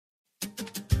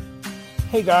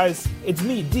Hey guys, it's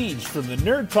me, Deej, from the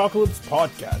Nerdtalkalypse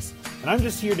podcast, and I'm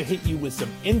just here to hit you with some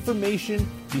information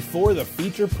before the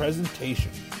feature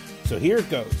presentation. So here it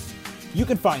goes. You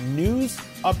can find news,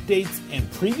 updates,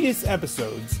 and previous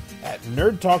episodes at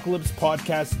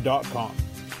nerdtalkalypsepodcast.com.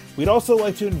 We'd also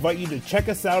like to invite you to check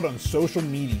us out on social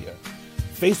media,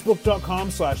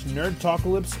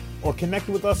 facebook.com/nerdtalkalypse, or connect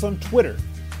with us on Twitter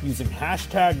using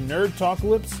hashtag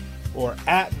nerdtalkalypse or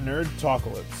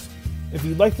 @nerdtalkalypse. If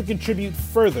you'd like to contribute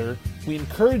further, we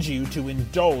encourage you to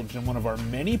indulge in one of our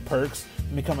many perks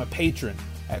and become a patron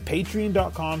at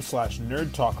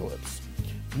patreon.com/nerdtalkalypse.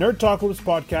 Nerdtalkalypse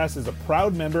Podcast is a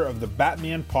proud member of the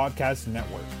Batman Podcast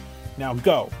Network. Now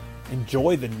go,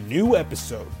 enjoy the new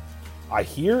episode. I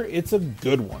hear it's a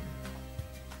good one.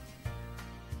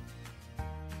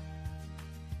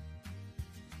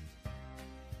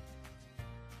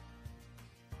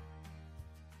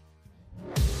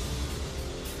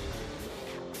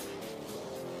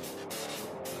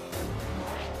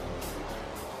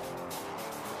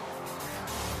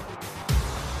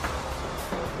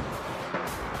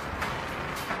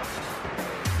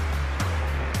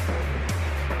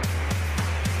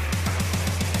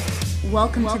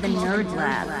 Welcome to the Nerd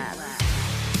Lab.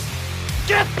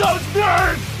 Get those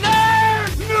nerds!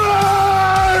 Nerds!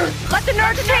 Nerds! Let the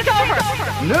nerds take over!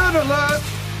 Nerd alert!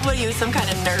 What are you, some kind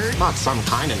of nerd? Not some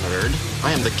kind of nerd.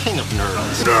 I am the king of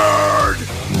nerds. Nerd!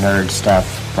 Nerd stuff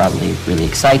probably really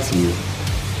excites you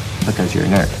because you're a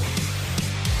nerd.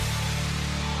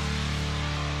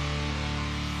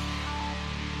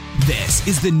 This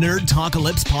is the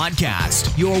Nerdtalkalypse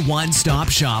Podcast, your one-stop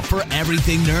shop for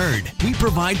everything nerd. We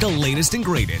provide the latest and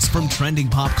greatest from trending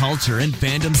pop culture and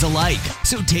fandoms alike.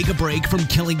 So take a break from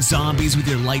killing zombies with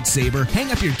your lightsaber,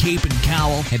 hang up your cape and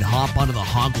cowl, and hop onto the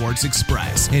Hogwarts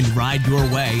Express and ride your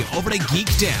way over to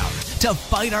Geekdown to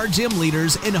fight our gym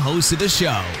leaders and hosts of the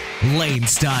show, Lane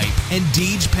Stipe and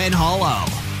Deej Penhollow.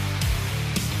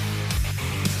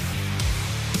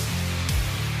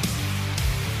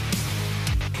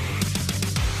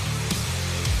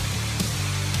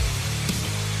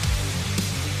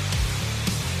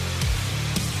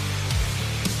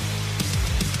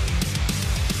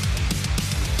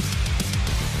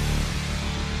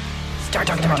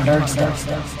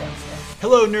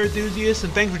 Hello, nerd enthusiasts,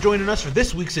 and thanks for joining us for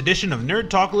this week's edition of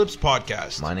Nerdtalkalypse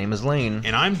Podcast. My name is Lane.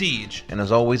 And I'm Deej. And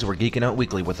as always, we're geeking out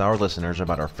weekly with our listeners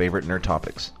about our favorite nerd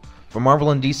topics. From Marvel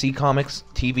and DC comics,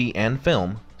 TV and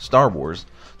film, Star Wars,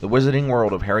 the Wizarding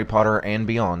World of Harry Potter and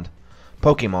beyond,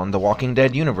 Pokemon, The Walking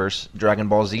Dead universe, Dragon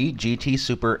Ball Z, GT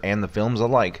Super, and the films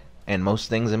alike, and most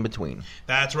things in between.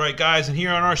 That's right, guys, and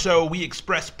here on our show, we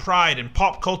express pride in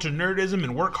pop culture nerdism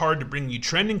and work hard to bring you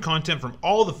trending content from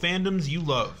all the fandoms you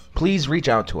love. Please reach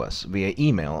out to us via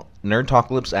email,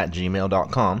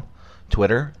 nerdtalkalypse@gmail.com,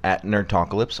 Twitter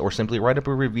 @nerdtalkalypse, or simply write up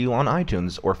a review on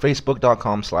iTunes or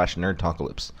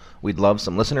facebook.com/nerdtalkalypse. We'd love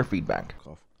some listener feedback.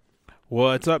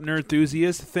 What's up, nerd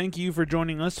enthusiasts? Thank you for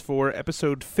joining us for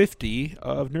episode 50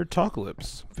 of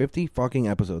Nerdtalkalypse. 50 fucking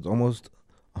episodes, almost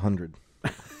 100.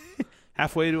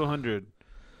 Halfway to 100.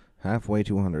 Halfway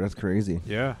to 100, that's crazy.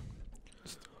 Yeah.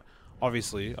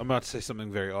 Obviously, I'm about to say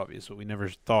something very obvious, but we never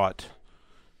thought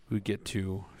we'd get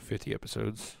to 50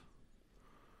 episodes.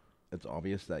 It's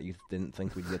obvious that you didn't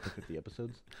think we'd get to 50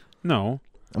 episodes? No.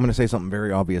 I'm going to say something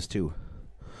very obvious, too.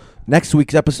 Next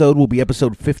week's episode will be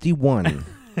episode 51.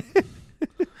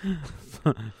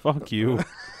 Fuck you.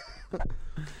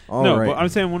 All no, right. but I'm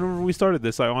saying whenever we started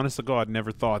this, I honest to God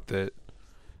never thought that,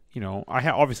 you know,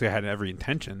 obviously I had every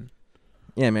intention.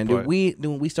 Yeah, man, dude, we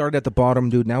started at the bottom,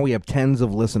 dude. Now we have tens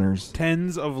of listeners.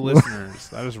 Tens of listeners.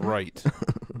 That is right.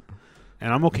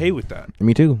 And I'm okay with that.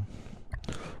 Me too.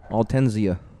 All tens of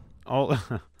you.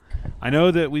 I know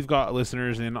that we've got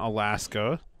listeners in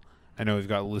Alaska. I know we've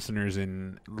got listeners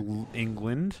in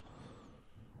England.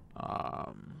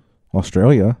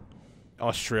 Australia,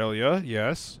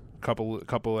 yes. Couple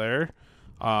there.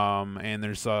 And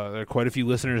there are quite a few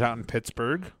listeners out in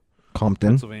Pittsburgh, Compton,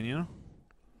 Pennsylvania.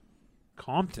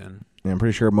 Compton. Yeah, I'm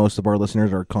pretty sure most of our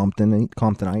listeners are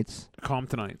Comptonites.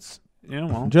 Yeah,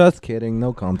 well. Just kidding.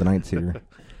 No Comptonites here.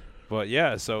 But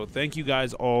yeah, so thank you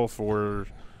guys all for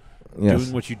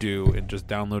doing what you do and just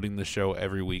downloading the show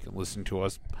every week and listening to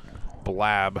us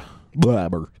blabber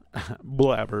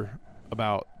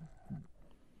about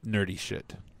nerdy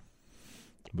shit.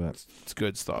 But it's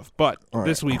good stuff. But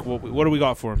this week, what do we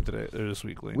got for him today? This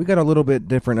week, Lee? We got a little bit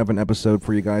different of an episode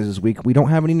for you guys this week. We don't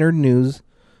have any nerd news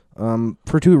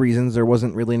for two reasons. There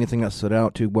wasn't really anything that stood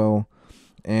out too well,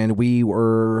 and we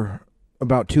were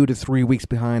about 2 to 3 weeks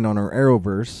behind on our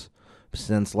Arrowverse.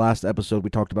 Since last episode, we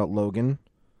talked about Logan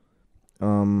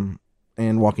and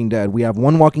Walking Dead. We have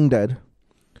one Walking Dead,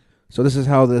 So this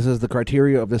is the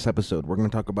criteria of this episode. We're going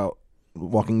to talk about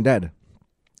Walking Dead.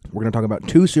 We're going to talk about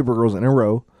 2 Supergirls in a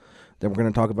row. Then we're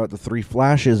going to talk about the 3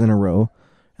 Flashes in a row.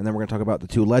 And then we're going to talk about the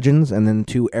 2 Legends and then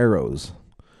 2 Arrows.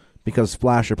 Because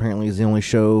Flash apparently is the only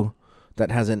show that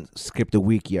hasn't skipped a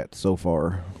week yet so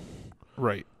far.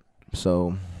 Right.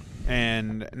 So.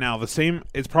 And now it's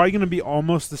probably going to be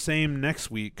almost the same next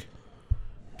week.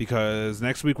 Because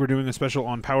next week we're doing a special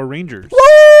on Power Rangers.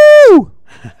 Woo!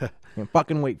 Can't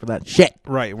fucking wait for that shit.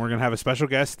 Right. We're going to have a special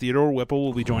guest. Theodore Whipple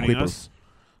will be joining us.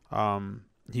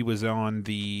 He was on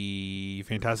the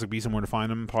Fantastic Beasts and Where to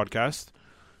Find Them podcast.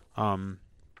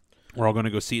 We're all going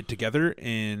to go see it together,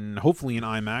 hopefully in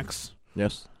IMAX.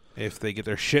 Yes. If they get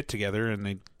their shit together and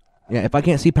they... Yeah, if I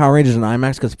can't see Power Rangers in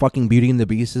IMAX because fucking Beauty and the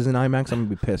Beast is in IMAX, I'm going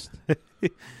to be pissed.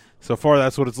 So far,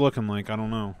 that's what it's looking like. I don't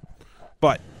know.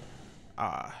 But,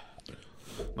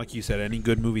 like you said, any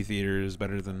good movie theater is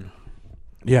better than...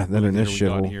 Yeah, than in this we shit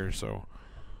got hole. here, so...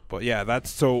 But yeah,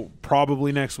 so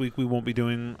probably next week we won't be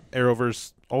doing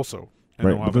Arrowverse also. And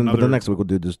Right, we'll have but then next week we'll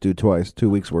do twice, 2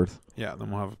 weeks worth. Yeah,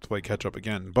 then we'll have to play catch up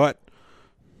again. But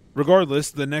regardless,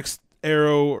 the next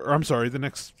the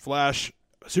next Flash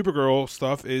Supergirl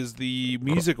stuff is the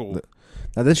musical.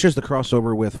 Now this is just the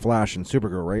crossover with Flash and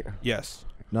Supergirl, right? Yes.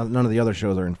 None of the other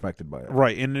shows are infected by it.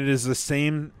 Right, and it is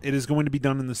going to be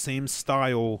done in the same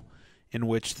style in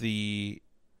which the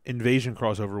Invasion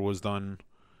crossover was done.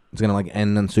 It's gonna like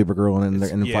end on Supergirl, and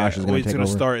then Flash is gonna take over. It's going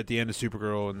to start at the end of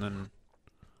Supergirl, and then.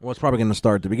 Well, it's probably gonna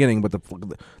start at the beginning, but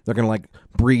they're gonna like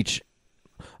breach.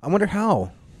 I wonder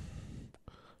how.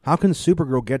 How can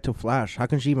Supergirl get to Flash? How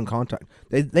can she even contact?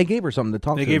 They gave her something to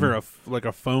talk to. They gave her a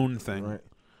phone thing. Right.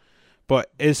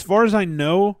 But as far as I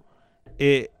know,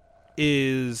 it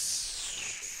is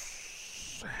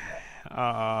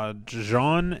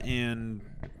John and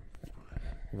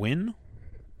Wynn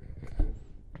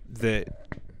that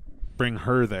bring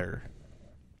her there.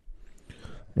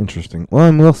 Interesting.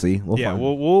 Well, we'll see. We'll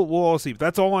all see.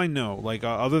 That's all I know. Like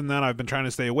other than that, I've been trying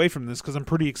to stay away from this because I'm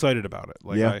pretty excited about it.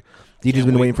 Like, yeah, DJ's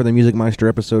been waiting for the Music Meister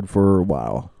episode for a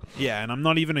while. Yeah, and I'm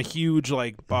not even a huge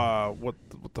what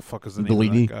the fuck is the name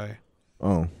Deleted? of that guy?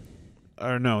 Oh,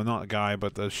 or no, not the guy,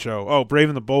 but the show. Oh, Brave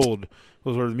and the Bold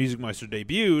was where the Music Meister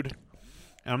debuted.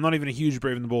 And I'm not even a huge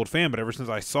Brave and the Bold fan, but ever since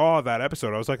I saw that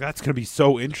episode, I was like, that's going to be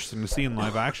so interesting to see in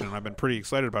live action, and I've been pretty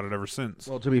excited about it ever since.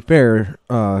 well, to be fair,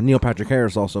 Neil Patrick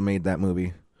Harris also made that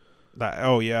movie.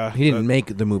 He didn't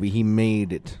make the movie; he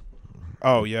made it.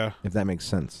 Oh yeah, if that makes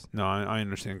sense. No, I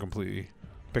understand completely.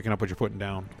 Picking up what you're putting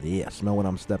down. Yes, know what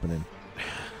I'm stepping in.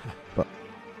 But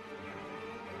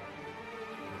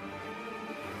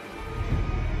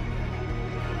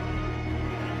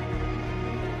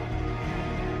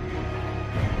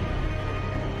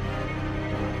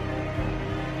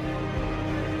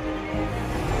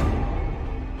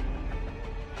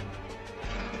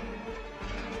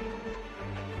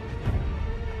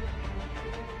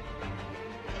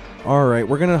all right,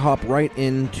 we're going to hop right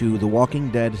into The Walking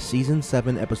Dead Season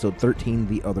 7, Episode 13,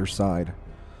 The Other Side.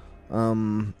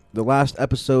 The last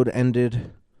episode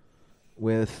ended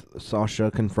with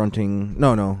Sasha confronting...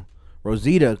 No.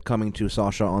 Rosita coming to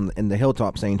Sasha in the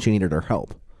hilltop saying she needed her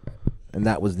help. And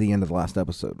that was the end of the last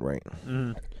episode, right?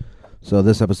 Mm. So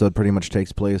this episode pretty much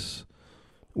takes place...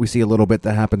 We see a little bit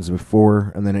that happens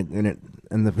before, and then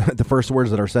the first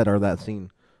words that are said are that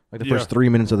scene. Like the first 3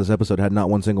 minutes of this episode had not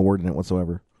one single word in it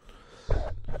whatsoever.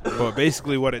 But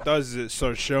basically what it does is it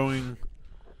starts showing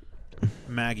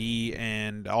Maggie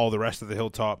and all the rest of the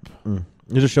hilltop. It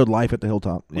just showed life at the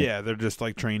hilltop. Yeah, they're just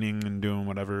like training and doing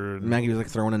whatever. Maggie was like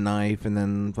throwing a knife, and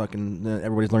then fucking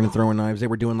everybody's learning throwing knives. They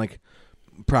were doing like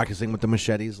practicing with the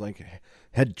machetes, like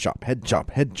head chop, head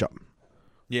chop, head chop.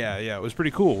 Yeah, it was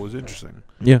pretty cool. It was interesting.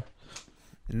 Yeah.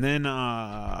 And then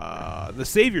the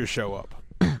Saviors show up.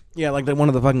 Yeah, like one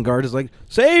of the fucking guards is like,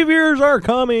 "Saviors are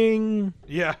coming!"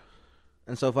 Yeah.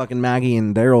 And so fucking Maggie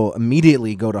and Daryl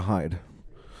immediately go to hide.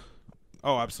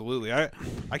 Oh, absolutely. I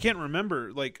can't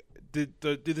remember. Like, did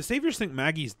the Saviors think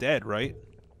Maggie's dead, right?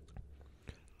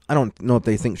 I don't know if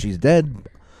they think she's dead.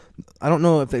 I don't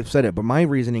know if they've said it, but my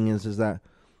reasoning is that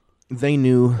they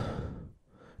knew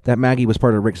that Maggie was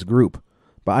part of Rick's group,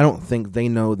 but I don't think they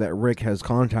know that Rick has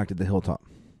contacted the hilltop.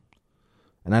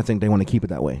 And I think they want to keep it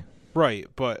that way. Right,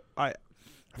 but I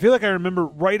feel like I remember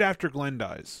right after Glenn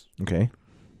dies. Okay.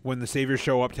 When the Saviors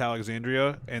show up to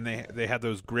Alexandria and they had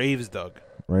those graves dug.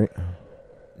 Right.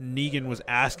 Negan was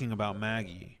asking about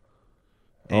Maggie.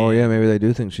 Oh, yeah, maybe they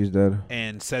do think she's dead.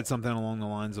 And said something along the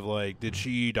lines of, like, did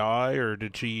she die or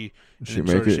did she... Did she make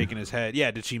started it? Shaking his head.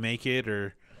 Yeah, did she make it?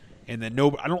 Or... And then,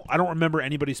 no, I don't remember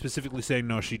anybody specifically saying,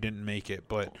 no, she didn't make it.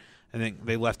 But I think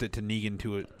they left it to Negan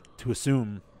to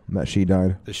assume that she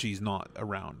died. that she's not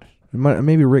around.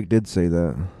 Maybe Rick did say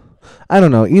that. I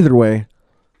don't know. Either way,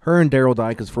 her and Daryl die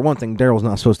because, for one thing, Daryl's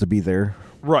not supposed to be there.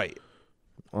 Right.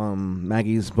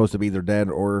 Maggie's supposed to be either dead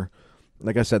or,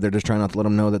 like I said, they're just trying not to let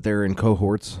them know that they're in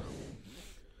cohorts.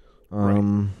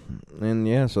 And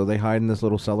yeah, so they hide in this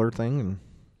little cellar thing, and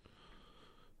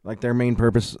like their main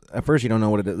purpose. At first, you don't know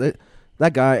what it is.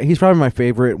 That guy, he's probably my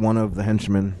favorite one of the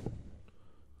henchmen,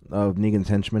 of Negan's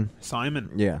henchmen.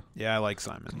 Simon. Yeah, I like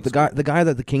Simon. the guy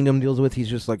that the Kingdom deals with. He's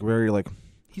just like very like.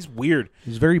 He's weird.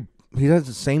 He has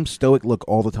the same stoic look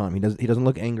all the time. He doesn't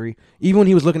look angry. Even when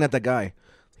he was looking at that guy,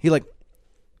 he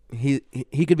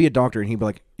could be a doctor and he'd be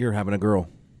like, "You're having a girl,"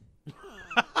 and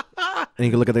he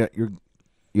could look at the guy,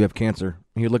 you have cancer.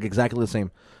 He would look exactly the same.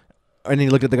 And then he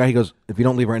looked at the guy. He goes, "If you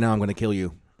don't leave right now, I'm going to kill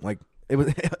you." Like it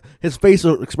was, his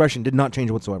facial expression did not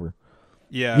change whatsoever.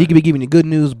 Yeah, he could be giving you good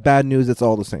news, bad news. It's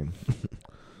all the same.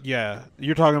 Yeah,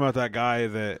 you're talking about that guy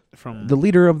that from the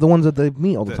leader of the ones that they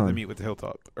meet all the time. They meet with the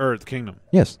Hilltop or the Kingdom.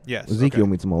 Yes. okay. Ezekiel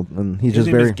meets them all, and he's His just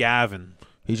name very is Gavin.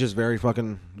 He's just very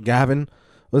fucking Gavin.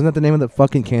 Wasn't that the name of the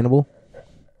fucking cannibal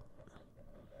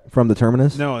from the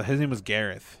Terminus? No, his name was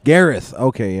Gareth. Gareth.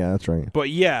 Okay, yeah, that's right. But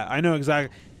yeah, I know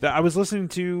exactly. I was listening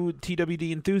to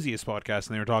TWD Enthusiast podcast,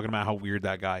 and they were talking about how weird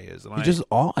that guy is. And He's just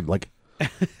odd, like.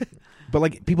 But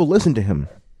like people listen to him.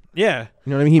 Yeah,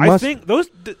 you know what I mean. I think those.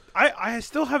 I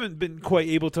still haven't been quite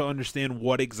able to understand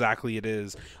what exactly it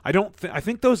is. I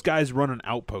think those guys run an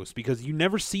outpost because you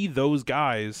never see those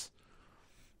guys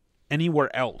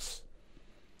anywhere else.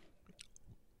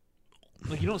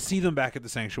 Like you don't see them back at the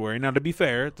Sanctuary. Now, to be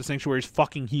fair, the Sanctuary is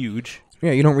fucking huge.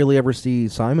 Yeah, you don't really ever see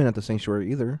Simon at the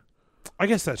Sanctuary either. I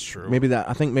guess that's true.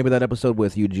 I think maybe that episode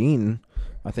with Eugene.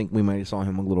 I think we might have saw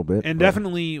him a little bit. And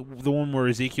definitely the one where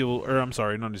Ezekiel, or I'm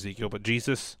sorry, not Ezekiel, but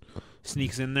Jesus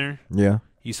sneaks in there. Yeah.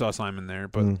 You saw Simon there,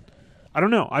 but I don't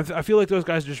know. I feel like those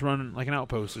guys just run like an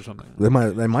outpost or something. They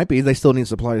might be. They still need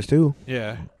supplies too.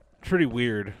 Yeah. Pretty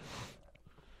weird.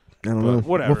 I don't know.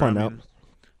 Whatever. We'll find out.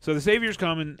 So the Saviors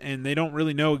come and they don't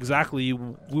really know exactly,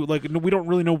 we don't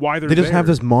really know why they're there. They just there. have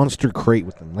this monster crate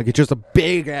with them. Like it's just a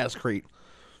big ass crate.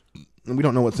 And we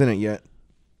don't know what's in it yet.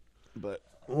 But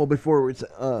before it's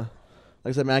like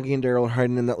I said, Maggie and Daryl are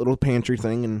hiding in that little pantry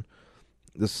thing, and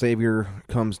the Savior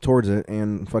comes towards it,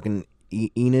 and fucking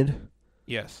Enid,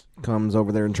 yes, comes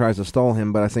over there and tries to stall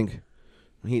him. But I think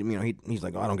he's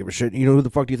like, oh, I don't give a shit. Who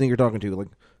the fuck do you think you're talking to?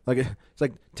 Like it's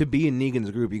like to be in Negan's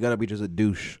group, you gotta be just a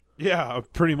douche. Yeah,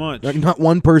 pretty much. Like, not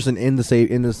one person in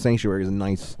the Sanctuary is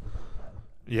nice.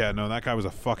 Yeah, no, that guy was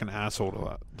a fucking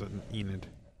asshole to Enid.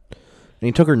 And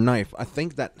he took her knife. I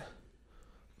think that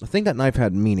knife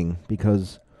had meaning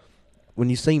because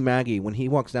when you see Maggie, when he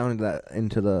walks down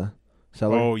into the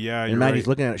cellar, oh yeah, and Maggie's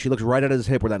looking at it, she looks right at his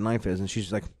hip where that knife is, and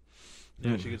she's like,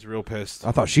 yeah, she gets real pissed.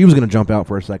 I thought she was gonna jump out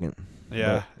for a second.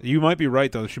 Yeah, you might be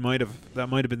right though. That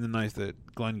might have been the knife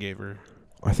that Glenn gave her.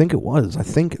 I think it was. I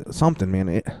think something,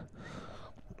 man.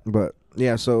 But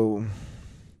yeah, so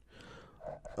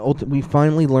we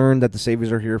finally learned that the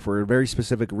Saviors are here for a very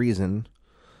specific reason.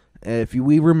 If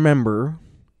we remember,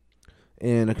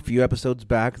 in a few episodes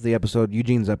back,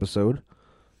 Eugene's episode,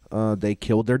 they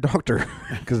killed their doctor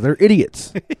because they're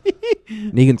idiots.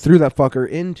 Negan threw that fucker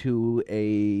into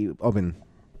a oven.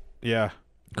 Yeah.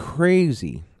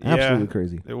 Crazy. Absolutely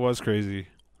crazy. It was crazy.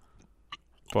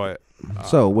 But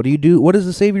so what do you do? What does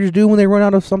the Saviors do when they run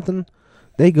out of something?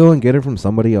 They go and get it from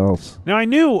somebody else. Now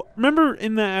remember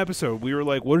in that episode, we were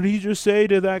like, what did he just say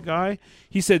to that guy?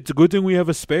 He said, it's a good thing we have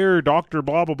a spare doctor,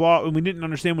 blah, blah, blah. And we didn't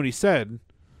understand what he said.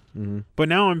 Mm-hmm. But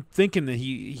now I'm thinking that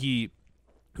he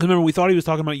remember, we thought he was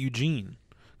talking about Eugene.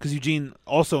 Because Eugene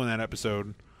also in that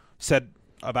episode said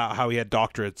about how he had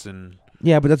doctorates and...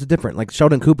 Yeah, but that's different. Like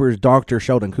Sheldon Cooper is Dr.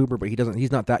 Sheldon Cooper, but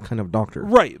he's not that kind of doctor.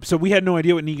 Right. So we had no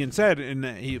idea what Negan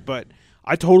said, but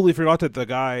I totally forgot that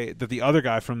the other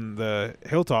guy from the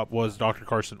Hilltop was Dr.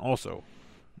 Carson also.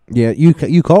 Yeah,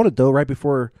 you called it though right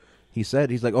before he said,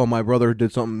 he's like, "Oh, my brother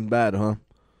did something bad, huh?"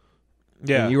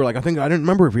 Yeah. And you were like, I didn't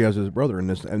remember if he has his brother in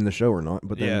the show or not.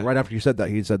 But then right after you said that,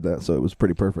 he said that, so it was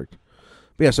pretty perfect.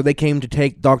 But yeah, so they came to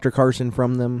take Dr. Carson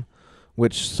from them,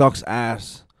 which sucks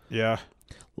ass. Yeah.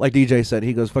 Like DJ said,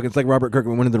 he goes, fucking, it's like Robert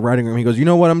Kirkman went into the writing room. He goes, you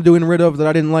know what I'm doing rid of that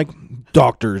I didn't like?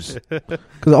 Doctors.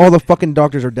 Because all the fucking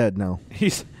doctors are dead now.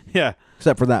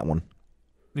 Except for that one.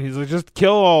 He's like, just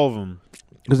kill all of them.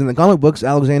 Because in the comic books,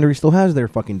 Alexandria still has their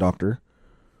fucking doctor.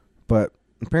 But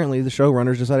apparently the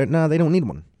showrunners decided, nah, they don't need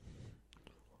one.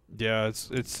 Yeah,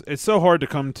 it's so hard to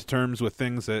come to terms with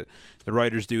things that the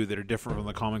writers do that are different from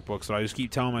the comic books. So I just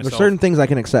keep telling myself There's certain things I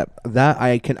can accept. That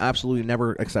I can absolutely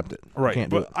never accept it. right. I can't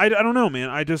do But it. I don't know, man.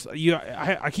 I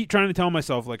keep trying to tell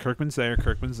myself like Kirkman's there.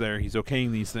 He's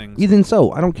okaying these things. Even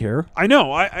so, I don't care. I know.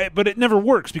 But it never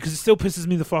works because it still pisses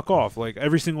me the fuck off. Like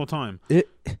every single time.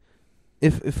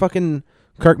 If fucking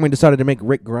Kirkman decided to make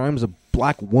Rick Grimes a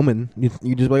black woman, you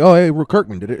just be like, oh hey,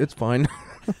 Kirkman did it. It's fine.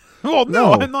 Well,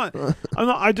 no, No. I'm not.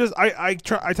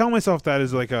 I tell myself that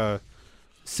is like a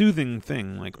soothing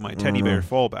thing, like my teddy bear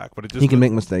fallback. But it just He can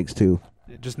make mistakes too.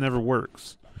 it just never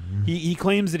works. He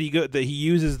claims that he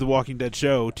uses the Walking Dead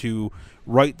show to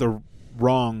right the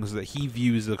wrongs that he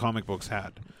views the comic books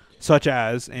had, such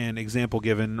as an example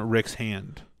given Rick's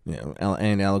hand. Yeah,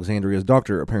 and Alexandria's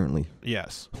doctor apparently.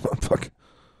 Yes, Fuck.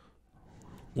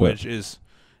 which is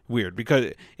weird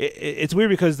because it's weird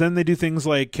because then they do things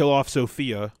like kill off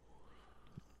Sophia.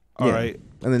 All right,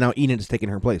 And then now Enid's taking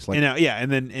her place. Like,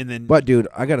 and then. but dude,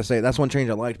 I gotta say that's one change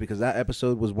I liked because that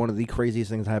episode was one of the craziest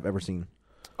things I've ever seen.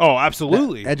 Oh,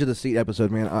 absolutely. That edge of the seat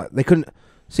episode, man. They couldn't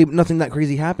see nothing that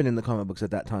crazy happened in the comic books at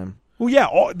that time. Well, yeah,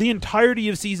 the entirety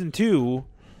of season 2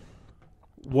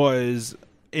 was,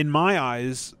 in my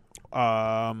eyes,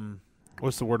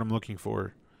 what's the word I'm looking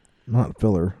for? Not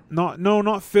filler.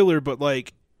 Not filler, but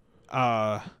like,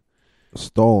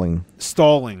 Stalling.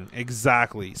 stalling.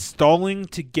 Exactly, stalling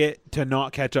to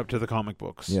not catch up to the comic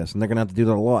books. Yes, and they're gonna have to do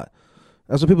that a lot.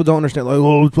 That's what people don't understand. Like,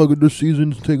 oh, fucking this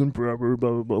season's taking forever.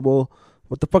 Blah blah blah. Well,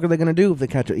 what the fuck are they gonna do if they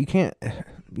catch it? You can't.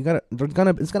 You gotta.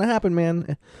 It's gonna happen,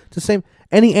 man. It's the same.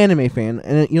 Any anime fan,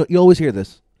 and you always hear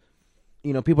this.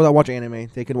 You know, people that watch anime,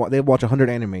 they watch 100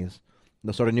 animes.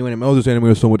 They'll start a new anime. Oh, this anime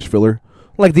has so much filler.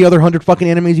 Like the other 100 fucking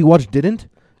animes you watched didn't.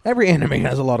 Every anime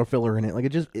has a lot of filler in it. Like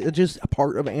it's just a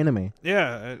part of anime.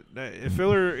 Yeah,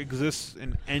 filler exists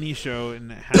in any show,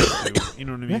 and it has to. You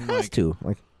know what I mean? It has to.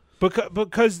 Like,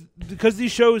 because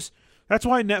these shows. That's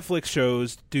why Netflix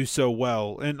shows do so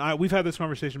well. And we've had this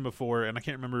conversation before, and I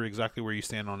can't remember exactly where you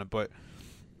stand on it, but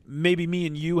maybe me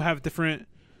and you have different.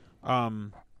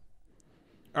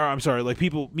 Or I'm sorry, like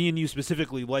me and you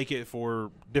specifically like it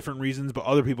for different reasons, but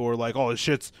other people are like, "Oh, this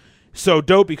shit's so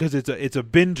dope because it's a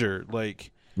binger."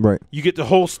 Like, right. you get the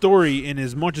whole story in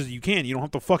as much as you can. You don't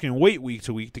have to fucking wait week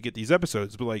to week to get these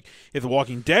episodes. But like, if The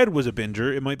Walking Dead was a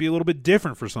binger, it might be a little bit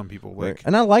different for some people. Like, Right.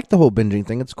 And I like the whole binging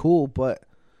thing. It's cool, but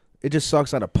it just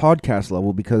sucks at a podcast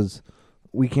level because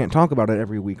we can't talk about it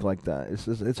every week like that.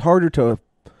 It's harder to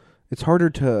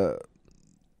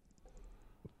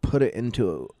put it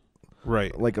into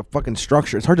right. like a fucking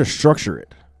structure. It's hard to structure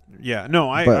it. Yeah, no,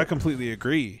 I completely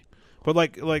agree. But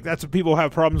like that's what people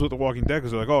have problems with The Walking Dead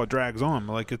because they're like, oh, it drags on.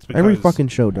 Like it's because Every fucking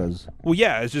show does. Well,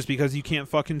 yeah, it's just because you can't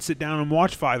fucking sit down and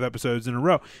watch 5 episodes in a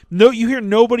row. No, you hear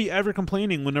nobody ever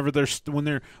complaining whenever they're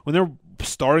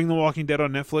starting The Walking Dead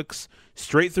on Netflix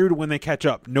straight through to when they catch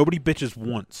up. Nobody bitches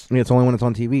once. I mean, it's only when it's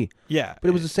on TV. Yeah, But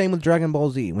it was the same with Dragon Ball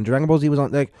Z. When Dragon Ball Z was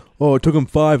on, like, oh, it took them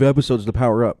 5 episodes to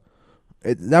power up.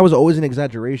 That was always an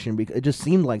exaggeration because it just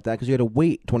seemed like that because you had to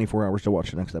wait 24 hours to watch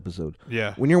the next episode.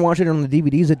 Yeah. When you're watching it on the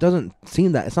DVDs, it doesn't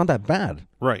seem that. It's not that bad.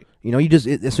 Right. You know, as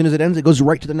soon as it ends, it goes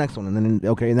right to the next one, and then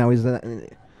okay, now he's that.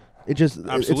 It just it's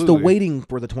the Absolutely. waiting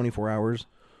for the 24 hours.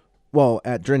 Well,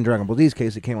 Dragon Ball Z's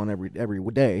case, it came on every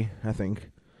day, I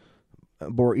think.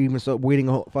 Or even so, waiting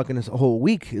a whole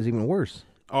week is even worse.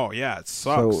 Oh yeah, it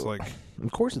sucks. So, like, of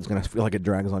course, it's gonna feel like it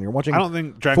drags on. You're watching. I don't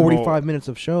think Dragon 45 Ball, minutes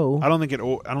of show. I don't think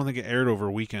it aired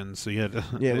over weekends, so you had to,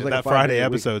 Yeah, it was like that a Friday 5-day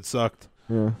week. episode sucked.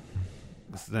 Yeah.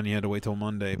 So then you had to wait till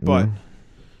Monday. But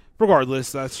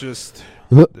regardless, that's just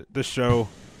the show.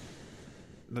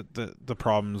 The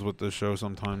problems with the show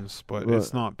sometimes, but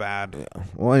it's not bad. Yeah.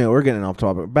 Well, anyway, we're getting off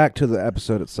topic. Back to the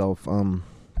episode itself.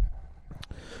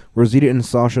 Rosita and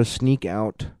Sasha sneak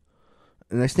out,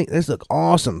 and I think this look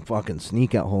awesome. Fucking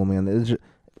sneak out hole, man. It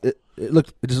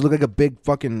just looked like a big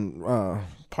fucking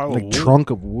Pile like of wood. trunk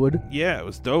of wood. Yeah, it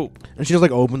was dope. And she just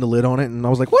like opened the lid on it, and I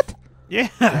was like, "What?" Yeah,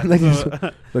 like,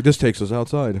 this takes us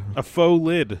outside. a faux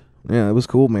lid. Yeah, it was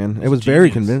cool, man. It was It's very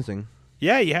genius. convincing.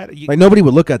 Yeah, you had you, Like nobody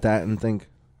would look at that and think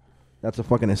that's a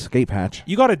fucking escape hatch.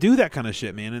 you got to do that kind of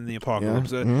shit, man. In the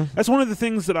apocalypse, Yeah, mhm. that's one of the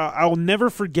things that I'll never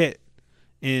forget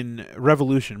in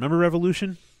Revolution. Remember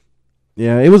Revolution?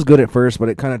 Yeah, it was good at first, but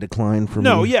it kind of declined for me.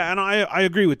 No, yeah, and I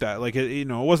agree with that. Like, it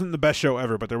wasn't the best show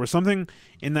ever, but there was something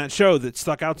in that show that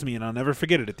stuck out to me, and I'll never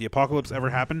forget it. If the apocalypse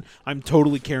ever happened, I'm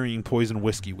totally carrying poison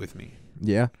whiskey with me.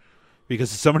 Yeah.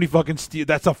 Because if somebody fucking steal,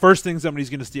 that's the first thing somebody's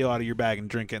going to steal out of your bag and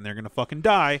drink it, and they're going to fucking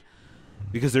die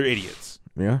because they're idiots.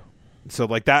 Yeah. So,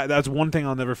 like, that's one thing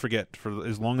I'll never forget for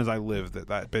as long as I live,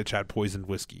 that bitch had poisoned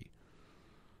whiskey.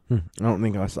 I don't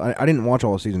think I didn't watch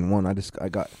all of season 1. I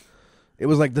got It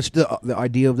was like the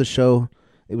idea of the show.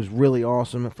 It was really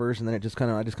awesome at first, and then I just kind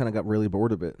of got really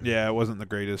bored of it. Yeah, it wasn't the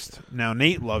greatest. Now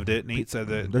Nate loved it. Nate said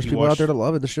that There's people out there that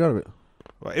love it. The shit out of it.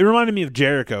 It reminded me of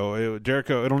Jericho.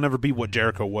 Jericho, it'll never be what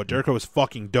Jericho was. Jericho was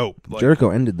fucking dope. Like, Jericho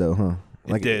ended though, huh?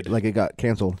 It did. Like it got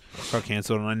canceled. Got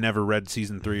canceled, and I never read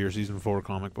season 3 or season 4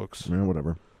 comic books. Yeah,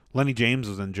 whatever. Lenny James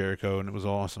was in Jericho, and it was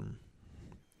awesome.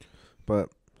 But,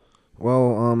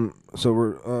 well,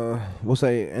 so we'll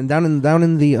say, and down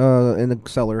in the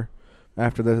cellar,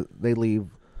 after they leave.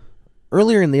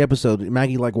 Earlier in the episode,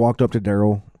 Maggie walked up to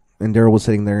Daryl, and Daryl was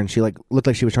sitting there, and she looked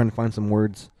like she was trying to find some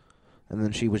words, and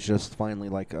then she was just finally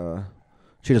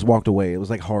she just walked away. It was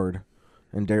hard,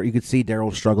 and you could see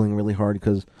Daryl struggling really hard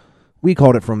because we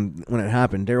called it from when it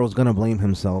happened. Daryl's gonna blame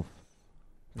himself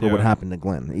for what happened to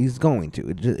Glenn. He's going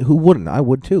to. Who wouldn't? I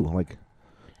would too.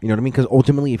 You know what I mean? Because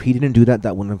ultimately, if he didn't do that,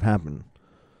 that wouldn't have happened.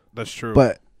 That's true.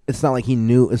 But it's not like he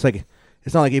knew. It's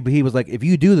not like he was like, if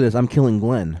you do this, I'm killing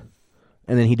Glenn.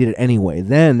 And then he did it anyway.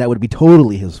 Then that would be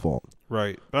totally his fault.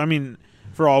 Right. But I mean,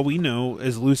 for all we know,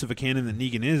 as loose of a cannon that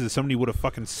Negan is, if somebody would have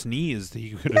fucking sneezed, he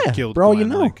could have killed for all Glenn.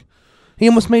 you know. He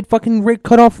almost made fucking Rick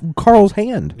cut off Carl's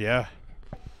hand. Yeah.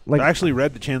 I actually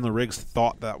read that Chandler Riggs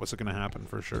thought that was going to happen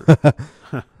for sure.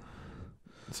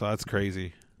 So that's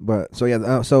crazy. But so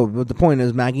the point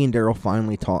is, Maggie and Daryl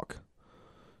finally talk,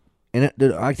 and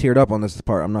I teared up on this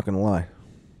part. I'm not going to lie.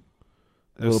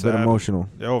 A little bit emotional.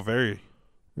 Oh, very.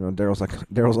 You know,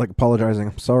 Daryl's like apologizing.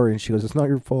 I'm sorry, and she goes, "It's not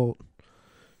your fault."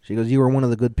 She goes, "You were one of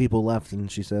the good people left," and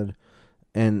she said,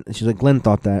 and she's like, "Glenn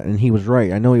thought that, and he was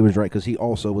right. I know he was right because he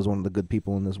also was one of the good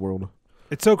people in this world."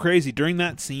 It's so crazy. During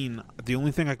that scene, the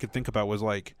only thing I could think about was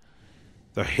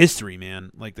the history,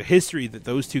 man. The history that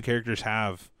those two characters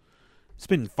have. It's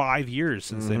been 5 years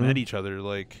since they met each other.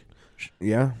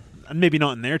 Yeah, and maybe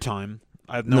not in their time.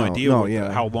 I have no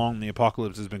idea how long the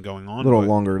apocalypse has been going on. A little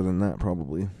longer than that,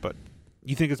 probably. But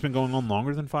you think it's been going on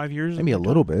longer than 5 years? Maybe a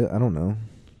little bit. I don't know.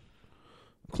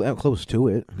 Close to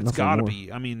it. It's got to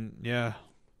be. I mean, yeah.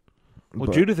 Well,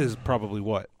 but Judith is probably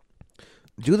what?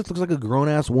 Judith looks like a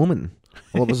grown-ass woman.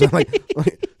 All of a sudden,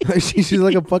 she's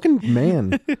like a fucking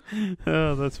man.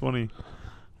 Oh, that's funny.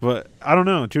 But I don't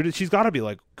know. Judith, she's got to be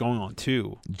going on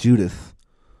 2. Judith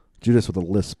with a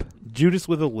lisp. Judas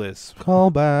with a lisp. Call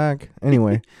back.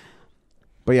 Anyway.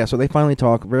 But yeah, so they finally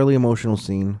talk. Really emotional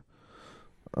scene.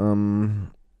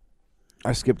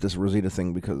 I skipped this Rosita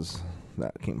thing because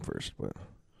that came first, but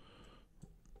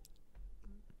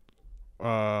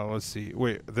let's see.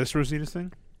 Wait, this Rosita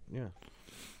thing? Yeah.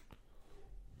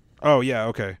 Oh yeah,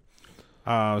 okay.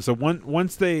 So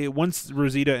once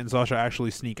Rosita and Sasha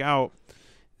actually sneak out,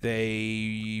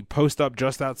 they post up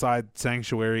just outside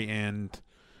Sanctuary and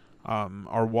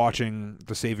are watching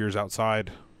the Saviors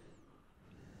outside.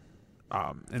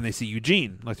 And they see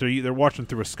Eugene. They're watching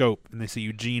through a scope, and they see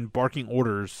Eugene barking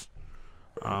orders.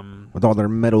 With all their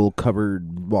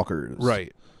metal-covered walkers.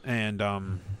 Right.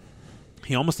 And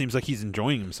he almost seems like he's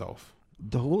enjoying himself.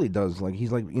 Totally does.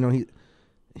 He's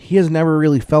he has never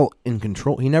really felt in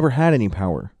control. He never had any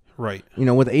power. Right.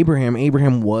 With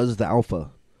Abraham was the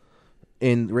alpha.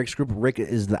 In Rick's group, Rick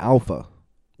is the alpha.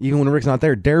 Even when Rick's not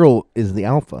there, Daryl is the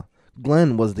alpha.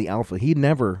 Glenn was the alpha. He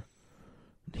never...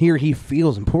 Here he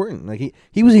feels important.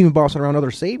 He was even bossing around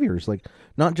other saviors,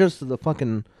 not just the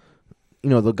fucking,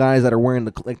 the guys that are wearing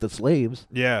the slaves.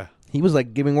 Yeah, he was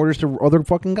giving orders to other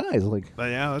fucking guys.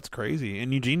 Yeah, that's crazy.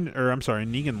 And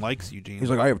Negan likes Eugene. He's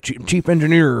I have chief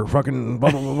engineer, fucking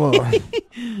blah blah blah blah.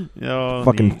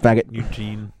 Fucking faggot,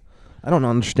 Eugene. I don't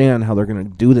understand how they're gonna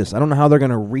do this. I don't know how they're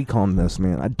gonna recon this,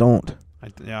 man. I don't. I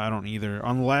don't either.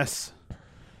 Unless,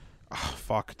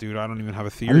 fuck, dude, I don't even have a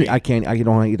theory. I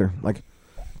don't either.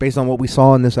 Based on what we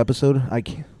saw in this episode, I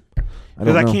can't.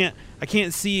 Because I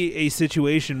can't see a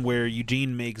situation where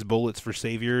Eugene makes bullets for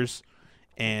Saviors,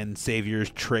 and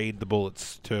Saviors trade the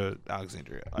bullets to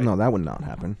Alexandria. No, that would not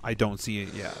happen. I don't see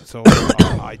it. Yeah, so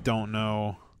I don't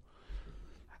know.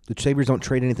 The Saviors don't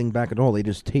trade anything back at all. They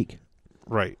just take.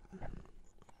 Right.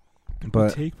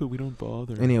 But we take, but we don't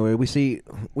bother. Anyway, we see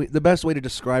the best way to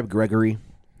describe Gregory,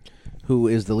 who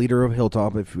is the leader of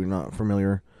Hilltop. If you're not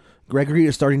familiar. Gregory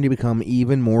is starting to become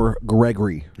even more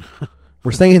Gregory.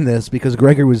 We're saying this because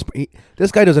Gregory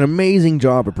this guy does an amazing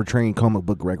job of portraying comic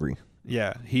book Gregory.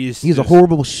 Yeah, he's a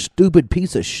horrible, stupid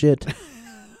piece of shit.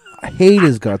 I hate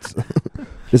his guts.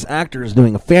 This actor is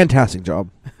doing a fantastic job.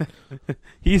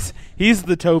 He's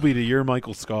the Toby to your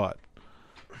Michael Scott.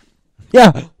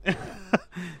 Yeah.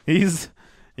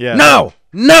 Yeah.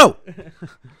 No.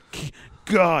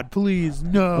 God, please,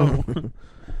 no.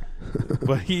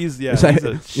 But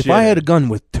if I had a gun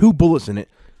with 2 bullets in it,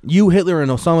 you, Hitler,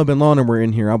 and Osama bin Laden were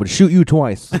in here, I would shoot you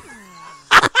twice.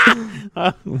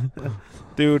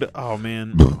 Dude, oh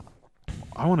man,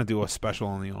 I want to do a special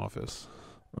on The Office.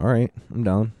 All right, I'm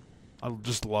down. I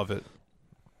just love it.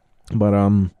 But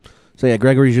so yeah,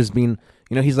 Gregory's just being,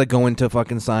 he's like going to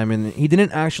fucking Simon. He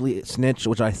didn't actually snitch,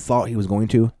 which I thought he was going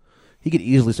to. He could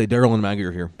easily say Daryl and Maggie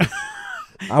are here.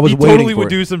 I was he waiting totally for would it.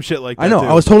 do some shit like that. I know.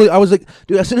 Too. I was like,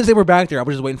 dude. As soon as they were back there, I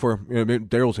was just waiting for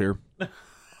Daryl's here.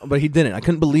 But he didn't. I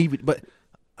couldn't believe it. But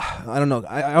I don't know.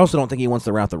 I also don't think he wants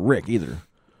to wrath of Rick either.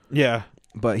 Yeah.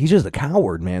 But he's just a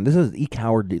coward, man. This is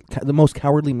the most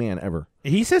cowardly man ever.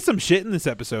 He said some shit in this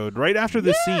episode right after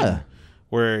this scene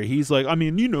where he's like, I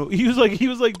mean, he was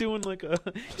like doing like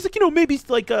he's like, maybe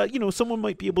like someone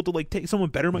might be able to like someone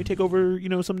better might take over,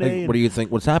 someday. Like, what do you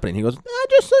think? What's happening? He goes,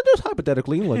 just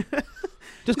hypothetically, like,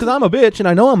 just because I'm a bitch and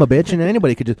I know I'm a bitch and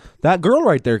anybody could that girl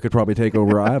right there could probably take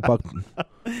over.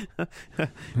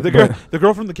 The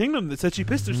girl from the kingdom that said she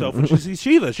pissed herself when she sees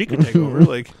Shiva, she could take over.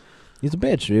 Like, he's a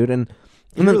bitch, dude, and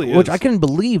really which is. I couldn't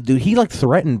believe, dude. He like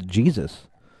threatened Jesus.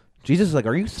 Jesus is like,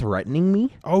 "Are you threatening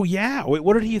me?" Oh yeah. Wait,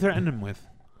 what did he threaten him with?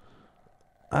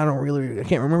 I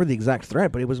can't remember the exact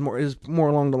threat, but it was more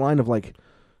along the line of like,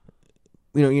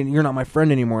 you're not my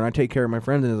friend anymore, and I take care of my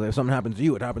friends, and if something happens to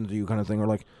you, it happens to you, kind of thing, or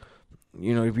like,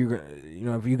 if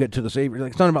you get to the Savior,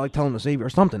 like, it's not about like telling the Savior or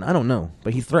something. I don't know,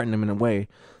 but he threatened him in a way.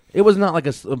 It was not like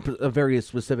a very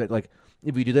specific like,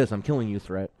 if you do this, I'm killing you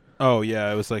threat. Oh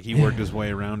yeah, it was like he worked his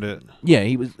way around it. Yeah,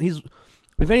 he's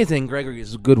if anything, Gregory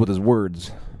is good with his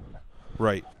words.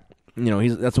 Right.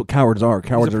 That's what cowards are.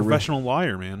 Cowards He's a are professional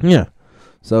liar, man. Yeah.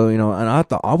 So, and I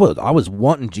thought I was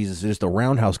wanting Jesus to just a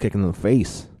roundhouse kick in the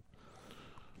face.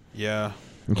 Yeah.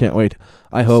 I can't wait.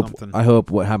 I hope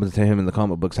Something. what happens to him in the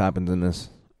comic books happens in this.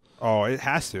 Oh, it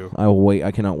has to. I will wait. I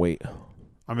cannot wait.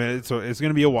 I mean, it's going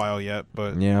to be a while yet,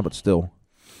 but Yeah, but still.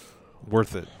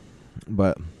 worth it.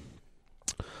 But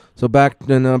so back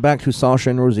to Sasha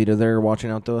and Rosita. They're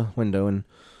watching out the window, and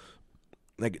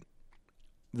like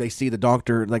they see the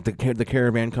doctor, like the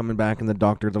caravan coming back, and the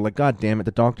doctor. They're like, "God damn it,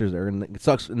 the doctor's there!" And it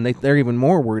sucks. And they're even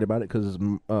more worried about it because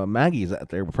Maggie's out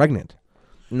there pregnant.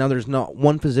 Now there's not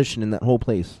one physician in that whole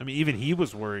place. I mean, even he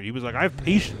was worried. He was like, "I have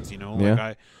patients, Yeah.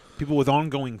 like people with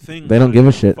ongoing things." They don't give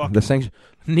a shit. Fucking-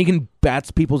 Negan bats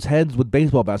people's heads with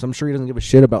baseball bats. I'm sure he doesn't give a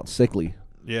shit about Sickly.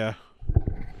 Yeah.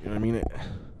 You know what I mean?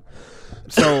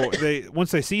 So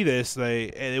once they see this,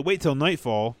 they wait till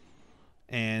nightfall,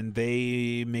 and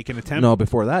they make an attempt. No,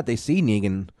 before that, they see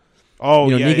Negan. Oh,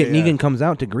 yeah, Negan comes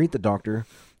out to greet the doctor,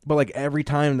 but like every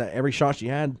shot she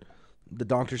had, the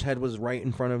doctor's head was right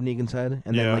in front of Negan's head,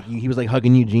 and then like he was like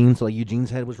hugging Eugene, so like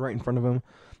Eugene's head was right in front of him,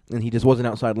 and he just wasn't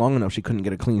outside long enough. She couldn't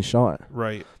get a clean shot.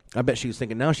 Right. I bet she was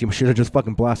thinking now she should have just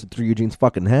fucking blasted through Eugene's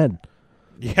fucking head.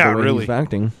 Yeah, the way really. He's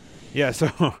acting. Yeah.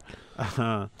 So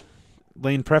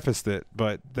Lane prefaced it,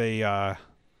 but they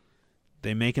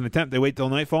make an attempt. They wait till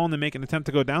nightfall, and they make an attempt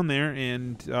to go down there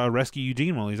and rescue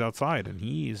Eugene while he's outside, and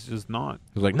he's just not.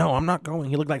 He's like, "No, I'm not going."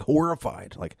 He looked like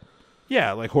horrified, like.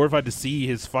 Yeah, like horrified to see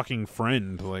his fucking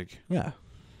friend, like. Yeah.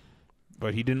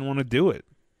 But he didn't want to do it.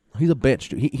 He's a bitch,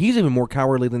 dude. He's even more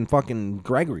cowardly than fucking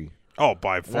Gregory. Oh,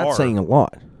 by far. That's saying a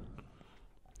lot.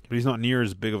 But he's not near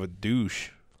as big of a douche.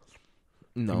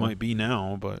 No. He might be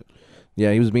now, but.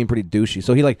 Yeah, he was being pretty douchey.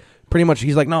 So he like pretty much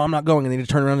he's like, "No, I'm not going," and then he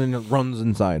just turns around and runs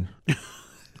inside. And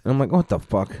I'm like, "What the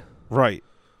fuck?" Right.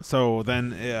 So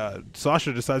then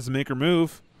Sasha decides to make her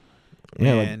move.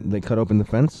 Yeah, and like they cut open the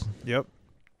fence. Yep.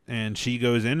 And she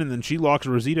goes in, and then she locks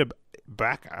Rosita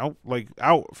back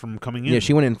out from coming in. Yeah,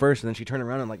 she went in first, and then she turned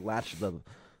around and like latched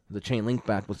the chain link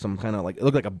back with some kind of like, it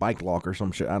looked like a bike lock or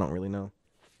some shit. I don't really know.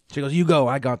 She goes, "You go,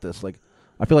 I got this." Like,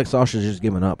 I feel like Sasha's just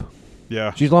given up.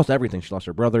 Yeah. She's lost everything. She lost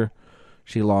her brother.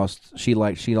 She lost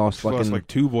fucking like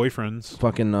 2 boyfriends.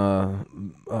 Fucking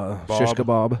shish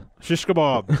kebab. Shish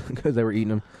kebab. Because they were eating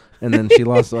them. And then she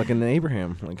lost fucking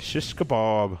Abraham. Like shish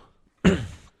kebab.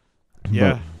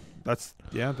 Yeah. That's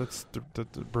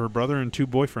her brother and 2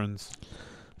 boyfriends.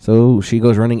 So she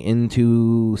goes running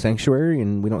into Sanctuary,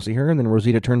 and we don't see her. And then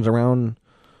Rosita turns around.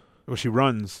 Well, she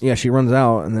runs. Yeah, she runs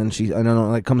out, and then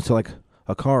comes to like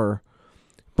a car.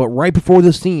 But right before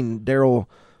this scene, Daryl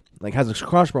like has a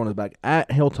crossbow on his back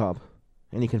at Hilltop,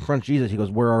 and he confronts Jesus. He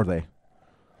goes, "Where are they?"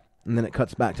 And then it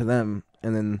cuts back to them,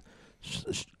 and then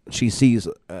she sees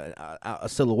a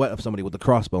silhouette of somebody with a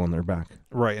crossbow on their back.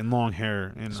 Right, and long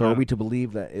hair. And so are we to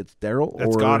believe that it's Daryl?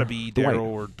 That's got to be Dwight? Daryl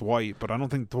or Dwight, but I don't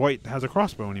think Dwight has a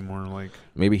crossbow anymore. Like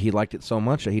maybe he liked it so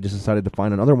much that he just decided to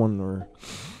find another one, or.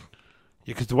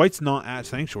 Yeah, because Dwight's not at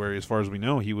Sanctuary as far as we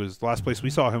know. He was last place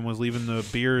we saw him was leaving the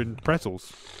beer and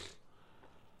pretzels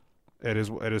at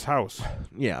his house.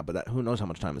 Yeah, but who knows how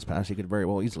much time has passed? He could very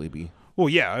well easily be. Well,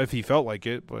 yeah, if he felt like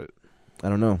it, but I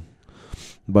don't know.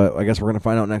 But I guess we're going to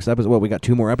find out next episode. Well, we got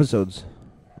 2 more episodes,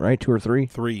 right? 2 or 3?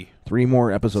 3. 3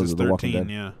 more episodes This is of The Walking 13,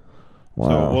 Dead. yeah.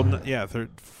 Wow. So,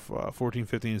 14,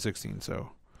 15, and 16.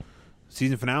 So,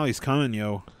 season finale's coming,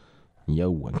 yo.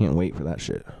 Yo, I can't wait for that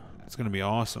shit. It's going to be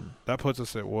awesome. That puts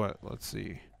us at what? Let's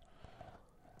see.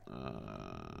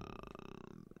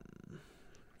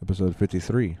 Episode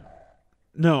 53.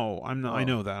 No, I'm not. I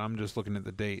know that. I'm just looking at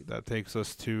the date. That takes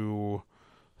us to,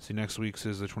 see, next week's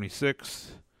is the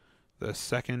 26th, the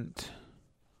 2nd,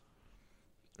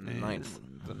 and 9th.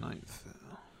 the 9th.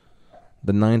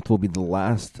 The 9th will be the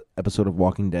last episode of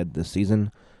Walking Dead this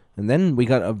season. And then we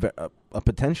got a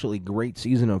potentially great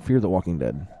season of Fear the Walking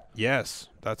Dead. Yes,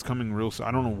 that's coming real soon.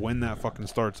 I don't know when that fucking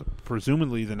starts.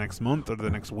 Presumably the next month or the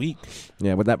next week.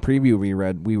 Yeah, but that preview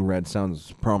we read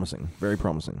sounds promising. Very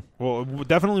promising. Well, it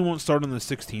definitely won't start on the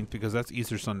 16th because that's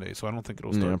Easter Sunday, so I don't think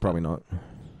it'll start. Yeah, probably not.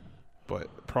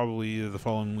 But probably either the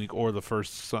following week or the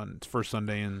first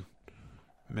Sunday in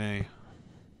May.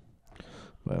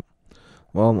 But,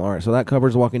 well, all right. So that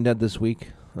covers Walking Dead this week.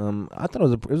 I thought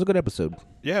it was a good episode.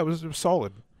 Yeah, it was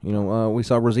solid. You know, we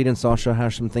saw Rosita and Sasha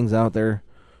hash some things out there.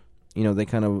 You know, they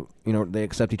kind of, they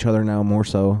accept each other now more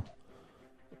so.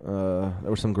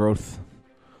 There was some growth.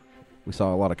 We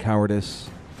saw a lot of cowardice.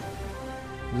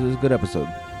 This is a good episode.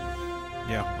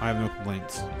 Yeah, I have no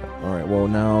complaints. All right, well,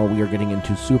 now we are getting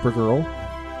into Supergirl.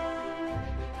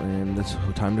 And it's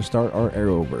time to start our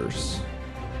Arrowverse.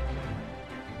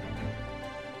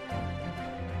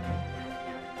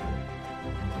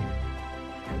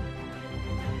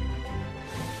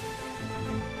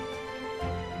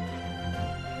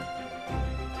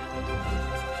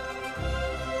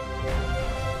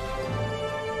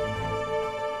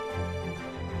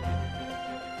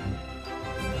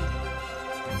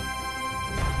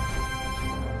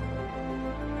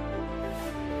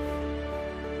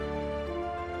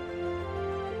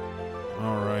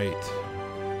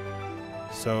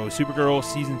 So, Supergirl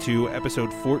Season 2,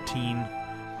 Episode 14,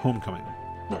 Homecoming.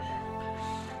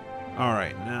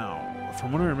 Alright, now,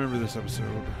 from what I remember this episode,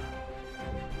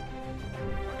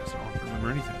 I guess I don't remember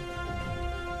anything.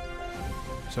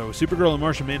 So, Supergirl and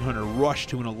Martian Manhunter rush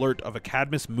to an alert of a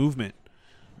Cadmus movement,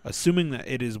 assuming that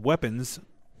it is weapons,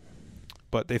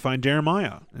 but they find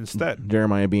Jeremiah instead.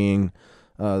 Jeremiah being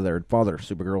their father,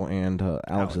 Supergirl, and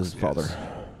Alex's father. Yes.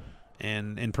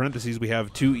 And in parentheses, we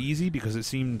have too easy because it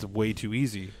seemed way too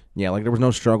easy. Yeah, like there was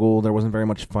no struggle. There wasn't very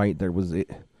much fight. There was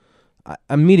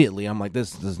immediately, I'm like,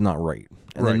 this is not right.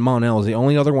 And then Mon-El is the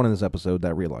only other one in this episode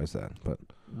that realized that. But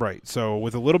right. So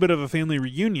with a little bit of a family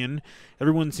reunion,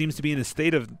 everyone seems to be in a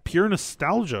state of pure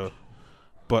nostalgia.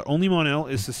 But only Mon-El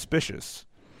is suspicious.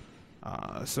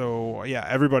 So yeah,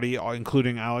 everybody,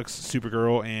 including Alex,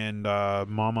 Supergirl, and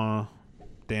Mama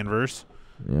Danvers,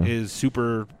 is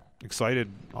super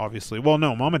excited, obviously. Well,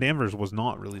 no, Mama Danvers was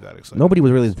not really that excited. Nobody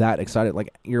was really that excited.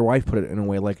 Like, your wife put it in a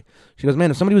way, like, she goes, man,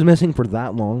 if somebody was missing for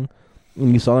that long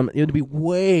and you saw them, it would be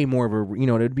way more of a, it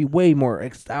would be way more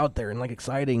out there and, like,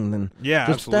 exciting than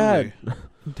just absolutely.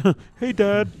 Dad. Hey,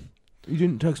 Dad. You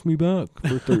didn't text me back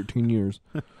for 13 years.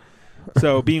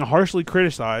 So, being harshly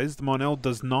criticized, Mon-El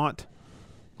does not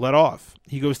let off.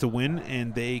 He goes to Wynn,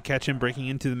 and they catch him breaking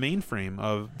into the mainframe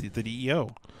of the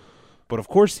DEO. But of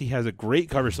course, he has a great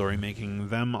cover story, making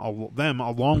them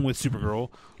along with Supergirl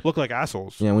look like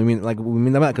assholes. Yeah, we mean that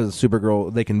because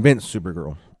Supergirl. They convinced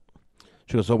Supergirl.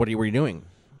 She goes, "So what were you doing?"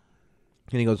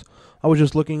 And he goes, "I was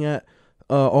just looking at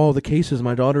all the cases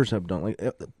my daughters have done." Like,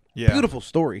 beautiful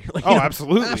story. Like,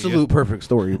 absolutely, absolute perfect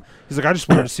story. He's like, "I just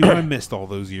wanted to see what I missed all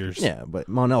those years." Yeah, but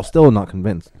Mon-El's still not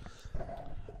convinced.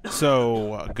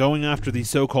 So, going after the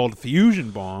so-called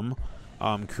fusion bomb.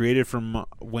 Created from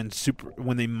when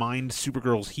they mined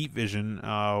Supergirl's heat vision,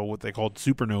 what they called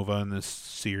supernova in this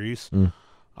series.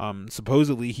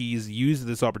 Supposedly, he's used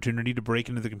this opportunity to break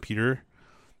into the computer,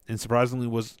 and surprisingly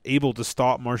was able to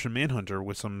stop Martian Manhunter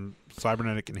with some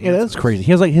cybernetic enhancements. Yeah, that's crazy.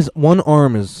 He has his one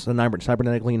arm is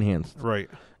cybernetically enhanced, right?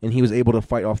 And he was able to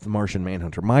fight off the Martian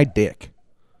Manhunter. My dick.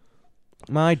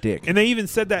 And they even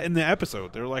said that in the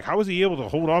episode. They're like, "How was he able to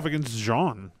hold off against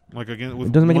Jean?" Like again, with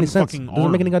it doesn't make any sense. It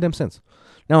doesn't make any goddamn sense.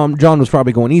 Now, John was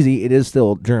probably going easy. It is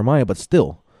still Jeremiah, but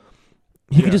still,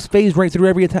 he could just phase right through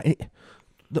every attack.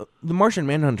 The Martian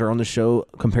Manhunter on the show,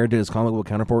 compared to his comic book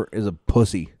counterpart, is a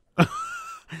pussy.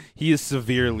 He is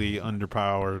severely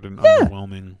underpowered and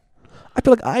underwhelming. I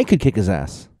feel like I could kick his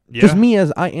ass. Yeah. Just me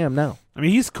as I am now. I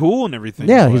mean, he's cool and everything.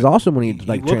 Yeah, he's awesome when he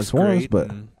transforms,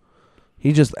 but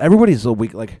he just everybody's so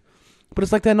weak. Like, but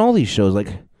it's like that in all these shows.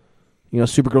 Like,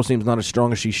 Supergirl seems not as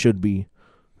strong as she should be.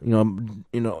 I don't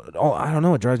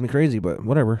know. It drives me crazy, but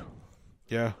whatever.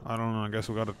 Yeah, I don't know. I guess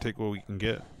we got to take what we can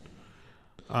get.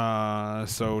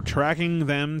 So tracking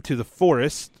them to the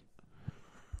forest,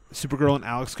 Supergirl and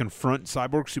Alex confront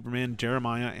Cyborg Superman,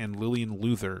 Jeremiah, and Lillian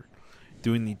Luthor,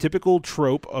 doing the typical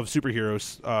trope of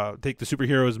superheroes, take the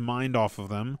superhero's mind off of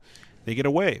them. They get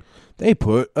away. They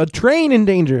put a train in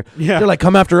danger. Yeah. They're like,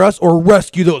 come after us or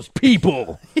rescue those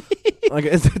people. Like,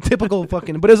 it's a typical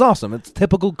fucking, but it's awesome. It's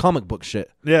typical comic book shit.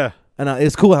 Yeah. And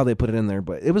it's cool how they put it in there,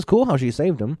 but it was cool how she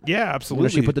saved him. Yeah, You know, absolutely.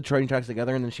 she put the train tracks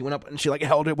together, and then she went up and she like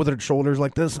held it with her shoulders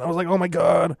like this. And I was like, oh my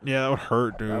god. Yeah, that would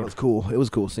hurt, dude. That was cool. It was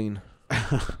a cool scene.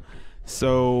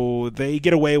 So they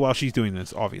get away while she's doing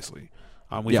this, obviously.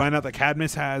 We Yeah. find out that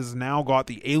Cadmus has now got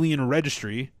the alien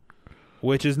registry,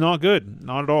 which is not good.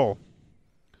 Not at all.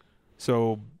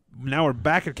 So now we're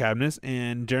back at Cadmus,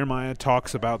 and Jeremiah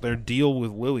talks about their deal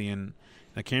with Lillian.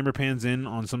 The camera pans in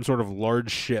on some sort of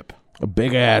large ship. A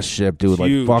big ass ship, dude.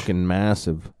 Huge. Like fucking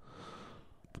massive.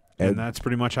 And that's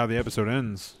pretty much how the episode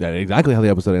ends. That's exactly how the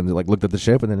episode ended. Like, looked at the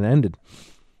ship and then it ended.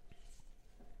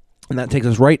 And that takes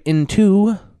us right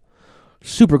into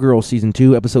Supergirl Season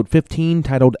 2, Episode 15,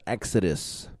 titled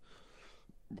Exodus.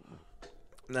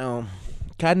 Now,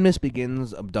 Cadmus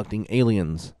begins abducting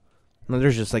aliens. Now,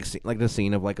 there's just like the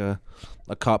scene of like a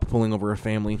cop pulling over a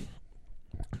family,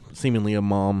 seemingly a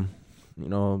mom,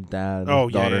 dad,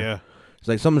 daughter. Yeah. It's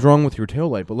like, something's wrong with your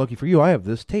taillight, but lucky for you, I have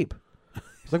this tape.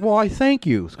 It's like, well, I thank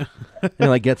you. And it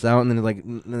like gets out, and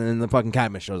then the fucking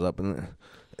Cadmus shows up, and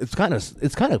it's kind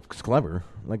of clever.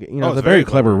 Like, it's a very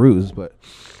clever ruse, but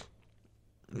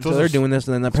so they're doing this,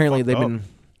 and then apparently they've been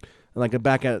like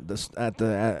back at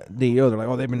the DEO. They're like,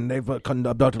 oh, they've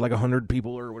abducted like 100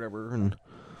 people or whatever, and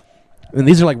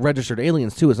these are like registered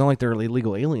aliens too. It's not like they're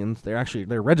illegal aliens.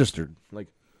 They're registered. Like,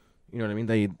 you know what I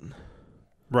mean?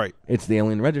 Right. It's the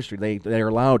alien registry. They're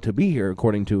allowed to be here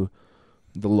according to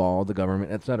the law, the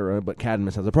government, etc. But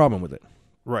Cadmus has a problem with it.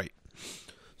 Right.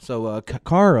 So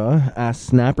Kara asks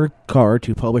Snapper Carr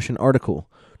to publish an article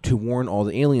to warn all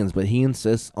the aliens, but he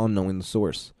insists on knowing the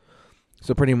source.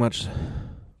 So pretty much,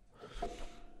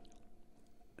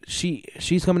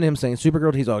 she's coming to him saying,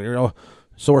 Supergirl, he's all,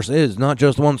 source is not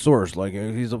just one source. Like,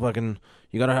 he's a fucking,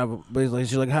 you gotta have, basically,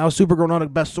 she's like, how's Supergirl not the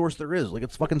best source there is? Like,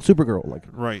 it's fucking Supergirl. Like,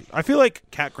 right. I feel like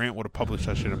Cat Grant would have published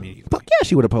that shit immediately. Fuck yeah,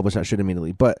 she would have published that shit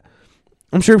immediately. But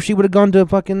I'm sure if she would have gone to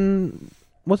fucking,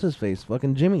 what's his face?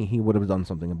 Fucking Jimmy, he would have done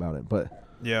something about it. But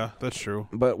yeah, that's true.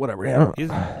 But whatever. Yeah,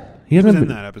 he was in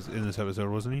that episode, in this episode,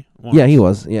 wasn't he? Once. Yeah, he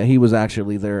was. Yeah, he was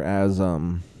actually there as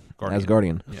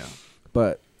Guardian. Yeah.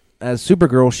 But as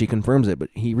Supergirl, she confirms it, but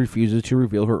he refuses to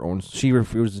reveal her own. She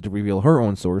refuses to reveal her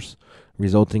own source,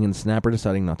 resulting in Snapper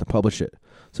deciding not to publish it.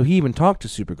 So he even talked to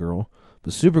Supergirl,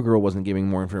 but Supergirl wasn't giving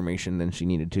more information than she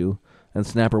needed to, and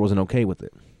Snapper wasn't okay with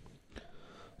it.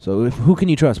 So who can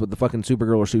you trust with the fucking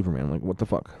Supergirl or Superman? Like, what the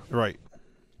fuck? Right.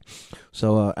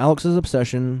 So Alex's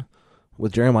obsession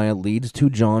with Jeremiah leads to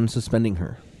John suspending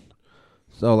her.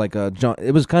 So like John,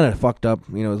 it was kind of fucked up,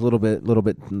 it was a little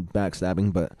bit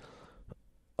backstabbing, but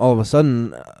all of a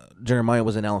sudden Jeremiah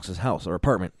was in Alex's house or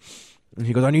apartment, and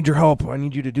he goes, "I need your help. I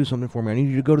need you to do something for me. I need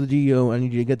you to go to the DEO. I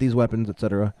need you to get these weapons,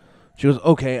 etc." She goes,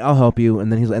 "Okay, I'll help you."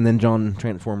 And then John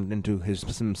transformed into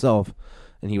himself,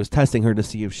 and he was testing her to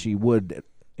see if she would,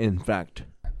 in fact,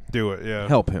 do it. Yeah,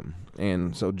 help him.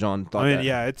 And so John thought,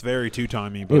 yeah, it's very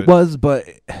two-timey. It was, but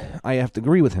I have to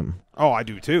agree with him. Oh, I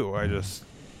do too.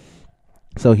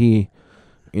 So he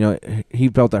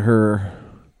felt that her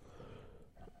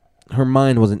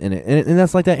mind wasn't in it, and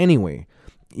that's like that anyway.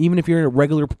 Even if you're a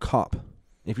regular cop,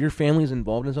 if your family's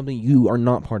involved in something, you are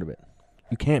not part of it.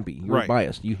 You can't be. You're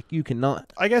biased. You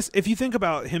cannot. I guess if you think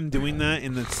about him doing that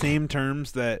in the same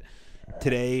terms that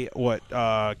today, what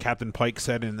Captain Pike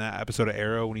said in that episode of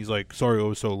Arrow, when he's like, "Sorry I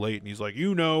was so late," and he's like,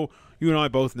 you and I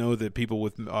both know that people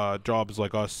with jobs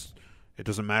like us, it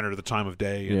doesn't matter the time of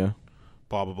day. And yeah.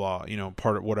 Blah blah blah.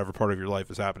 Whatever part of your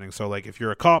life is happening. So like, if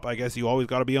you're a cop, I guess you always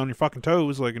got to be on your fucking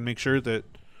toes, like, and make sure that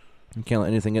you can't let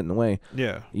anything get in the way.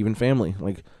 Yeah. Even family.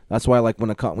 Like, that's why, like,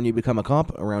 when you become a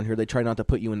cop around here, they try not to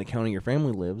put you in the county your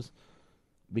family lives,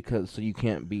 so you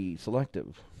can't be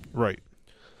selective. Right.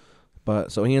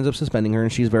 But so he ends up suspending her,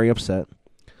 and she's very upset.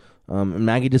 And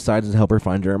Maggie decides to help her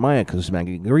find Jeremiah because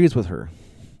Maggie agrees with her.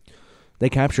 They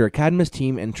capture a Cadmus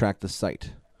team and track the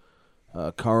site.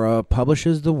 Kara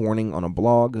publishes the warning on a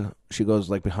blog. She goes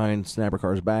like behind Snapper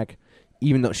Carr's back,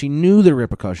 even though she knew the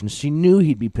repercussions. She knew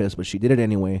he'd be pissed, but she did it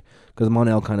anyway because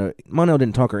Mon-El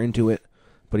didn't talk her into it.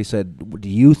 But he said, "Do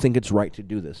you think it's right to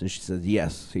do this?" And she says,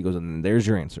 "Yes." He goes, "And there's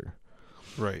your answer."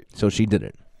 Right. So she did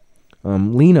it.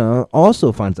 Lena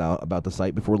also finds out about the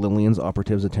site before Lillian's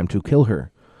operatives attempt to kill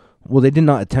her. Well, they did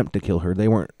not attempt to kill her. They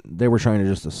were trying to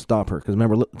just to stop her because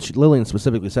remember, Lillian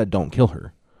specifically said, "Don't kill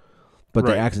her." but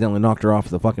they Right. accidentally knocked her off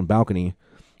the fucking balcony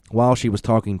while she was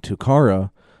talking to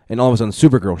Kara, and all of a sudden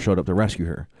Supergirl showed up to rescue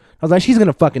her. I was like, she's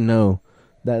gonna fucking know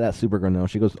that Supergirl knows.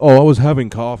 She goes, "Oh, I was having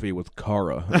coffee with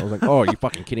Kara." I was like, "Oh, are you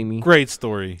fucking kidding me?" Great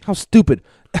story. How stupid!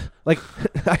 Like,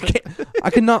 I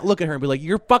could not look at her and be like,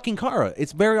 "You're fucking Kara."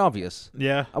 It's very obvious.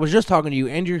 Yeah. I was just talking to you,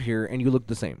 and you're here, and you look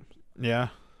the same. Yeah.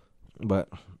 But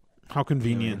How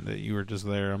convenient that you were just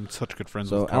there. I'm such good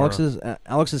friends with so Kara.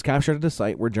 Alex is captured at a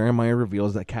site where Jeremiah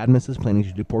reveals that Cadmus is planning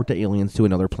to deport the aliens to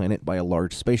another planet by a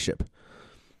large spaceship,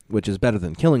 which is better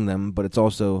than killing them. But it's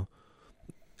also,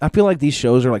 I feel like these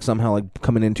shows are like somehow like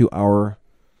coming into our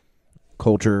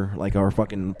culture, like our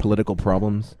fucking political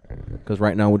problems. Because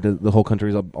right now the whole country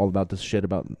is all about this shit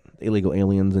about illegal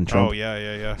aliens and Trump. Oh,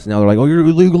 yeah. So now they're like, "Oh,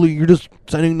 you're just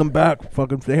sending them back.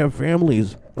 Fucking, they have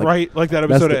families." Like, Right, like that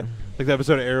that's episode like the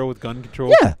episode of Arrow with gun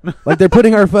control. yeah, like they're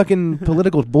putting our fucking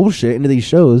political bullshit into these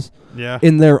shows Yeah.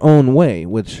 in their own way,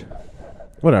 which,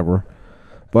 whatever.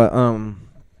 But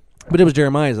it was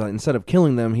Jeremiah's. Instead of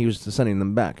killing them, he was just sending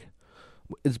them back.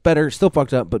 It's better, still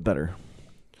fucked up, but better.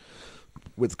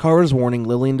 With Kara's warning,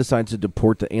 Lillian decides to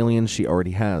deport the aliens she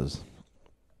already has.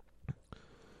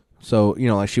 So,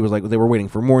 like she was like, they were waiting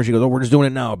for more. She goes, "Oh, we're just doing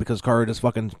it now because Kara just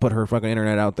fucking put her fucking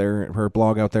internet out there, her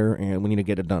blog out there, and we need to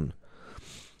get it done."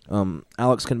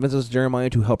 Alex convinces Jeremiah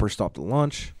to help her stop the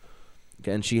launch.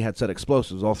 And she had set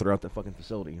explosives all throughout the fucking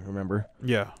facility, remember?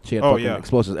 Yeah. She had fucking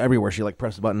explosives everywhere. She like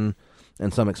pressed a button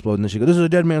and some exploded. And then she goes, "This is a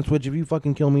dead man switch. If you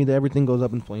fucking kill me, everything goes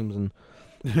up in flames." And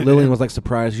Lillian was like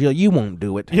surprised. She's like, "You won't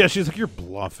do it." Yeah, she's like, "You're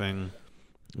bluffing."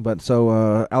 But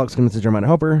so Alex convinces Jeremiah to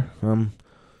help her.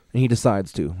 And he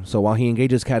decides to. So while he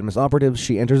engages Cadmus operatives,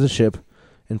 she enters the ship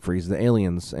and frees the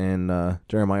aliens. And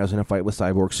Jeremiah's in a fight with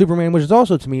Cyborg Superman, which is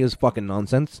also, to me, is fucking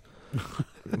nonsense.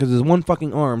 Because his one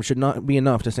fucking arm should not be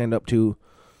enough to stand up to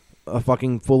a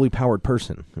fucking fully powered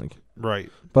person. Like,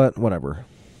 Right. but whatever.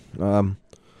 So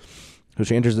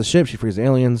she enters the ship. She frees the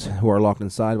aliens, who are locked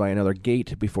inside by another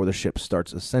gate before the ship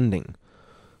starts ascending.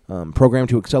 Programmed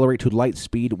to accelerate to light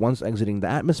speed once exiting the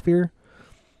atmosphere.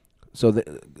 So,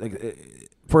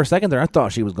 for a second there, I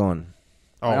thought she was gone.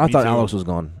 Oh, I me thought too. Alex was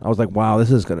gone. I was like, "Wow, it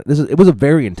was a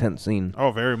very intense scene."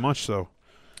 Oh, very much so.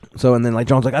 So, and then like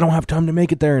John's like, "I don't have time to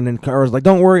make it there," and then Kara's like,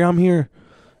 "Don't worry, I'm here."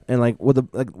 And like with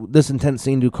this intense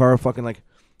scene, Kara fucking like,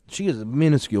 she is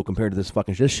minuscule compared to this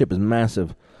fucking ship. This ship is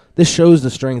massive. This shows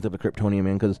the strength of a Kryptonian,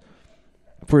 man, because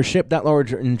for a ship that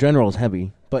large in general is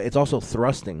heavy, but it's also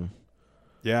thrusting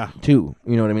Yeah. too.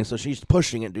 You know what I mean? So she's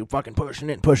pushing it, dude, fucking pushing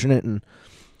it, and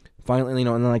finally, and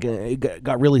then like it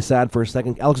got really sad for a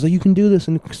second. Alex is like, "You can do this,"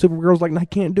 and Supergirl's like, "I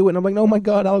can't do it." And I'm like, "Oh my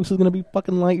god, Alex is gonna be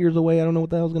fucking light years away. I don't know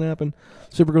what the hell's gonna happen.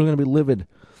 Supergirl's gonna be livid."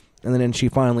 And then she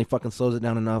finally fucking slows it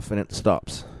down enough, and it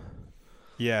stops.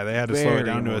 Yeah, they had to slow it Very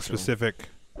down to a emotional. specific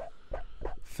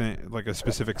thing, like a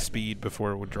specific speed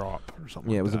before it would drop or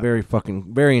something. Yeah, it like was a that.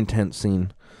 very intense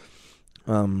scene.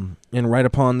 And right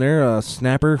upon there,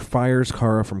 Snapper fires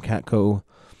Kara from Catco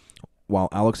while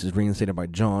Alex is reinstated by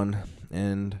John.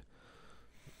 And,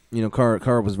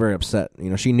 Kara was very upset.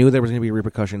 She knew there was going to be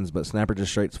repercussions, but Snapper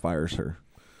just straight fires her.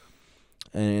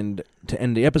 And to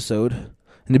end the episode,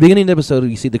 in the beginning of the episode,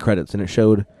 you see the credits, and it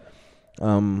showed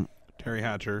Terry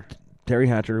Hatcher. Terry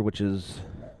Hatcher,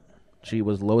 she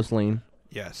was Lois Lane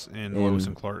Yes, and Lois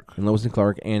and Clark. and Lois and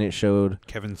Clark, and it showed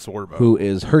Kevin Sorbo. who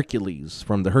is Hercules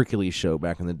from the Hercules show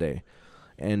back in the day.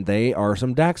 And they are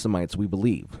some Daxamites, we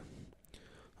believe.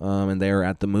 And they are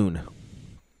at the moon.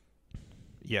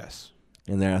 Yes.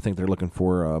 And I think they're looking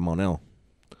for Mon-El.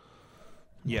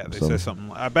 Yeah, they So- say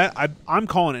something. I bet I'm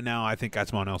calling it now. I think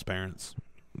that's Mon-El's parents.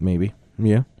 Maybe.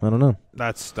 Yeah, I don't know.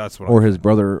 That's what. Or his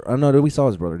brother. I don't know, we saw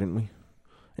his brother, didn't we?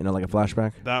 Like a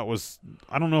flashback? That was.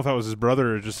 I don't know if that was his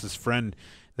brother or just his friend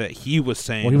that he was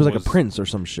saying. Well, he was like a prince or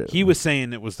some shit. He was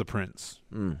saying it was the prince.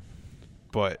 Mm.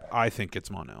 But I think it's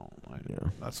Mon-El. Yeah.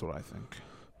 That's what I think.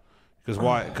 Because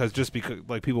why? Because just because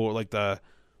like people were like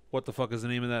what the fuck is the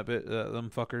name of that bit?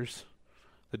 Them fuckers,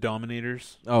 the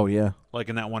Dominators. Oh, yeah. Like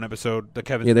in that one episode, the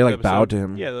Kevin. Yeah, they, Smith like, bowed episode. to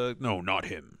him. Yeah, no, not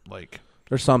him. Like,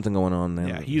 There's something going on there.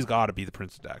 yeah, he's got to be the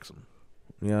Prince of Daxam.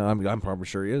 Yeah, I'm probably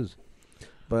sure he is.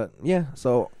 But, yeah,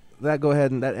 so that go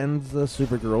ahead and that ends the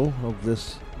Supergirl of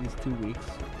these 2 weeks.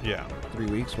 Yeah. 3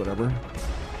 weeks, whatever.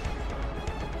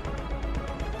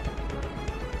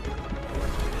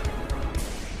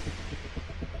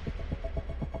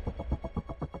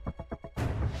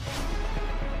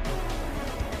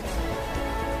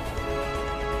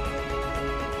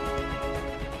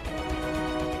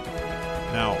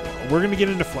 Now, we're going to get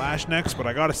into Flash next, but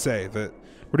I got to say that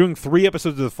we're doing 3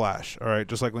 episodes of The Flash, all right,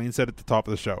 just like Lane said at the top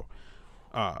of the show.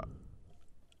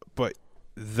 But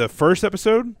the first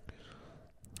episode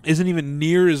isn't even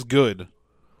near as good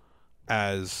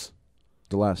as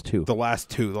The last two. the last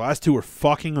two. The last two were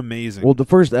fucking amazing. Well, the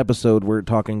first episode we're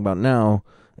talking about now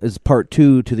is part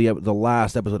 2 to the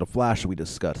last episode of Flash we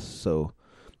discussed. So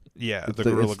yeah, it's the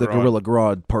the Gorilla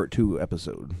Grodd part 2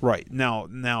 episode. Right. Now,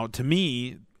 to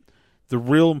me, the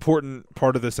real important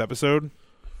part of this episode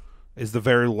is the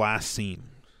very last scene.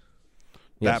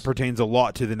 Yes. That pertains a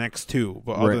lot to the next two.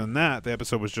 But other than that, the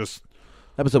episode was just...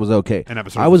 Episode was okay. An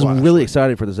episode I of was Flash, really like-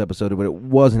 excited for this episode, but it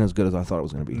wasn't as good as I thought it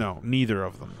was going to be. No, neither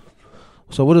of them.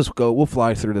 So we'll just go. We'll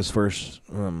fly through this first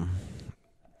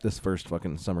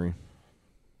fucking summary.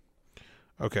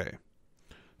 Okay.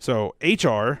 So,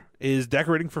 HR is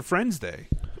decorating for Friends Day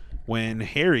when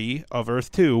Harry of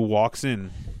Earth 2 walks in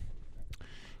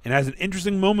and has an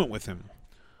interesting moment with him.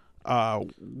 What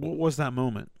was that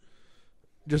moment?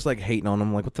 Just like hating on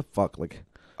him, like what the fuck, like.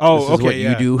 Oh, this is okay, what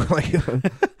yeah. you do,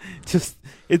 like. Just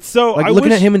it's so Like I looking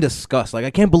wish, at him in disgust. Like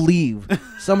I can't believe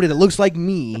somebody that looks like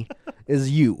me is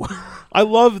you. I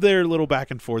love their little back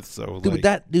and forth. So, Dude,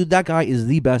 like, that guy is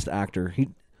the best actor. He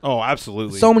oh,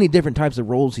 absolutely. so many different types of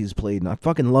roles he's played, and I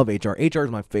fucking love HR. HR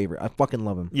is my favorite. I fucking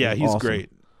love him. Yeah, he's awesome.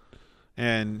 great,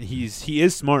 and he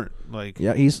is smart. Like,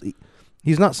 Yeah, he's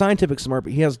not scientific smart,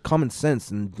 but he has common sense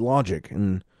and logic,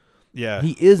 and yeah,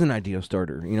 he is an idea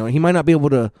starter. You know, he might not be able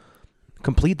to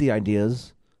complete the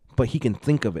ideas, but he can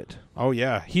think of it. oh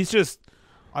yeah, he's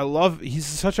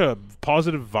such a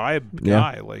positive vibe Yeah.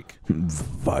 guy. Like,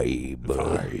 Vibe.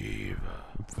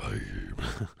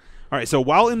 all right, so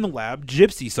while in the lab,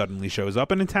 Gypsy suddenly shows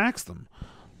up and attacks them.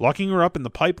 Locking her up in the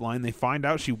pipeline, they find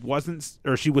out she was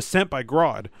sent by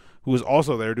Grodd, who was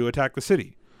also there to attack the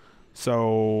city.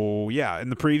 So, yeah, in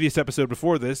the previous episode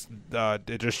before this,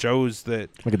 it just shows that,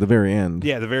 Like at the very end.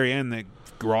 yeah, at the very end, that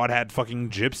Grodd had fucking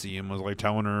Gypsy and was, like,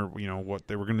 telling her, you know, what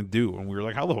they were going to do. And we were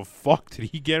like, how the fuck did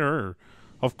he get her?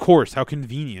 Of course, how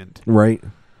convenient. Right.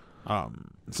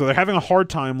 So they're having a hard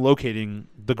time locating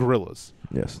the gorillas,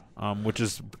 Yes. which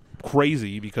is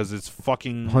crazy because it's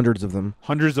fucking Hundreds of them.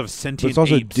 hundreds of But sentient it's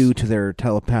also apes. due to their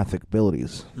telepathic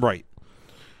abilities. Right.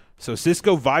 So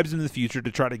Cisco vibes into the future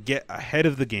to try to get ahead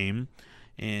of the game,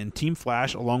 and Team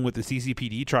Flash, along with the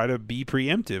CCPD, try to be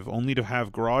preemptive, only to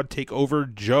have Grodd take over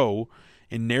Joe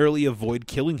and narrowly avoid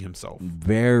killing himself.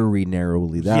 Very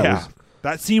narrowly.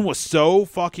 That scene was so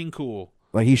fucking cool.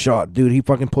 Like he shot, dude. He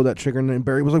fucking pulled that trigger, and then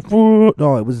Barry was like, "Whoa."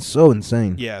 "Oh, it was so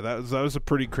insane." Yeah, that was a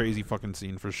pretty crazy fucking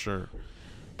scene for sure.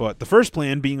 But the first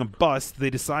plan being a bust, they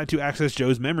decide to access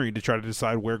Joe's memory to try to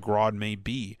decide where Grodd may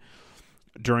be.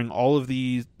 During all of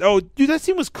these, oh, dude, that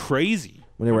scene was crazy.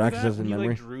 When they were Remember that? accessing When he, memory?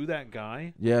 like, drew that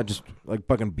guy. Yeah, just like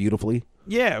fucking beautifully.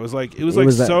 Yeah, it was like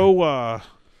that? so.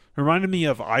 Reminded me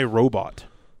of iRobot.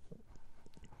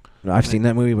 No, I've seen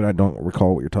that movie, but I don't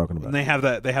recall what you're talking And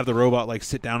about. they have the robot like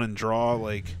sit down and draw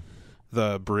like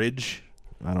the bridge.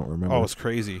 I don't remember. Oh, it's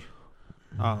crazy.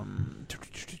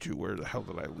 Where the hell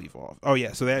did I leave off? Oh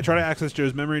yeah, so they try to access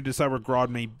Joe's memory to decide where Grodd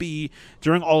may be.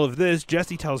 During all of this,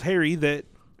 Jesse tells Harry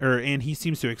and he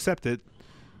seems to accept it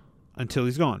until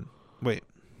he's gone. Wait,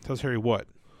 tells Harry what?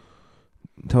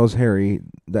 Tells Harry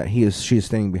that she's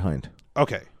staying behind.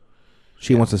 Okay.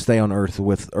 She wants to stay on Earth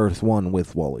with Earth 1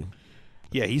 with Wally.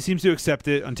 Yeah, he seems to accept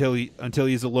it until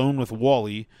he's alone with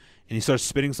Wally, and he starts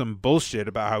spitting some bullshit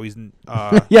about how he's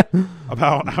Yeah.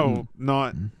 about how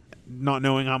not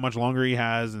knowing how much longer he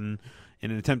has, and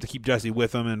in an attempt to keep Jesse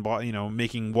with him, and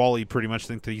making Wally pretty much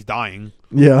think that he's dying.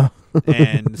 Yeah.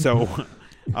 And so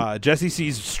Jesse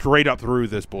sees straight up through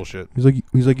this bullshit. He's like,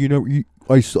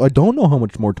 I don't know how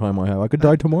much more time I have. I could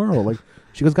die tomorrow. Like,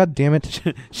 she goes, God damn it.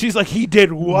 She's like, he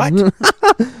did what?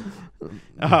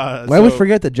 I always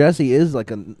forget that Jessie is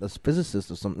like a physicist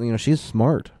or something. You know, she's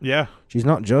smart. Yeah. She's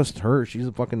not just her. She's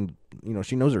a fucking,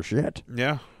 she knows her shit.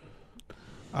 Yeah.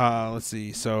 Let's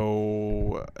see.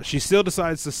 So she still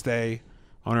decides to stay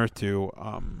on Earth 2.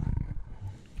 On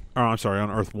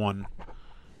Earth 1.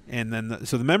 And then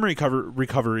the memory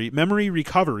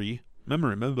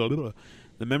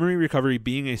recovery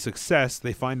being a success,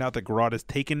 they find out that Grodd has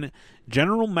taken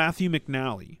General Matthew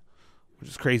McNally, which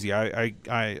is crazy. I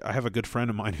have a good friend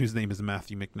of mine whose name is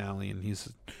Matthew McNally, and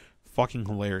he's fucking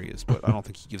hilarious, but I don't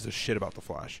think he gives a shit about the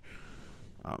Flash.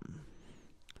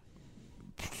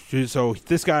 So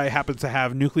this guy happens to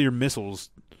have nuclear missiles,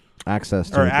 Access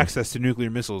to nuclear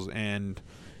missiles, and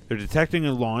they're detecting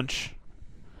a launch.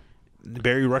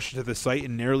 Barry rushes to the site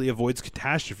and narrowly avoids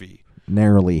catastrophe.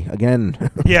 Narrowly. Again.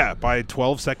 Yeah, by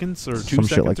 12 seconds or 2 Some shit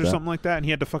seconds like or that. something like that, and he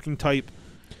had to fucking type.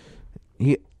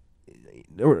 I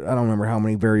don't remember how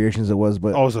many variations it was,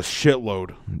 but Oh, it was a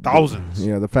shitload. Thousands.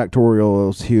 yeah, the factorial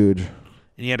was huge.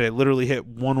 And he had to literally hit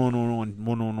 1111,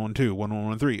 1112,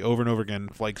 1113 over and over again,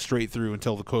 like straight through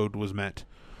until the code was met.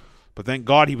 But thank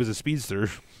God he was a speedster.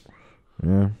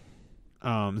 Yeah.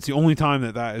 It's the only time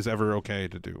that is ever okay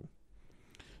to do.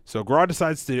 So Grodd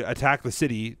decides to attack the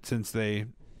city since they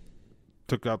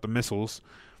took out the missiles.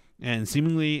 And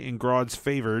seemingly in Grodd's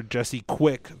favor, Jesse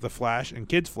Quick, the Flash, and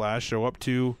Kid Flash show up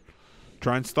to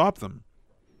try and stop them.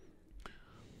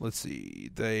 Let's see.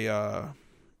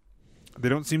 They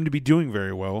don't seem to be doing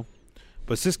very well.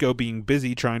 But Cisco, being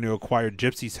busy trying to acquire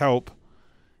Gypsy's help,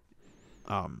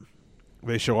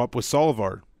 they show up with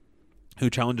Solivar, who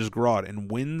challenges Grodd and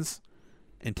wins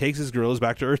and takes his gorillas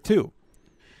back to Earth 2.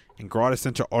 And Grodd is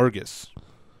sent to Argus,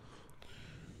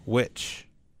 which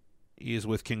he is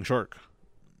with King Shark.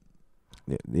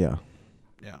 Yeah.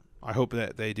 Yeah. I hope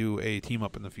that they do a team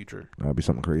up in the future. That'd be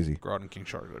something crazy. Grodd and King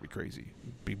Shark. That'd be crazy.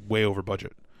 Be way over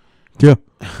budget. Yeah.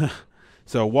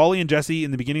 So Wally and Jesse,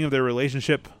 in the beginning of their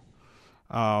relationship,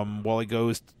 Wally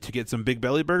goes to get some Big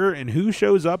Belly Burger, and who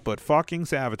shows up but fucking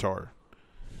Savitar?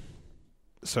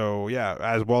 So, yeah,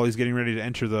 as Wally's getting ready to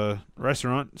enter the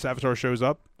restaurant, Savitar shows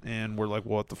up, and we're like,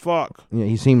 what the fuck? Yeah,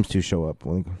 he seems to show up.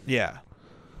 Like, yeah.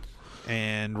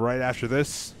 And right after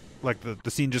this, like,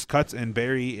 the scene just cuts, and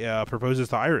Barry proposes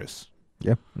to Iris.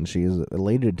 yeah, and she is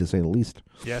elated, to say the least.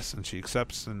 Yes, and she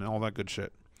accepts and all that good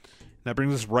shit. That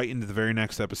brings us right into the very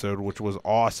next episode, which was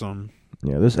awesome.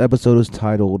 Yeah, this episode is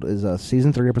titled,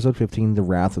 Season 3, Episode 15, The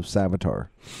Wrath of Savitar.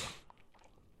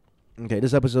 Okay,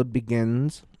 this episode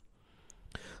begins.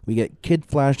 We get Kid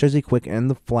Flash, Jesse Quick, and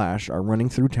the Flash are running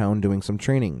through town doing some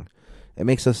training. It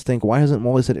makes us think, why hasn't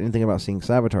Wally said anything about seeing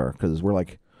Savitar? Because we're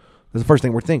like, that's the first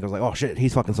thing we're thinking. I was like, oh shit, he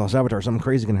fucking saw Savitar, something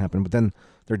crazy can happen. But then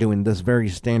they're doing this very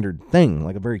standard thing,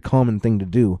 like a very common thing to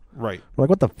do. Right. We're like,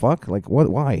 what the fuck? Like, what?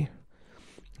 Why?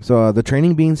 So the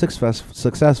training being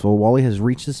successful, Wally has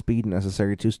reached the speed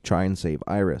necessary to try and save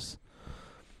Iris.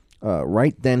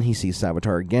 Right then, he sees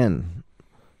Savitar again.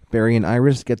 Barry and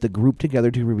Iris get the group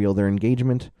together to reveal their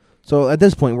engagement. So at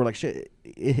this point, we're like, shit,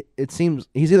 it seems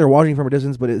he's either watching from a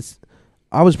distance, but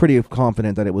I was pretty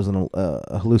confident that it was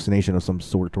a hallucination of some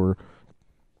sort, or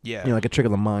Yeah. like a trick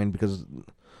of the mind, because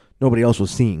nobody else was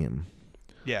seeing him.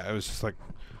 Yeah, it was just like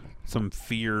some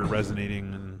fear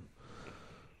resonating. And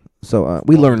So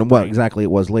we learned what exactly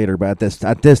it was later, but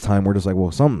at this time, we're just like,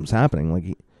 well, something's happening.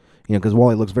 Like, because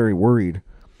Wally looks very worried.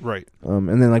 Right.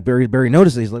 And then like Barry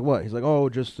notices, he's like, what? He's like, oh,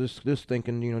 just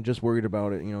thinking, just worried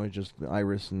about it, it's just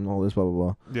Iris and all this, blah, blah,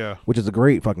 blah. Yeah. Which is a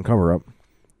great fucking cover-up.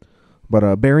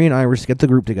 But Barry and Iris get the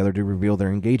group together to reveal their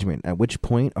engagement, at which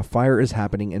point a fire is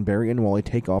happening and Barry and Wally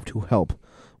take off to help,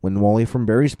 when Wally, from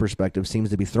Barry's perspective, seems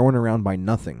to be thrown around by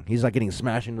nothing. He's like getting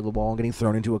smashed into the wall, getting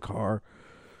thrown into a car.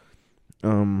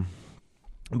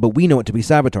 But we know it to be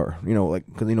Savitar,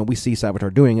 because, we see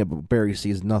Savitar doing it, but Barry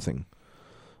sees nothing.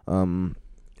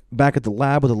 Back at the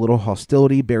lab with a little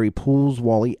hostility, Barry pulls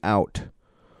Wally out,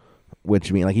 which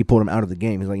means like he pulled him out of the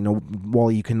game. He's like,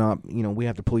 Wally, you cannot, we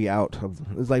have to pull you out.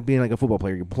 It's like being like a football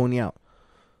player. You're pulling you out.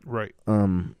 Right.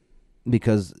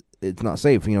 Because it's not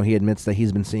safe. He admits that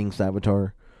he's been seeing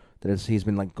Savitar, that he's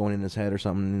been like going in his head or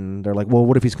something. And they're like, well,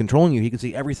 what if he's controlling you? He can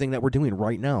see everything that we're doing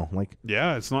right now. Like,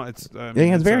 yeah, it's not. It's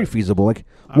it's very feasible. Like,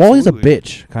 absolutely. Wally's a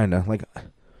bitch, kind of like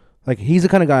he's the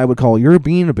kind of guy I would call, you're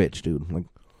being a bitch, dude. Like,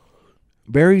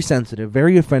 very sensitive,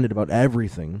 very offended about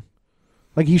everything.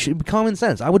 Like, he should be common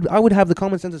sense. I would have the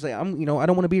common sense to say, I don't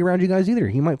want to be around you guys either.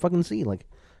 He might fucking see. Like,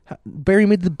 Barry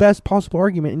made the best possible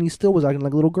argument, and he still was acting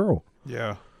like a little girl.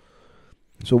 Yeah.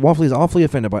 So Waffly's awfully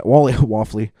offended by Wally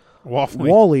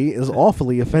is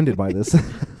awfully offended by this.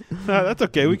 That's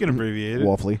okay. We can abbreviate it.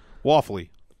 Waffly.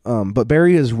 But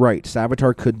Barry is right.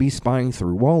 Savitar could be spying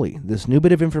through Wally. This new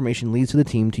bit of information leads to the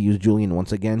team to use Julian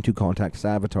once again to contact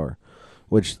Savitar.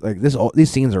 Which, like, these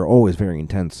scenes are always very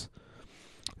intense.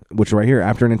 Which right here,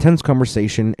 after an intense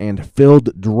conversation and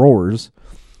filled drawers,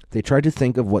 they tried to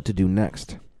think of what to do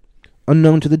next.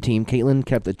 Unknown to the team, Caitlin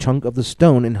kept a chunk of the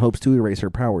stone in hopes to erase her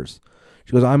powers.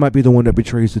 She goes, I might be the one that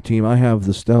betrays the team. I have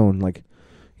the stone. Like,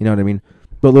 you know what I mean?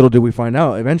 But little did we find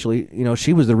out, eventually,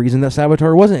 she was the reason that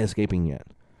Savitar wasn't escaping yet.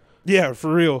 Yeah,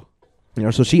 for real.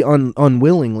 So she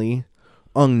unknowingly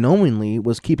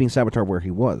was keeping Savitar where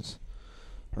he was.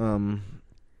 And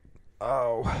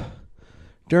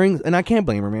I can't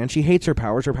blame her, man. She hates her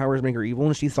powers. Her powers make her evil,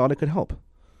 and she thought it could help.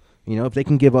 If they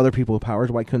can give other people powers,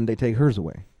 why couldn't they take hers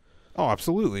away? Oh,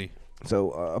 absolutely.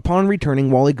 So, upon returning,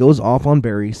 Wally goes off on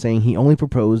Barry, saying he only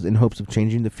proposed in hopes of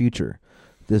changing the future.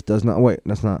 I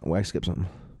skipped something.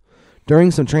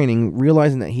 During some training,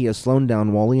 realizing that he has slowed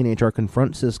down, Wally and HR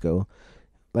confront Cisco.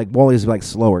 Like, Wally's like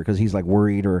slower because he's like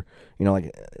worried, or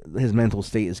like his mental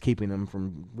state is keeping him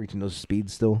from reaching those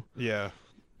speeds still. Yeah.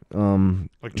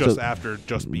 Like just so- after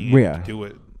just being able to do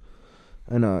it.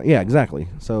 And yeah, exactly.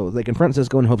 So they confront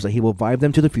Cisco in hopes that he will vibe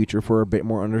them to the future for a bit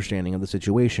more understanding of the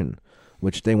situation,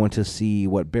 which they want to see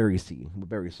what Barry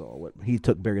saw, what he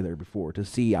took Barry there before to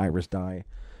see Iris die.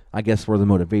 I guess for the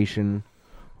motivation,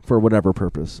 for whatever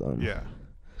purpose. Yeah.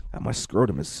 God, my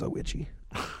scrotum is so itchy.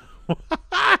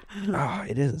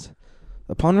 It is.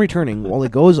 Upon returning, Wally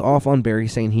goes off on Barry,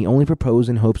 saying he only proposed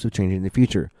in hopes of changing the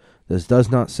future. This does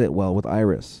not sit well with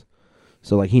Iris.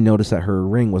 So, like, he noticed that her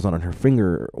ring was not on her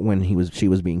finger when she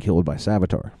was being killed by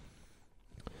Savitar.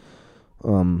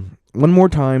 One more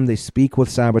time, they speak with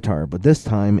Savitar, but this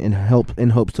time in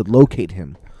hopes to locate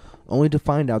him, only to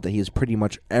find out that he is pretty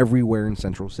much everywhere in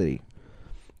Central City.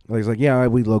 Like, he's like, yeah,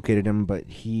 we located him, but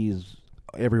he's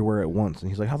everywhere at once.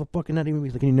 And he's like, how the fuck can that even be?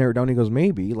 He's like, can you narrow it down? He goes,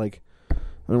 maybe. Like, I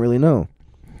don't really know.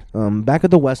 Back at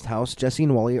the West House, Jesse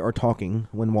and Wally are talking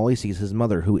when Wally sees his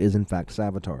mother, who is in fact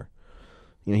Savitar.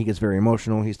 You know, he gets very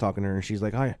emotional. He's talking to her, and she's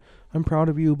like, I'm proud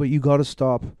of you, but you gotta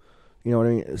stop. You know what I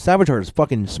mean? Savitar is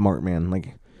fucking smart, man.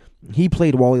 Like, he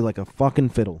played Wally like a fucking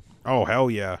fiddle. Oh,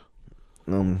 hell yeah.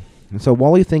 And so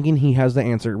Wally, thinking he has the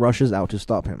answer, rushes out to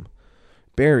stop him.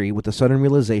 Barry, with the sudden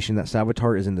realization that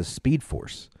Savitar is in the Speed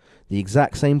Force, the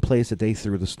exact same place that they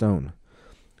threw the stone,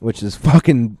 which is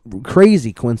fucking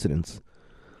crazy coincidence.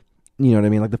 You know what I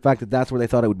mean? Like, the fact that that's where they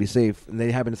thought it would be safe, and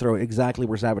they happen to throw it exactly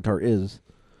where Savitar is.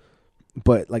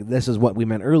 But, like, this is what we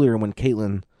meant earlier when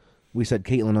we said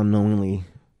Caitlin unknowingly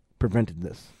prevented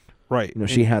this. Right. You know,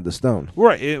 she had the stone.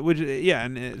 Right. So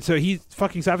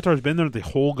fucking Savitar's been there the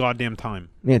whole goddamn time.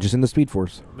 Yeah, just in the Speed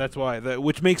Force. That's why,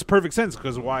 which makes perfect sense,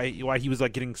 because why he was,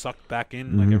 like, getting sucked back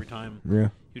in, like, every time. Yeah.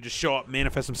 He would just show up,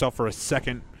 manifest himself for a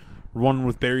second, run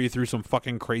with Barry through some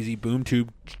fucking crazy boom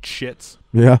tube shits.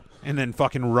 Yeah. And then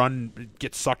fucking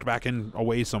get sucked back in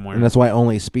away somewhere. And that's why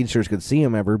only speedsters could see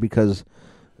him ever, because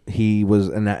he was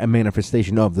a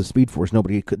manifestation of the Speed Force.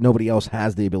 Nobody else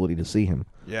has the ability to see him.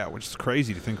 Yeah, which is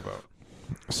crazy to think about.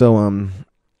 So,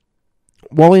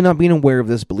 Wally, not being aware of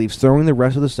this, believes throwing the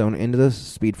rest of the stone into the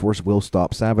Speed Force will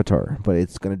stop Savitar, but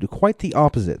it's going to do quite the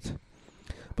opposite.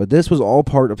 But this was all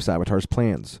part of Savitar's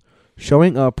plans.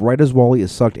 Showing up right as Wally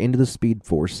is sucked into the Speed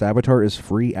Force, Savitar is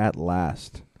free at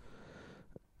last.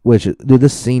 Which, dude,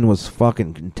 this scene was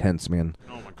fucking intense, man.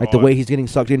 Oh my God. Like, the way he's getting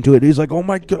sucked into it, he's like, oh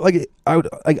my God,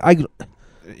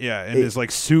 yeah, and his, like,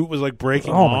 suit was, like,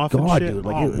 breaking oh off. my God, and shit. dude,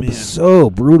 like, oh, it man. was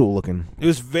so brutal looking. It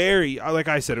was very, like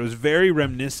I said, it was very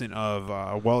reminiscent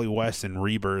of Wally West in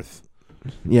Rebirth.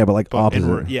 Yeah, but, like,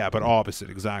 opposite. But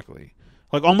opposite, exactly.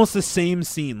 Like, almost the same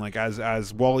scene, like,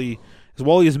 as Wally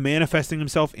is manifesting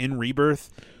himself in Rebirth,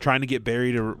 trying to get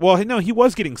Barry to... Well, no, he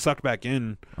was getting sucked back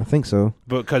in. I think so.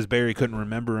 Because Barry couldn't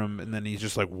remember him, and then he's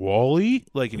just like, Wally?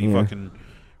 Like, and he fucking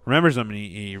remembers him, and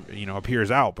he appears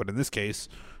out. But in this case,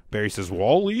 Barry says,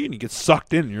 Wally? And he gets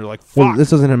sucked in, and you're like, fuck. Well,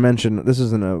 this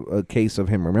isn't a case of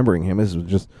him remembering him. This was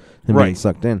just him being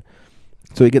sucked in.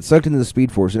 So he gets sucked into the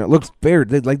Speed Force, and it looks fair.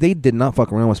 They did not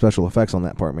fuck around with special effects on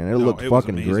that part, man. It looked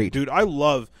fucking amazing. great. Dude, I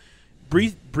love...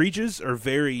 Breaches are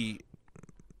very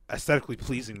aesthetically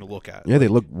pleasing to look at. Yeah, they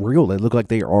look real. They look like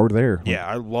they are there. Yeah,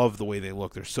 I love the way they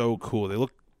look. They're so cool. They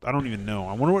look... I don't even know.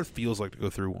 I wonder what it feels like to go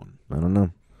through one. I don't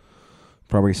know.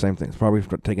 Probably the same thing. It's probably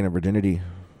taking a virginity.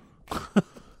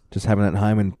 Just having that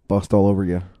hymen bust all over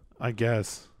you. I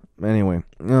guess. Anyway,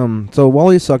 so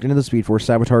Wally is sucked into the Speed Force.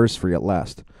 Savitar is free at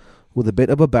last. With a bit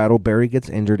of a battle, Barry gets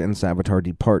injured and Savitar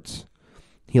departs.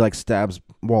 He, like, stabs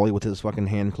Wally with his fucking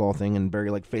hand claw thing, and Barry,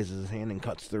 like, faces his hand and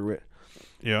cuts through it.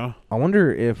 Yeah. I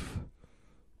wonder if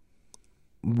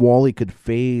Wally could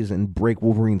phase and break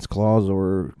Wolverine's claws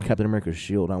or Captain America's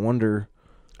shield. I don't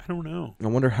know. I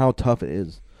wonder how tough it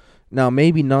is. Now,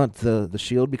 maybe not the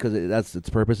shield, because that's its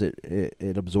purpose.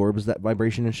 It absorbs that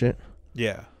vibration and shit.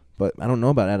 Yeah. But I don't know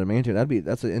about adamantium.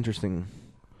 That's an interesting...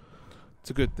 It's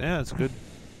a good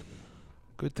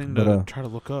thing to try to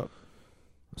look up.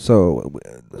 So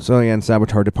again,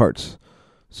 Savitar departs.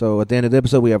 So at the end of the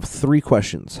episode, we have 3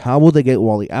 questions. How will they get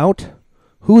Wally out?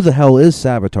 Who the hell is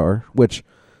Savitar? Which,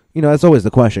 you know, that's always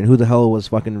the question. Who the hell was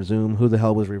fucking Zoom? Who the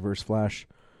hell was Reverse Flash?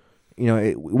 You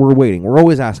know, we're waiting. We're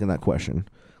always asking that question.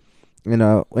 And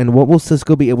what will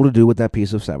Cisco be able to do with that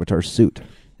piece of Savitar's suit?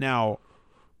 Now,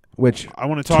 which I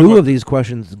want to talk 2 of these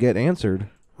questions get answered.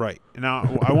 Right.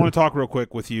 Now, I want to talk real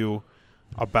quick with you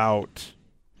about,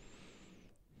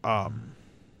 I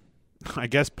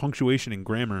guess, punctuation and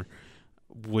grammar,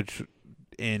 which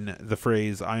in the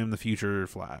phrase, I am the future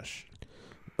Flash.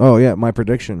 Oh, yeah, my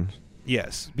prediction.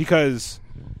 Yes, because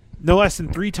no less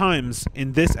than 3 times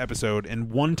in this episode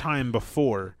and 1 time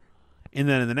before, and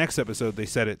then in the next episode they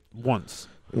said it once.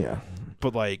 Yeah.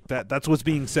 But like that's what's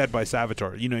being said by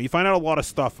Savitar. You know, you find out a lot of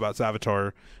stuff about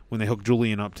Savitar when they hook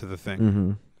Julian up to the thing.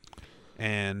 Mm-hmm.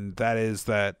 And that is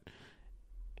that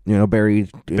Barry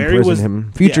imprisoned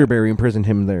him. Future Barry imprisoned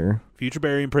him there. Future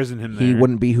Barry imprisoned him there. He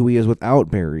wouldn't be who he is without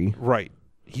Barry. Right.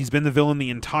 He's been the villain the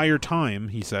entire time,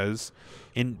 he says.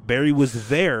 And Barry was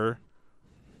there,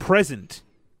 present,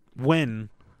 when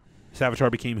Savitar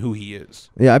became who he is.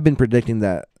 Yeah, I've been predicting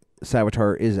that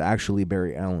Savitar is actually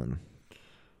Barry Allen.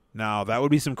 Now, that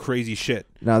would be some crazy shit.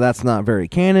 Now, that's not very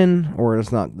canon, or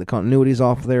it's not, the continuity's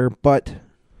off there, but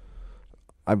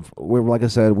like I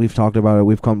said, we've talked about it.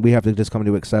 We have to just come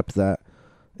to accept that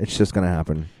it's just going to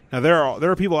happen. Now, there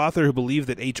are people out there who believe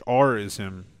that HR is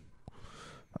him.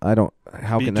 How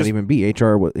can that even be?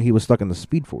 He was stuck in the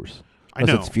Speed Force. I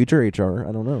know. It's future HR.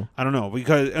 I don't know.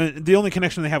 Because the only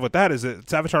connection they have with that is that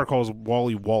Savitar calls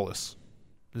Wally Wallace,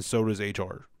 and so does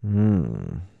HR.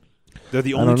 They're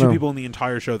the only two people in the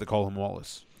entire show that call him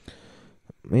Wallace.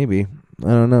 Maybe. I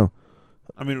don't know.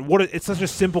 I mean, it's such a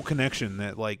simple connection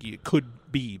that like it could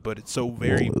be, but it's so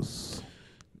very Wallace.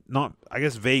 Not. I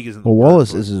guess vague isn't. Well,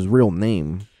 Wallace is his real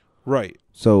name, right?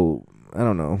 So I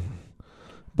don't know,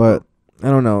 but I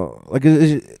don't know. Like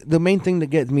the main thing that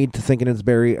gets me to thinking it's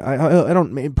Barry. I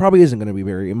don't. It probably isn't going to be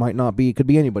Barry. It might not be. It could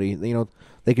be anybody. You know,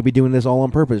 they could be doing this all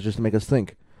on purpose just to make us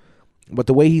think. But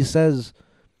the way he says,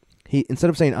 instead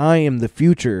of saying "I am the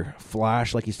future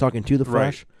Flash," like he's talking to the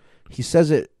Flash, he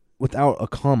says it without a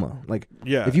comma. Like,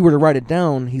 if you were to write it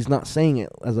down, he's not saying it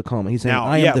as a comma. He's saying,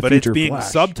 "I am the future Flash."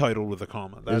 It's being subtitled with a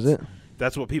comma. Is it?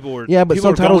 That's what people were. Yeah, but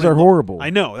subtitles are horrible. I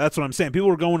know. That's what I'm saying. People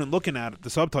were going and looking at the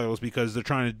subtitles because they're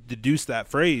trying to deduce that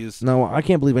phrase. No, I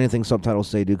can't believe anything subtitles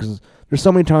say, dude. Because there's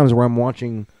so many times where I'm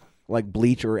watching like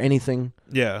Bleach or anything,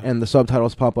 and the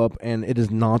subtitles pop up, and it is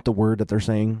not the word that they're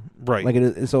saying. Right. Like it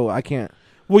is. So I can't.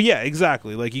 Well, yeah,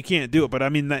 exactly. Like you can't do it, but I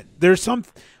mean that there's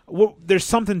something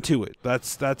to it.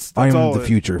 That's I'm all. The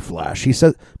future Flash. He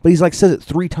says, but he's like says it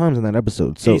 3 times in that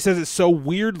episode. So he says it so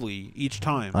weirdly each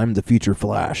time. I'm the future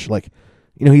Flash. Like,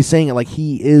 you know, he's saying it like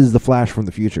he is the Flash from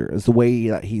the future. It's the way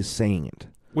that he's saying it,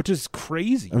 which is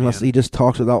crazy. Unless he just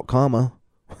talks without comma,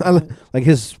 like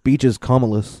his speech is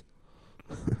commaless.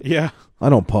 Yeah, I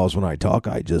don't pause when I talk.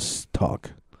 I just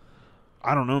talk.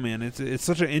 I don't know, man. It's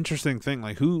such an interesting thing.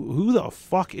 Like, who the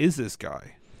fuck is this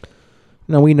guy?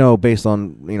 Now we know based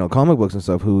on comic books and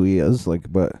stuff who he is.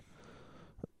 Like, but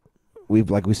we've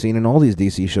seen in all these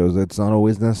DC shows, that's not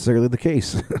always necessarily the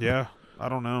case. Yeah, I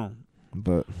don't know,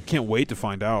 but can't wait to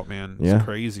find out, man. It's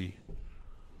crazy.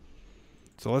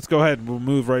 So let's go ahead. We'll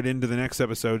move right into the next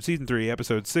episode, season 3,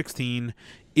 episode 16,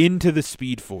 Into the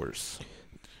Speed Force.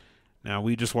 Now,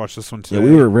 we just watched this one today. Yeah,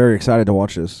 we were very excited to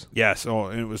watch this. Yes,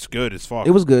 and it was good as fuck.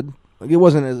 It was good. Like, it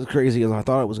wasn't as crazy as I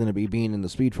thought it was going to be being in the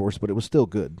Speed Force, but it was still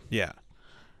good. Yeah.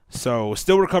 So,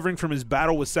 still recovering from his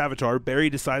battle with Savitar,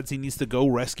 Barry decides he needs to go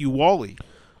rescue Wally.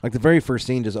 Like, the very first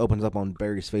scene just opens up on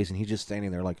Barry's face, and he's just standing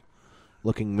there, like,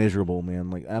 looking miserable, man.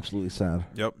 Like, absolutely sad.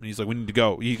 Yep. And he's like, we need to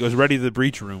go. He goes, ready to the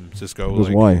breach room, Cisco. He goes,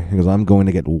 why? He goes, I'm going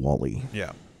to get Wally.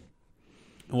 Yeah.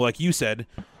 Well, like you said,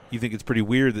 you think it's pretty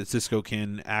weird that Cisco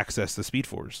can access the Speed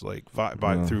Force, like,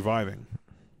 through vibing.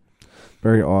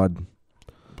 Very odd.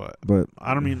 But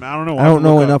I don't know. I don't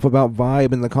know enough about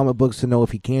Vibe in the comic books to know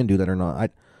if he can do that or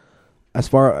not. As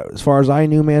far as I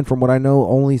knew, man, from what I know,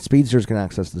 only speedsters can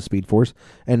access the Speed Force,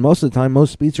 and most of the time,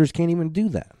 most speedsters can't even do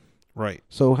that. Right.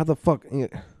 So how the fuck?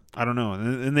 I don't know.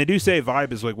 And they do say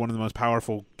Vibe is like one of the most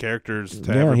powerful characters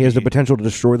to ever he has the potential to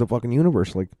destroy the fucking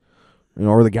universe, like,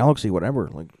 or the galaxy, whatever.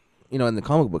 Like, in the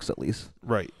comic books at least.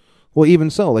 Right. Well, even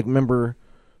so, like, remember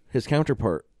his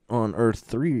counterpart on Earth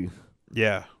 3.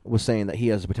 Yeah. Was saying that he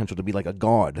has the potential to be like a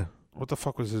god. What the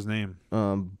fuck was his name?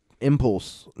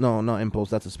 Impulse. No, not Impulse.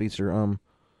 That's a speedster.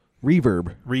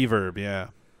 Reverb. Reverb, yeah.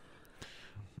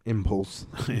 Impulse.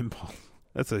 Impulse.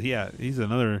 He's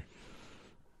another.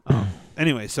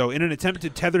 Anyway, so in an attempt to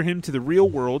tether him to the real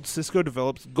world, Cisco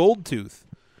develops Goldtooth.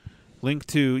 Linked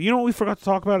to, what we forgot to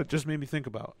talk about? It just made me think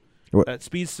about. What? That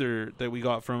speedster that we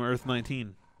got from Earth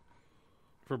 19.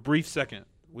 For a brief second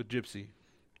with Gypsy.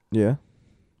 Yeah.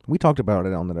 We talked about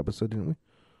it on that episode, didn't we?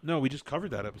 No, we just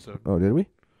covered that episode. Oh, did we?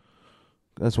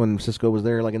 That's when Cisco was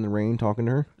there, like, in the rain, talking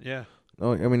to her? Yeah.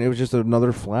 Oh, I mean, it was just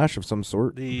another Flash of some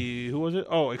sort. Who was it?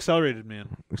 Oh, Accelerated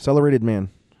Man. Accelerated Man.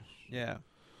 Yeah.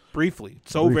 Briefly.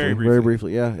 Very briefly. Very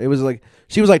briefly, yeah. It was like,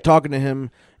 she was, like, talking to him,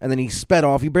 and then he sped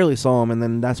off. You barely saw him, and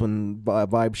then that's when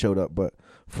Vibe showed up. But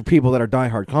for people that are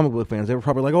diehard comic book fans, they were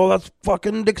probably like, oh, that's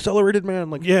fucking Accelerated Man.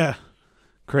 Like, yeah.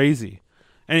 Crazy.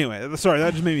 Anyway, sorry,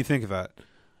 that just made me think of that.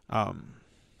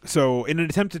 So, in an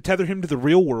attempt to tether him to the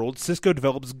real world, Cisco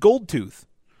develops Goldtooth.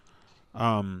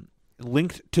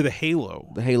 linked to the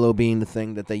Halo. The Halo being the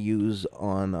thing that they use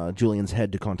on Julian's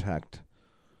head to contact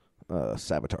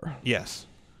Savitar. Yes.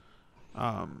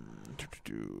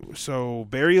 So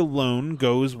Barry alone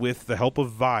goes with the help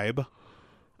of Vibe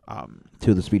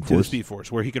To the Speed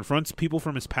Force. where he confronts people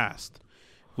from his past.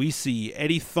 We see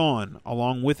Eddie Thawne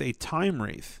along with a Time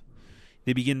Wraith.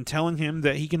 They begin telling him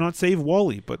that he cannot save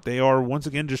Wally, but they are once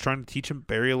again just trying to teach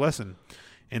Barry a lesson.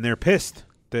 And they're pissed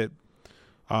that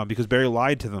because Barry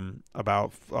lied to them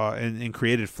about and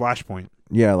created Flashpoint.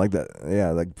 Yeah, like that.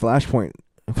 Yeah, like Flashpoint.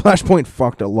 Flashpoint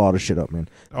fucked a lot of shit up, man.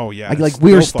 Oh yeah, like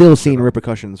we are still seeing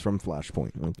repercussions from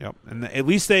Flashpoint. Like, yep, and at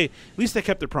least they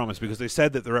kept their promise because they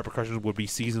said that the repercussions would be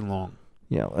season long.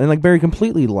 Yeah, and like Barry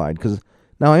completely lied because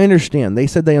now I understand. They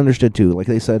said they understood too. Like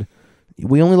they said,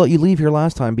 we only let you leave here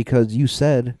last time because you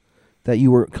said that you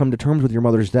were come to terms with your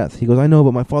mother's death. He goes, I know,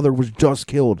 but my father was just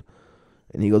killed.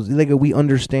 And he goes, they go, we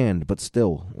understand, but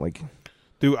still, like,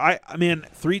 dude, I mean,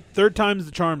 third time's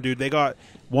the charm, dude. They got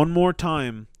one more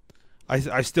time.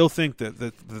 I still think that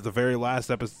the very last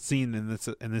episode scene in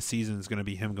this season is going to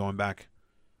be him going back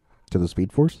to the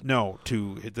Speed Force. No,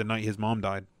 to the night his mom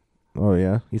died. Oh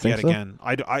yeah, you think yet so? Again.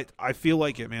 I feel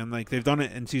like it, man. Like they've done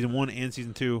it in season 1 and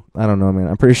season 2. I don't know, man.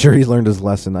 I'm pretty sure he's learned his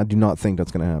lesson. I do not think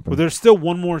that's going to happen. But there's still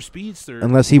one more speedster,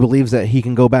 unless he believes that he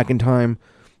can go back in time,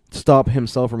 stop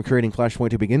himself from creating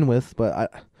Flashpoint to begin with.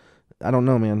 But I don't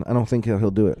know, man. I don't think he'll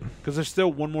do it. Because there's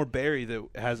still one more Barry that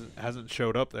hasn't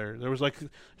showed up there. There's like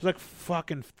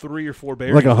fucking 3 or 4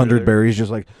 berries. Like 100 berries,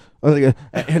 just like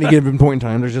at any given point in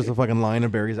time, there's just a fucking line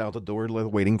of berries out the door,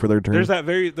 waiting for their turn. There's that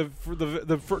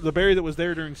the Barry that was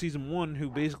there during season 1,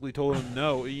 who basically told him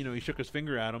no. You know, he shook his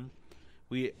finger at him.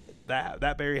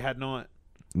 That Barry had not.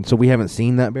 And so we haven't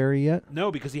seen that berry yet.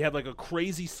 No, because he had like a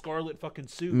crazy scarlet fucking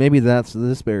suit. Maybe that's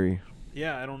this berry.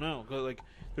 Yeah, I don't know. Like.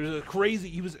 He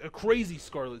was a crazy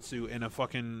scarlet suit and a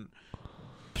fucking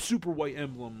super white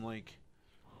emblem. Like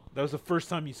that was the first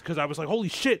time because I was like, holy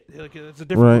shit, like it's a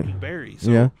different looking berry. So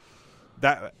yeah,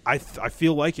 that I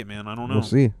feel like it, man. I don't know. We'll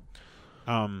see.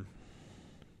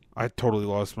 I totally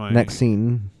lost my next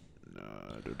scene.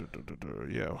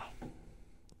 Yeah,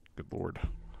 good lord.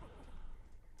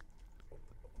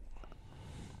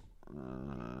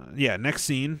 Yeah, next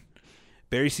scene.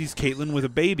 Barry sees Caitlin with a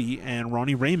baby and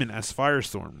Ronnie Raymond as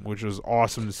Firestorm, which was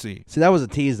awesome to see. See, that was a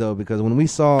tease though, because when we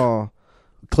saw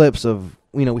clips of,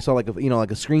 we saw like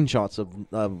screenshots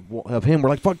of him, we're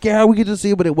like, fuck yeah, we get to see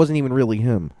it, but it wasn't even really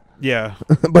him. Yeah,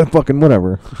 but fucking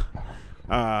whatever.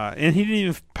 And he didn't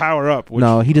even power up.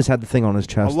 No, he just had the thing on his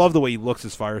chest. I love the way he looks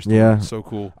as Firestorm. Yeah, it's so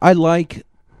cool. I like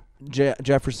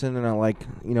Jefferson, and I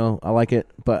like it,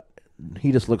 but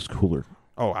he just looks cooler.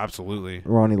 Oh, absolutely.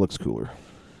 Ronnie looks cooler.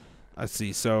 Let's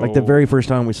see. So, like the very first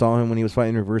time we saw him when he was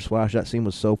fighting Reverse Flash, that scene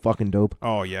was so fucking dope.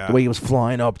 Oh yeah, the way he was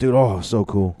flying up, dude. Oh, so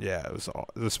cool. Yeah, it was.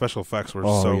 The special effects were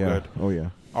so good. Oh yeah.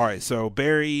 All right, so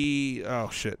Barry. Oh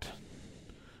shit.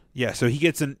 Yeah, so he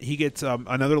gets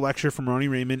another lecture from Ronnie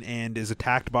Raymond and is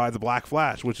attacked by the Black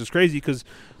Flash, which is crazy because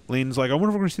Lane's like, I wonder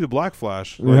if we're going to see the Black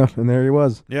Flash. Like, and there he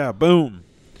was. Yeah, boom.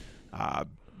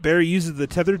 Barry uses the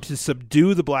tether to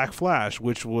subdue the Black Flash,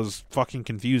 which was fucking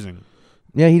confusing.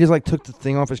 Yeah, he just took the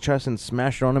thing off his chest and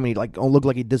smashed it on him, and he looked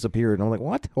like he disappeared. And I'm like,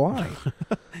 what? Why?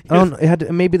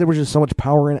 Maybe there was just so much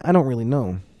power in it. I don't really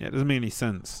know. Yeah, it doesn't make any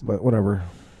sense. But whatever.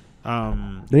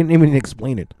 They didn't even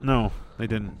explain it. No, they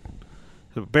didn't.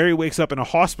 So Barry wakes up in a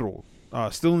hospital,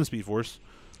 still in the Speed Force,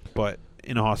 but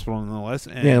in a hospital nonetheless.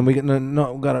 And we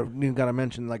gotta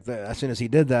mention that as soon as he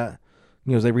did that,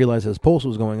 they realized his pulse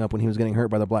was going up when he was getting hurt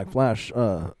by the Black Flash,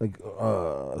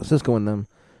 Cisco and them,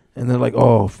 and they're like,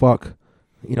 oh fuck.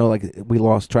 We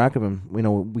lost track of him.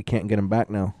 We can't get him back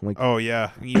now. Oh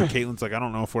yeah. Caitlin's like, I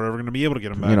don't know if we're ever going to be able to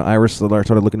get him back. Iris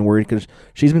started looking worried because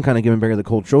she's been kind of giving Barry the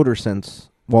cold shoulder since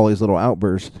Wally's little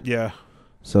outburst. Yeah.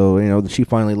 So she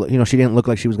finally, she didn't look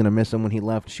like she was going to miss him when he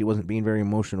left. She wasn't being very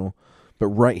emotional, but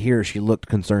right here she looked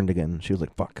concerned again. She was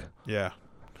like, "Fuck." Yeah.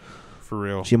 For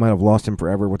real. She might have lost him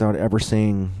forever without ever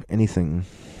saying anything.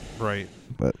 Right.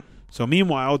 But. So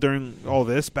meanwhile, during all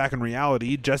this, back in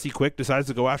reality, Jessie Quick decides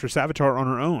to go after Savitar on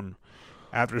her own.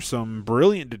 After some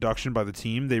brilliant deduction by the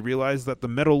team, they realize that the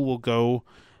metal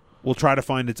will try to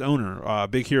find its owner,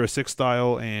 Big Hero 6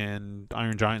 style and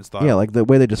Iron Giant style. Yeah, the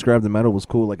way they described the metal was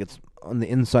cool. It's on the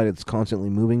inside, it's constantly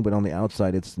moving, but on the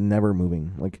outside, it's never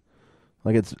moving. Like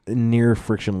it's near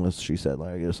frictionless. She said,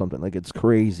 or something. It's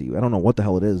crazy. I don't know what the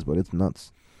hell it is, but it's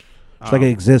nuts. It's it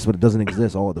exists, but it doesn't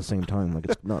exist all at the same time.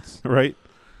 It's nuts. Right.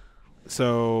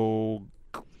 So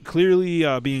clearly,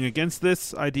 being against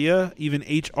this idea, even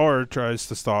HR tries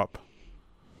to stop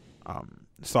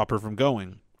her from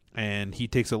going. and he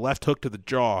takes a left hook to the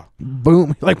jaw.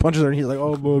 Boom! He like punches her, and he's like,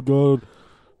 "Oh my god!"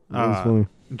 That's funny.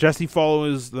 Jesse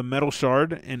follows the metal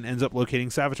shard and ends up locating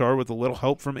Savitar with a little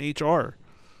help from HR,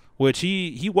 which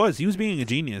he was being a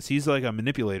genius. He's like a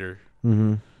manipulator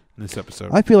in this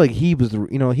episode. I feel like he was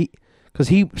because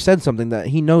he said something that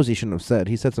he knows he shouldn't have said.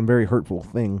 He said some very hurtful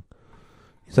thing.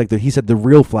 He's like he said the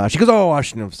real Flash. He goes, "Oh, I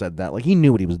shouldn't have said that." Like he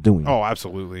knew what he was doing. Oh,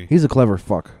 absolutely. He's a clever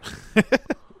fuck.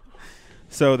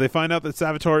 So they find out that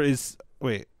Savitar is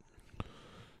with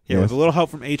a little help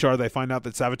from HR, they find out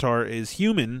that Savitar is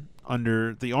human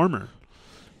under the armor.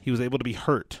 He was able to be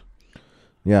hurt.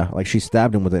 Yeah, like she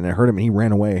stabbed him with it and it hurt him and he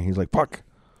ran away. He's like, fuck.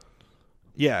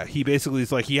 Yeah, he basically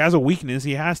is like, he has a weakness,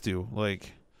 he has to.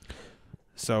 Like,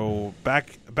 so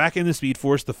back in the Speed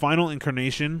Force, the final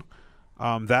incarnation,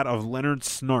 that of Leonard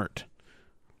Snart.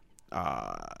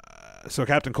 So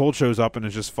Captain Cold shows up and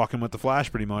is just fucking with the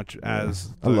Flash pretty much. I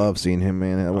love seeing him,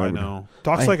 man. I know.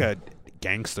 Talks like a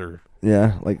gangster.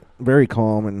 Yeah, like very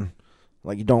calm and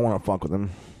like you don't want to fuck with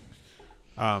him.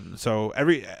 So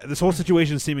this whole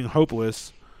situation is seeming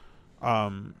hopeless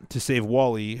to save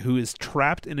Wally, who is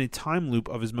trapped in a time loop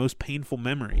of his most painful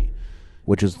memory.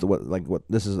 Which is what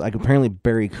this is. Like apparently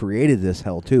Barry created this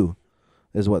hell too,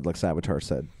 is what like Savitar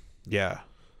said. Yeah.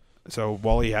 So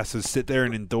Wally has to sit there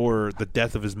and endure the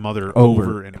death of his mother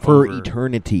over and for over.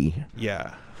 eternity.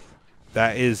 Yeah.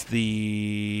 That is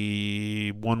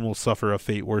the one will suffer a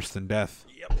fate worse than death.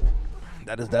 Yep.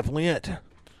 That is definitely it.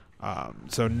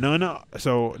 So none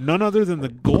other than the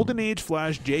Golden Age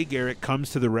Flash, Jay Garrick,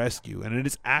 comes to the rescue, and it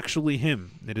is actually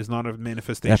him. It is not a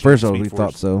manifestation. At first, of we Speed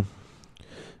thought Force. so.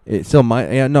 It still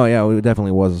might. Yeah, no, yeah, it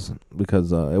definitely was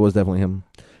because it was definitely him.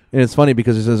 And it's funny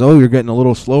because he says, "Oh, you're getting a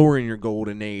little slower in your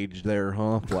Golden Age, there,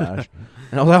 huh, Flash?"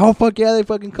 And I was like, "Oh fuck yeah, they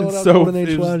fucking called out Golden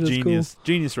Age Flash." That's Genius, cool.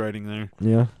 genius writing there.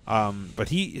 Yeah. But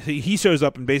he shows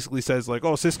up and basically says like,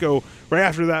 "Oh, Cisco." Right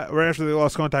after they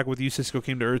lost contact with you, Cisco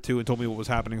came to Earth 2 and told me what was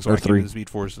happening. So I came to the Speed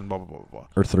Force and blah blah blah blah blah.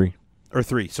 Earth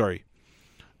 3. Sorry.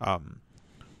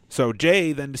 So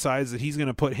Jay then decides that he's going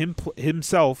to put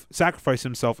sacrifice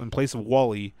himself in place of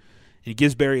Wally. And he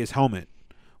gives Barry his helmet,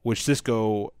 which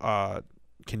Cisco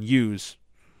can use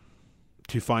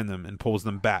to find them and pulls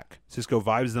them back. Cisco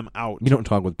vibes them out. You don't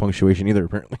talk with punctuation either,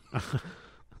 apparently.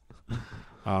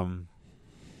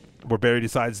 Where Barry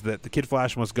decides that the Kid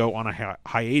Flash must go on a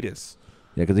hiatus.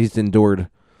 Yeah, because he's endured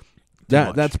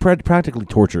that. That's practically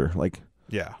torture. Like,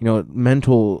 yeah,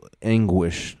 mental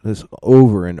anguish. This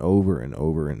over and over and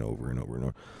over and over and over and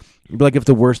over. It'd be like if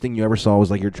the worst thing you ever saw was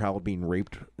like your child being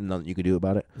raped and nothing you could do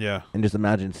about it. Yeah. And just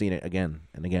imagine seeing it again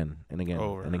and again and again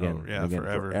over and again. Over. Yeah, and again,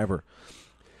 forever.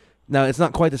 Now it's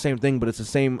not quite the same thing, but it's the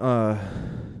same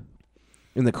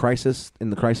in the crisis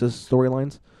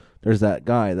storylines. There's that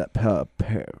guy, that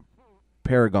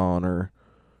Paragon or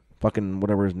fucking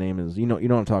whatever his name is. You know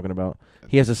what I'm talking about.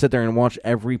 He has to sit there and watch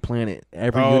every planet,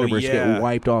 every universe get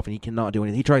wiped off, and he cannot do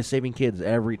anything. He tries saving kids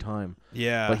every time.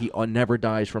 Yeah. But he never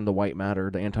dies from the white matter,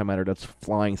 the antimatter that's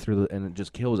flying through and it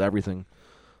just kills everything.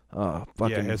 Yeah, he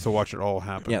has to watch it all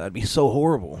happen. Yeah, that'd be so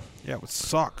horrible. Yeah, it would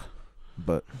suck.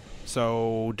 But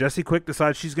so Jessie Quick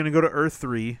decides she's going to go to Earth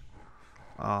 3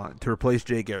 to replace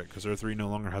Jay Garrick because Earth 3 no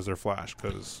longer has their Flash.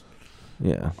 Because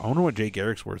yeah, I wonder what Jay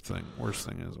Garrick's worst thing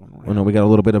is. Oh no, we got a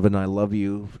little bit of an "I love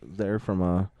you" there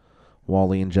from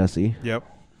Wally and Jesse. Yep.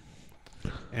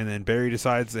 And then Barry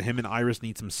decides that him and Iris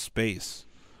need some space.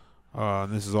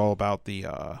 And this is all about the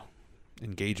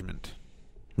engagement.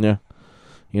 Yeah.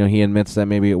 He admits that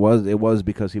maybe it was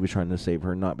because he was trying to save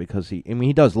her, not because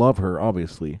he does love her,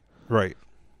 obviously. Right.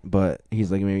 But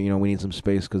he's like, maybe, we need some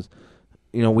space because,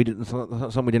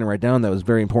 something we didn't write down that was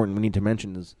very important we need to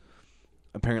mention is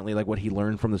apparently like what he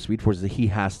learned from the Speed Force is that he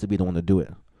has to be the one to do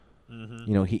it.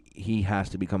 Mm-hmm. He has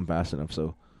to become fast enough.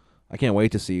 So I can't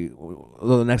wait to see.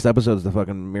 The next episode is the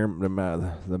fucking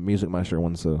the Music Master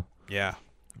one. So yeah,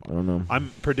 I don't know.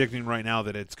 I'm predicting right now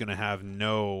that it's going to have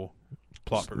no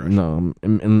plot progression. No,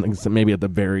 and maybe at the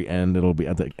very end it'll be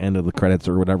at the end of the credits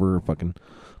or whatever. Fucking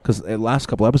because the last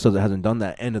couple episodes it hasn't done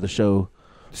that end of the show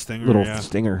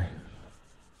stinger.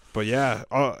 But yeah,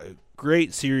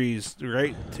 great series,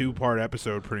 great 2-part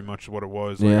episode. Pretty much what it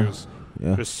was. Like, yeah, it was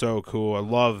just so cool. I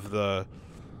love the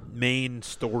main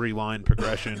storyline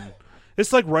progression.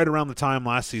 It's like right around the time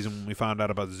last season when we found out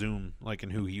about Zoom, like,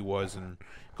 and who he was, and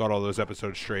got all those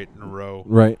episodes straight in a row.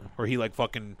 Right. Where he like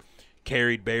fucking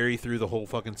carried Barry through the whole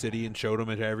fucking city and showed him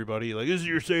to everybody, like, this is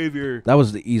your savior. That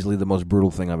was easily the most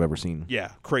brutal thing I've ever seen.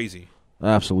 Yeah, crazy.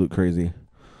 Absolute crazy.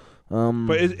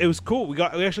 But it was cool. We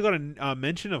actually got a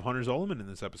mention of Hunter Zolomon in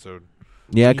this episode.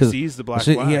 Yeah, because he sees the Black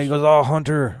Flash. Yeah, he goes, "Oh,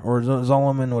 Hunter," or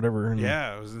Zolomon, whatever.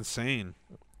 Yeah, it was insane.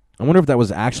 I wonder if that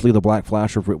was actually the Black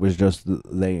Flash or if it was just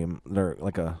they're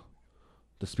like the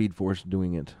Speed Force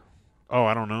doing it. Oh,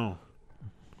 I don't know.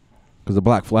 Because the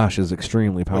Black Flash is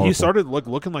extremely powerful. Well, he started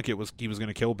looking like he was going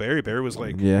to kill Barry. Barry was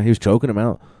like, yeah, he was choking him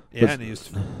out. yeah, and his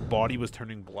body was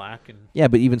turning black. And yeah,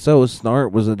 but even so,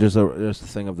 Snart was just a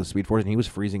thing of the Speed Force, and he was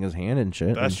freezing his hand and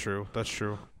shit. That's true. That's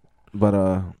true. But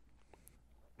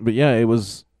yeah, it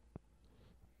was.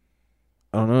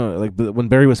 I don't know, like when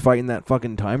Barry was fighting that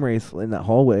fucking time wraith in that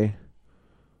hallway,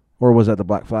 or was that the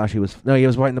Black Flash? He was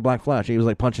fighting the Black Flash. He was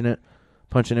like punching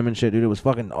him and shit, dude. It was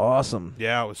fucking awesome.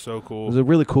 Yeah, it was so cool. It was a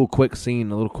really cool, quick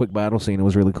scene, a little quick battle scene. It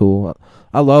was really cool.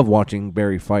 I love watching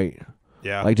Barry fight.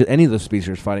 Yeah, like just any of the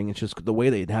speedsters fighting. It's just the way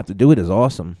they'd have to do it is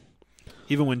awesome.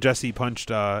 Even when Jesse punched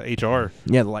HR,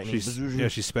 yeah, the lightning.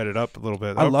 She sped it up a little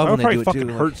bit. I love when they do it fucking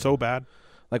too. Hurt so bad.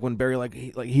 Like when Barry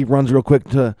he runs real quick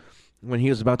to when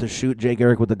he was about to shoot Jay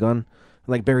Garrick with the gun.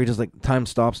 Like Barry just like time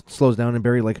stops, slows down, and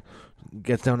Barry like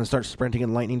gets down and starts sprinting,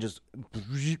 and lightning just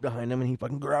behind him, and he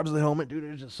fucking grabs the helmet, dude.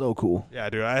 It's just so cool. Yeah,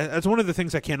 dude. That's one of the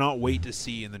things I cannot wait to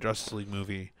see in the Justice League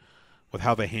movie, with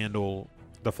how they handle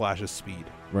the Flash's speed.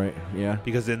 Right. Yeah.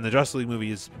 Because in the Justice League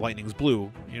movie, lightning's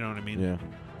blue. You know what I mean? Yeah.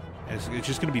 It's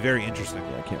just going to be very interesting.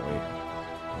 Yeah, I can't wait.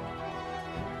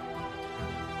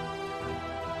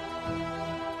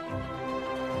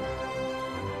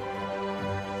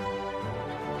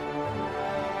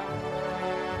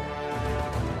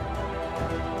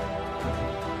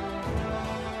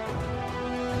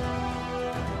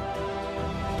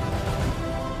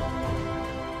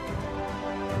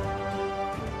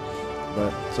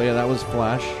 So yeah, that was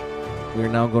Flash. We are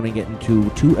now going to get into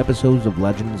 2 episodes of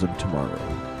Legends of Tomorrow.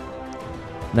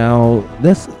 Now,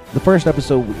 the first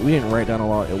episode, we didn't write down a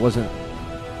lot. It wasn't,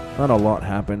 not a lot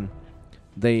happened.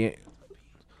 They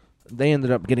ended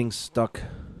up getting stuck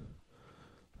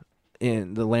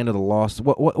in the land of the lost.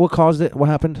 What caused it? What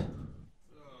happened?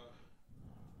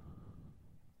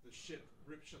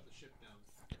 Rip shut the ship down.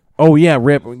 Oh yeah,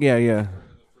 Rip. Yeah.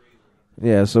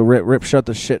 Yeah, so Rip shut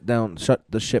the ship down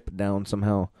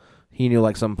somehow. He knew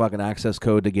like some fucking access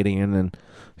code to get in, and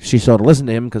she started to listen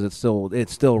to him because it's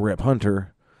still Rip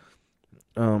Hunter.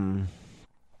 But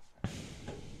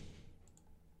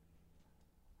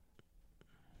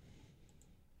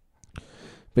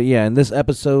yeah, in this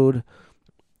episode,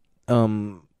 they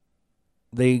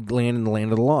land in the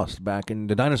land of the lost back in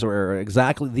the dinosaur era,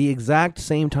 exactly the exact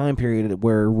same time period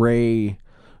where Ray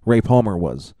Palmer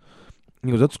was. He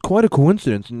goes, that's quite a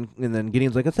coincidence. And then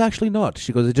Gideon's like, it's actually not.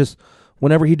 She goes, it just,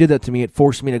 whenever he did that to me, it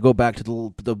forced me to go back to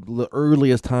the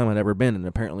earliest time I'd ever been. And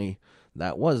apparently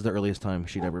that was the earliest time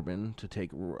she'd ever been to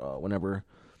take whenever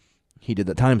he did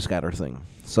the time scatter thing.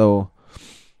 So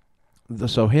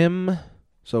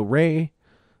Ray,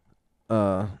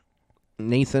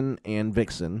 Nathan, and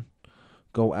Vixen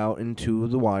go out into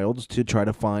the wilds to try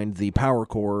to find the power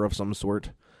core of some sort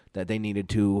that they needed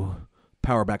to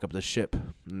power back up the ship.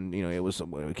 And, it was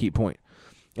a key point.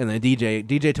 And then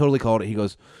DJ totally called it. He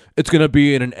goes, it's going to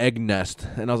be in an egg nest.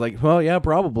 And I was like, well, yeah,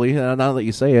 probably, now that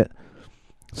you say it.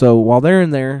 So while they're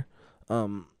in there,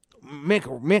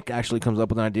 Mick actually comes up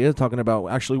with an idea talking about,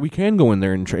 actually, we can go in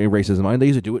there and erase his mind. They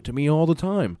used to do it to me all the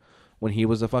time when he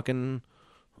was a fucking...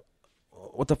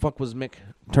 What the fuck was Mick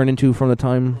turned into from the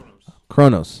time?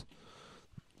 Kronos.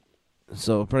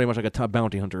 So pretty much like a top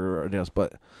bounty hunter, I guess.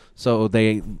 But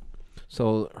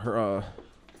her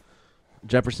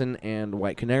Jefferson and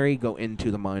White Canary go into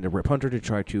the mind of Rip Hunter to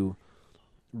try to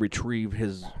retrieve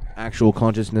his actual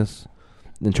consciousness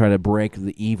and try to break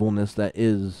the evilness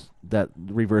that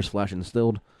Reverse Flash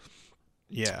instilled.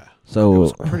 Yeah. So it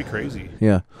was pretty crazy.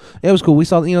 Yeah. It was cool. We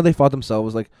saw, they fought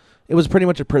themselves. Like, it was pretty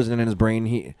much a prison in his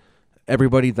brain.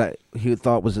 Everybody that he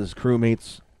thought was his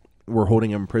crewmates were holding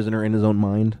him prisoner in his own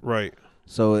mind. Right.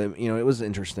 So, it was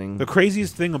interesting. The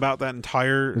craziest thing about that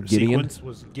entire sequence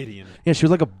was Gideon. Yeah, she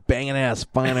was like a banging-ass,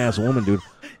 fine-ass woman, dude.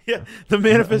 Yeah, the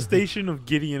manifestation of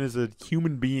Gideon as a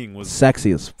human being was...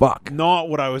 sexy as fuck. Not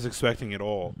what I was expecting at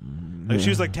all. Like, she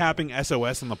was like tapping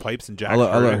SOS on the pipes and Jack. I'll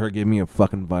let her give me a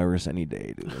fucking virus any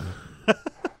day, dude.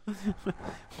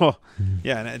 Well,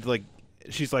 yeah, and like...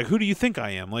 She's like, who do you think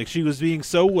I am? Like, she was being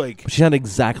so, like... She sounded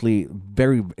exactly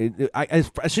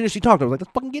as soon as she talked, I was like,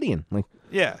 that's fucking Gideon. Like,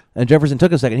 yeah. And Jefferson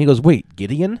took a second. He goes, wait,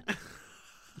 Gideon?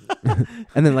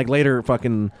 And then, like, later,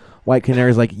 fucking White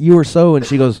Canary's like, you are so... And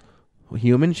she goes,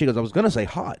 human? She goes, I was going to say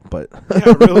hot, but...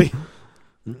 Yeah, really?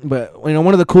 But,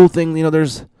 one of the cool things,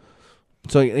 there's...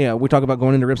 So, yeah, we talk about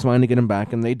going into Rip's mind to get him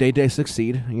back, and they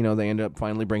succeed. They end up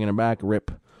finally bringing him back. Rip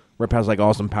has, like,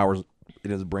 awesome powers in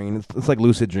his brain. It's like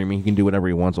lucid dreaming. He can do whatever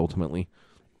he wants ultimately.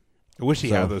 I wish he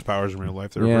had those powers in real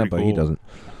life. They were yeah, pretty but cool. he doesn't.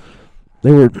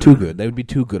 They were too good. They would be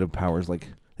too good of powers. Like,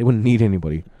 They wouldn't need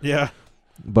anybody. Yeah.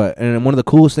 And one of the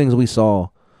coolest things we saw,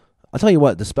 I'll tell you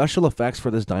what, the special effects for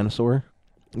this dinosaur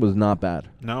was not bad.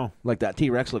 No. Like that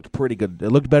T-Rex looked pretty good. It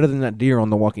looked better than that deer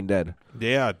on The Walking Dead.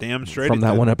 Yeah, damn straight. From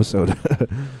that one episode.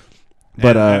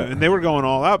 But and they were going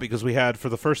all out because we had, for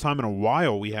the first time in a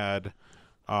while, we had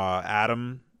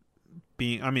Adam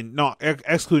being, not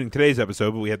excluding today's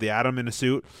episode, but we had the Adam in a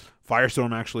suit.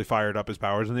 Firestorm actually fired up his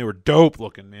powers, and they were dope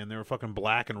looking, man. They were fucking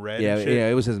black and red. Yeah, and shit. yeah,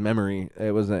 it was his memory.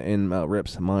 It was in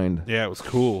Rip's mind. Yeah, it was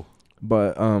cool.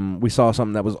 But we saw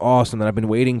something that was awesome that I've been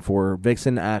waiting for.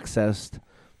 Vixen accessed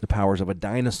the powers of a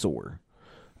dinosaur,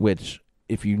 which,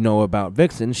 if you know about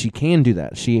Vixen, she can do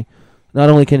that. She not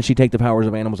only can she take the powers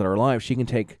of animals that are alive, she can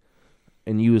take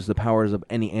and use the powers of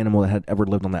any animal that had ever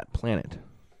lived on that planet.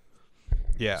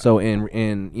 Yeah. So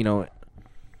in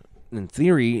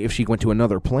theory, if she went to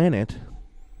another planet,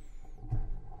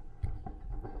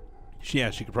 she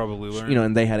could probably learn.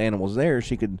 And they had animals there,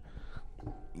 she could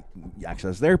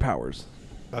access their powers.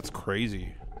 That's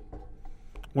crazy.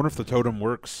 Wonder if the totem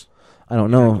works. I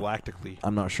don't know. Galactically.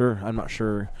 I'm not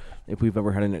sure if we've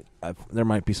ever had any. There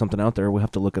might be something out there. We'll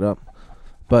have to look it up.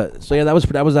 But so yeah, that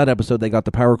was that episode. They got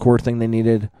the power core thing they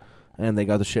needed, and they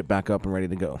got the ship back up and ready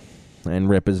to go. And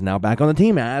Rip is now back on the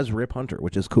team as Rip Hunter,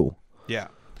 which is cool. Yeah.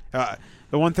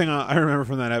 The one thing I remember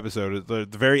from that episode is the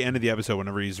very end of the episode,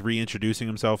 whenever he's reintroducing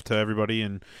himself to everybody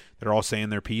and they're all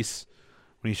saying their piece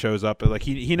when he shows up. Like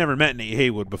he never met Nate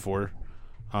Haywood before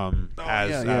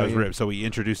as Rip, so he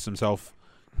introduced himself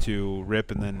to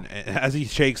Rip, and then as he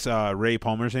shakes Ray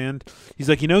Palmer's hand, he's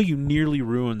like, you nearly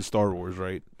ruined Star Wars,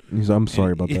 right? I'm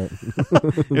sorry about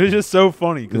that. It was just so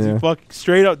funny because he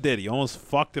straight up did. He almost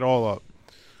fucked it all up.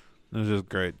 It was just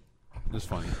great. It was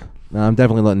funny. No, I'm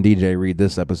definitely letting DJ read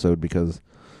this episode because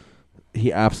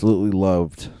he absolutely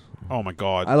loved. Oh my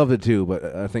god, I loved it too, but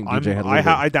I think DJ had.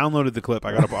 I downloaded the clip.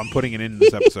 I'm putting it in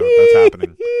this episode. That's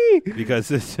happening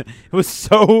because it was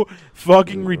so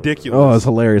fucking ridiculous. Oh, it's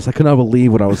hilarious! I could not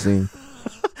believe what I was seeing.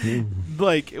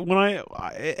 Like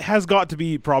it has got to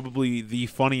be probably the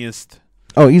funniest.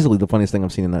 Oh, easily the funniest thing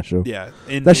I've seen in that show. Yeah,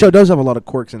 that show does have a lot of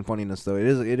quirks and funniness, though.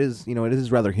 It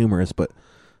is rather humorous, but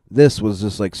this was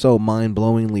just like so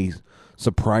mind-blowingly,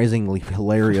 surprisingly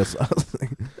hilarious.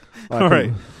 All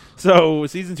right, so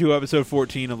season 2, episode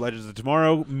 14 of Legends of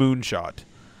Tomorrow, Moonshot.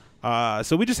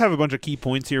 So we just have a bunch of key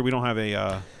points here. We don't have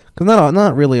a because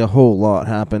not really a whole lot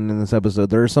happened in this episode.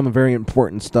 There is some very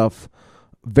important stuff,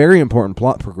 very important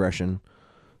plot progression,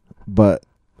 but.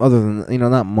 Other than,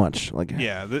 not much. Like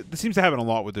that seems to happen a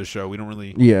lot with this show. We don't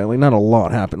really... Yeah, like, not a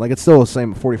lot happened. Like, it's still the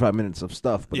same 45 minutes of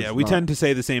stuff. But we tend to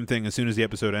say the same thing as soon as the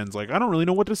episode ends. Like, I don't really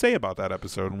know what to say about that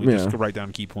episode. And we just write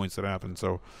down key points that happen.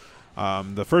 So,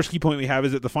 the first key point we have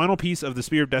is that the final piece of the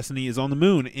Spear of Destiny is on the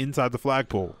moon inside the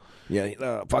flagpole.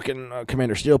 Yeah,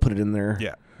 Commander Steele put it in there.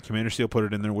 Yeah, Commander Steele put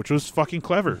it in there, which was fucking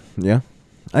clever. Yeah.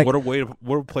 What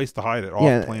a place to hide it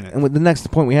off planet. And with the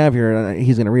next point we have here,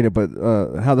 he's going to read it, but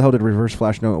how the hell did Reverse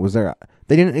Flash know it was there?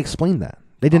 They didn't explain that.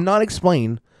 They did not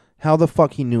explain how the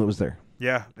fuck he knew it was there.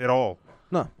 Yeah, at all.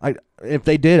 No, if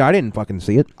they did, I didn't fucking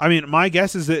see it. I mean, my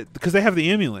guess is that because they have the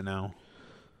amulet now,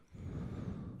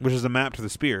 which is a map to the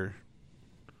spear.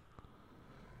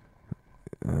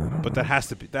 But that has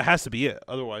to be it.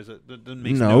 Otherwise, it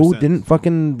makes no sense. Didn't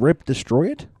fucking Rip destroy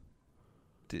it?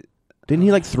 Didn't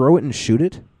he throw it and shoot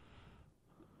it?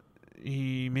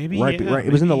 Right.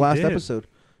 It was in the last episode.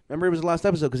 Remember, it was the last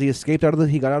episode because he escaped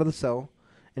he got out of the cell,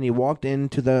 and he walked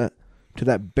into that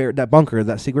bunker,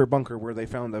 that secret bunker where they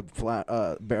found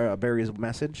the Barry's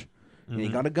message. Mm-hmm. And he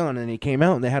got a gun, and he came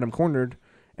out, and they had him cornered,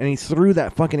 and he threw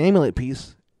that fucking amulet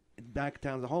piece back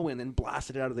down the hallway, and then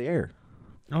blasted it out of the air.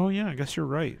 Oh yeah, I guess you're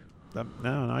right.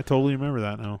 I totally remember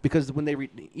that now. Because when they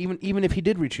even if he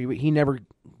did retrieve it, he never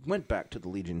went back to the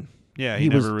Legion. Yeah, he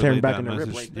never was turned back that into message.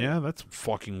 Rip right there. Yeah, that's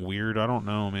fucking weird. I don't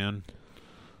know, man.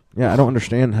 Yeah, I don't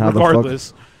understand how.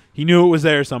 Regardless, he knew it was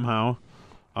there somehow.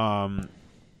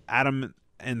 Adam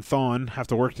and Thawne have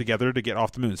to work together to get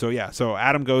off the moon. So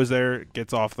Adam goes there,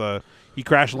 gets off he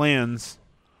crash lands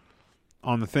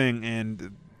on the thing,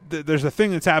 and there's a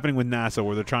thing that's happening with NASA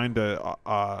where they're trying to.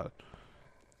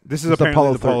 This is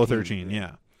apparently the Apollo 13.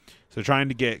 Yeah, so trying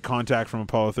to get contact from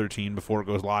Apollo 13 before it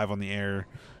goes live on the air.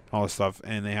 All this stuff,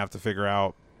 and they have to figure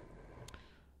out,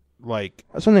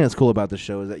 something that's cool about this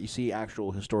show is that you see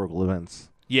actual historical events.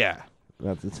 Yeah,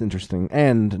 it's interesting,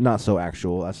 and not so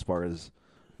actual as far as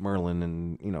Merlin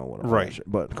and whatever. Right,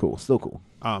 but cool, still cool.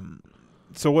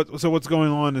 So what's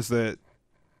going on is that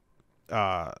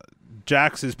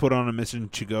Jax is put on a mission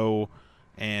to go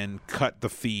and cut the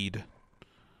feed,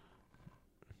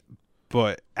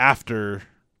 but after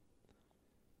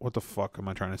what the fuck am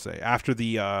I trying to say? After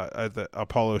the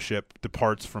Apollo ship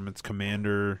departs from its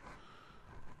commander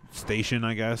station,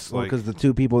 I guess. Well, because the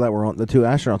two people that were the two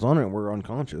astronauts on it were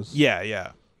unconscious.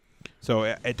 Yeah. So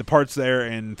it departs there,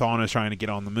 and Thawne is trying to get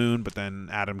on the moon, but then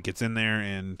Adam gets in there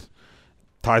and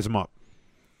ties him up.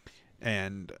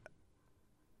 And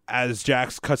as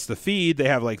Jax cuts the feed, they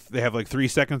have like 3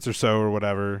 seconds or so or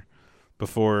whatever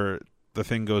before the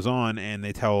thing goes on, and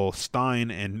they tell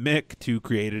Stein and Mick to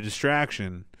create a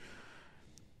distraction,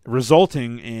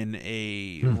 resulting in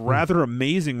a rather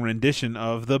amazing rendition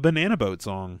of the Banana Boat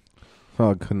song.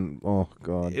 Oh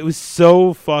God! It was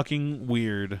so fucking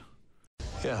weird.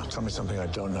 Yeah, tell me something I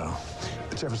don't know.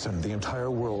 Jefferson, the entire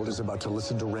world is about to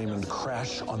listen to Raymond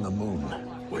crash on the moon.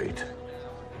 Wait,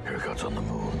 here it goes on the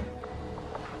moon.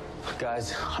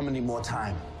 Guys, I'm gonna need more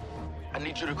time. I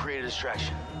need you to create a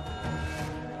distraction.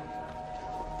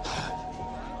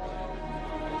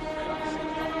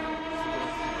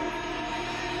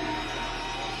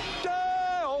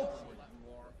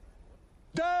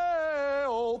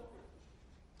 Dale!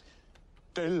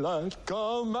 Daylight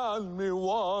come and me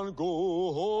want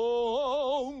go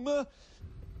home.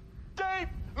 Day,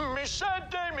 me said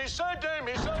day, me said day,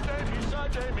 me said day, me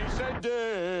said day, me said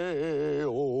day.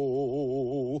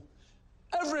 Oh,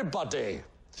 everybody.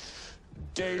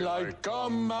 Daylight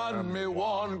come and me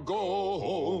want go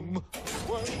home.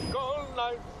 Work all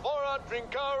night for a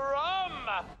drink of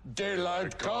rum.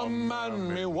 Daylight come and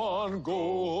me want go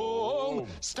home.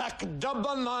 Stack the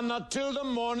banana till the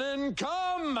morning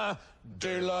come.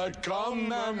 Daylight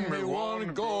come and me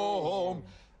want go home.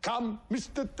 Come,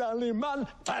 Mr. Tallyman,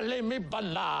 tally me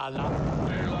banana.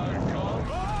 Daylight come.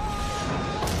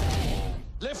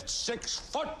 Lift 6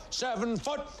 foot, 7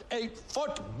 foot, 8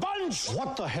 foot bunch.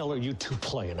 What the hell are you two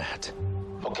playing at?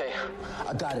 Okay,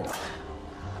 I got it.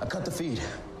 I cut the feed.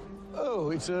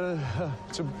 Oh, it's a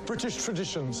British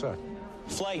tradition, sir.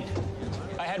 Flight.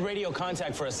 I had radio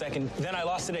contact for a second, then I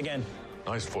lost it again.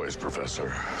 Nice voice,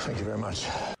 Professor. Thank you very much.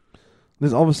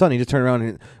 This all of a sudden he just turned around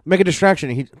and make a distraction.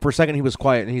 And for a second he was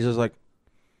quiet and he's just like,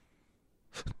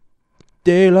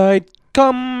 "Daylight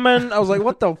come," and I was like,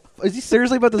 "What the? Is he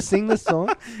seriously about to sing this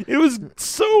song?" It was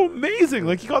so amazing.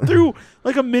 Like he got through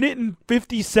like 1 minute and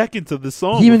 50 seconds of the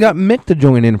song. He even got Mick to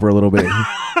join in for a little bit.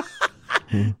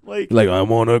 like I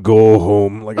wanna go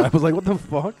home. Like I was like, "What the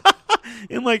fuck?"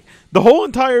 And like the whole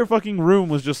entire fucking room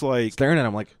was just like staring at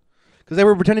him, like because they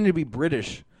were pretending to be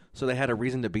British. So they had a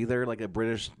reason to be there, like a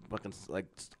British fucking like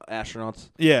astronauts,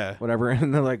 yeah, whatever.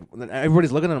 And they're like,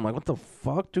 everybody's looking at them like, "What the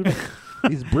fuck, dude?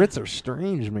 These Brits are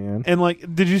strange, man." And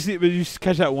like, did you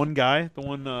catch that one guy? The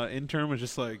one intern was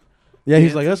just like, yeah,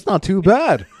 he's like, "That's not too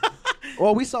bad."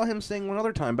 Well, we saw him sing one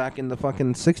other time back in the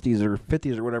fucking 60s or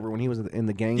 50s or whatever when he was in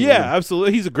the gang. Yeah,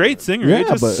 absolutely. He's a great singer. Yeah, it's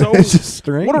just but it's just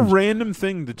strange. What a random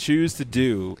thing to choose to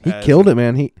do. He killed it,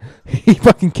 man. He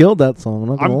fucking killed that song. I'm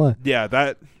not gonna lie. Yeah,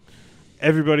 that.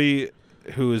 Everybody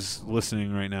who is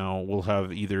listening right now will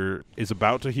have either is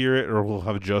about to hear it or will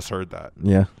have just heard that.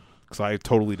 Yeah. Because I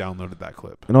totally downloaded that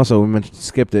clip. And also, we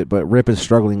skipped it, but Rip is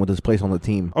struggling with his place on the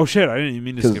team. Oh, shit. I didn't even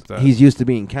mean to skip that. He's used to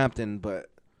being captain, but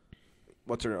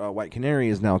White Canary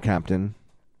is now captain.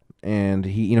 And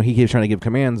he keeps trying to give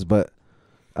commands, but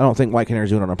I don't think White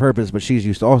Canary's doing it on purpose, but she's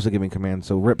used to also giving commands.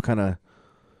 So Rip kind of...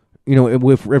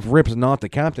 if Rip's not the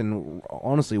captain,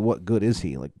 honestly, what good is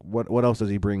he? Like, what else does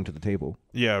he bring to the table?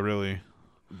 Yeah, really.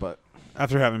 But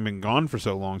after having been gone for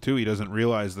so long, too, he doesn't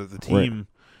realize that the team,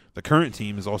 the current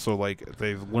team, is also, like,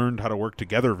 they've learned how to work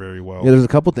together very well. Yeah, there's a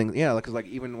couple things. Yeah, because, like,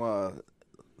 even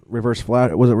Reverse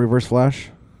Flash, was it Reverse Flash?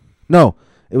 No,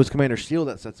 it was Commander Steel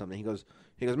that said something. He goes,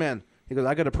 man,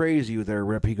 I got to praise you there,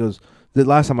 Rip. He goes, the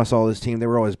last time I saw this team, they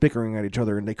were always bickering at each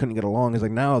other, and they couldn't get along. He's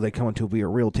like, now they come to be a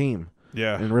real team.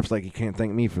 Yeah. And Rip's like, you can't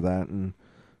thank me for that. And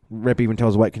Rip even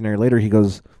tells White Canary later, he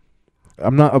goes,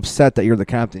 I'm not upset that you're the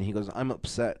captain. He goes, I'm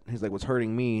upset. He's like, what's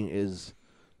hurting me is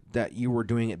that you were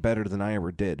doing it better than I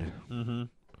ever did. Mm-hmm.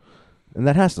 And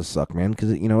that has to suck, man,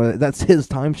 because, that's his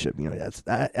time ship.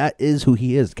 That is who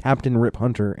he is, Captain Rip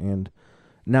Hunter, and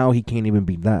now he can't even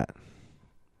beat that.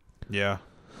 Yeah.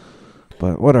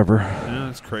 But whatever. Yeah,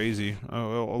 that's crazy.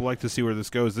 Oh, I'd like to see where this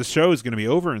goes. This show is going to be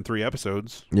over in 3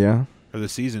 episodes. Yeah. Or the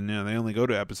season, yeah, they only go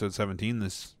to episode 17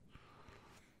 this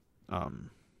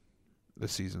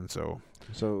season, so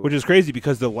which is crazy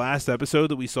because the last episode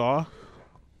that we saw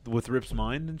with Rip's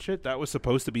mind and shit, that was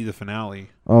supposed to be the finale.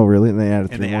 Oh, really? And they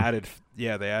added 3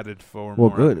 more. They added 4 well,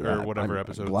 more good. or whatever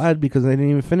episodes. I'm glad because they didn't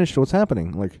even finish what's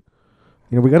happening. Like,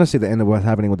 we got to see the end of what's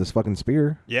happening with this fucking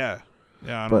spear. Yeah,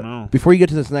 I don't know. Before you get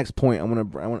to this next point, I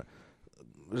want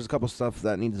there's a couple stuff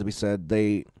that needs to be said.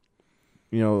 They,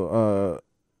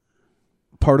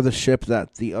 part of the ship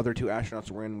that the other 2 astronauts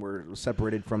were in were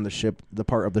separated from the ship, the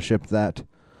part of the ship that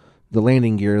the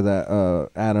landing gear that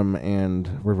Adam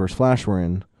and Reverse Flash were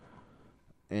in,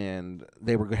 and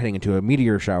they were heading into a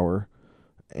meteor shower,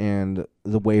 and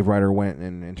the Wave Rider went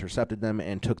and intercepted them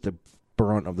and took the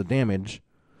brunt of the damage,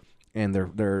 and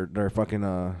their fucking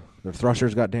their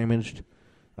thrusters got damaged,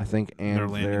 I think, and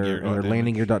their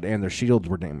landing gear and their shields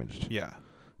were damaged. Yeah,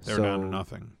 they were down to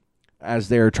nothing. As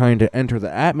they're trying to enter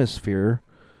the atmosphere,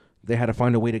 they had to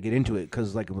find a way to get into it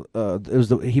because, like,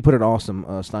 he put it awesome.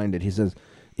 Stein did. He says,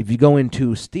 if you go in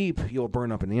too steep, you'll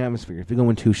burn up in the atmosphere. If you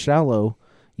go in too shallow,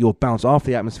 you'll bounce off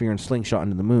the atmosphere and slingshot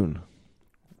into the moon.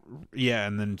 Yeah,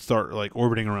 and then start like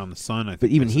orbiting around the sun. I think but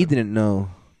even he didn't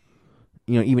know.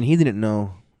 Even he didn't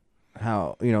know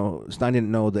how. Stein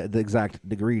didn't know the exact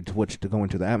degree to which to go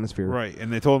into the atmosphere. Right,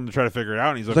 and they told him to try to figure it out.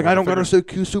 And he's like, I don't got a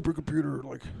supercomputer.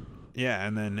 Like, yeah,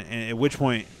 and then at which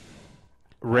point,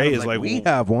 Ray is like, we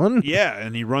have one. Yeah,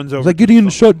 and he runs over. He's like, Gideon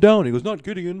shut down. He goes, not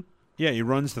Gideon. Yeah, he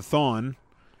runs to Thawne,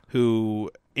 who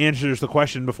answers the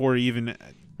question before he even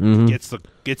gets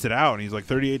it out, and he's like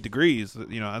 38 degrees.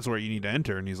 That's where you need to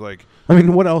enter. And he's like, I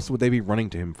mean, what else would they be running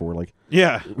to him for? Like,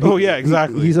 yeah, yeah,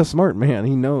 exactly. He's a smart man.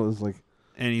 He knows. Like,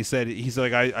 and he's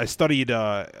like, I studied.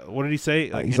 What did he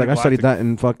say? He's like, I studied that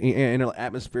in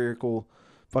atmospherical.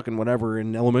 Fucking whatever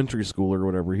in elementary school or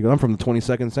whatever. He goes, I'm from the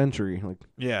 22nd century. Like,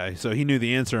 yeah, so he knew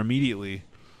the answer immediately.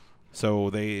 So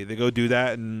they go do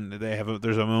that, and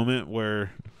there's a moment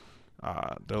where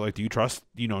they're like, do you trust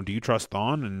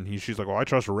Thawne? And she's like, well, I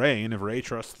trust Ray, and if Ray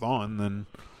trusts Thawne, then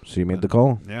she made the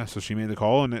call. Yeah, so she made the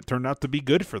call, and it turned out to be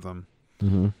good for them.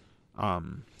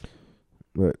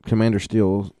 But Commander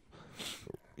Steel,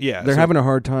 yeah, they're having a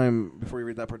hard time. Before you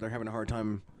read that part, they're having a hard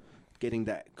time getting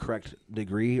that correct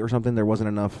degree or something. There wasn't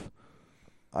enough.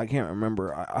 I can't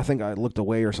remember. I think I looked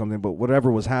away or something, but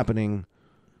whatever was happening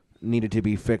needed to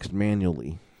be fixed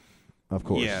manually, of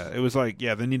course. Yeah, it was like,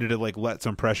 they needed to like let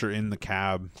some pressure in the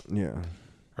cab. Yeah.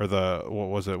 Or what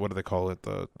was it? What do they call it?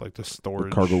 The storage.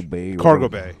 The cargo bay. Cargo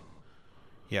bay.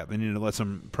 Yeah, they needed to let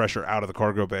some pressure out of the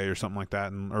cargo bay or something like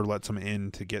that, or let some in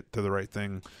to get to the right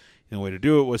thing. And the way to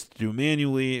do it was to do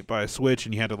manually by a switch,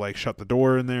 and you had to like shut the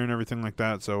door in there and everything like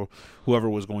that. So whoever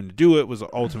was going to do it was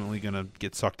ultimately going to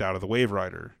get sucked out of the Wave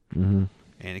Rider. Mm-hmm.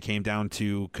 And it came down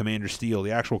to Commander Steel,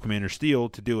 the actual Commander Steel,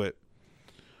 to do it.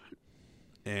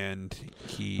 And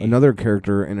another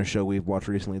character in a show we've watched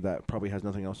recently that probably has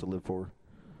nothing else to live for.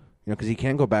 Because he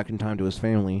can't go back in time to his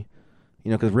family.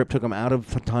 Because Rip took him out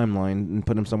of the timeline and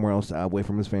put him somewhere else away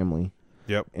from his family.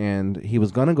 Yep. And he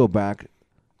was going to go back,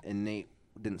 and Nate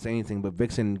didn't say anything, but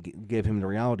Vixen gave him the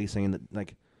reality saying that,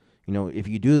 like, if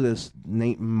you do this,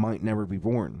 Nate might never be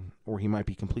born, or he might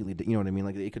be completely, you know what I mean?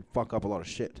 Like, it could fuck up a lot of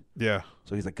shit. Yeah.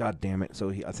 So he's like, God damn it. So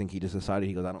I think he just decided,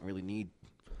 he goes, I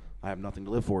have nothing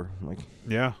to live for. Like,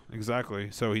 yeah,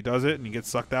 exactly. So he does it, and he gets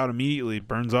sucked out immediately,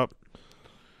 burns up.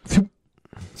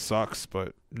 Sucks,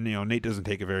 but, Nate doesn't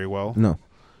take it very well. No.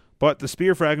 But the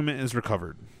spear fragment is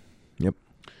recovered. Yep.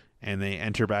 And they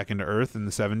enter back into Earth in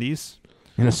the 70s.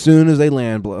 And as soon as they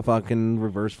land, fucking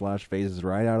Reverse Flash phases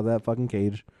right out of that fucking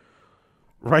cage.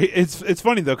 Right? It's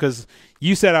funny, though, because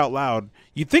you said out loud,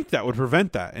 you'd think that would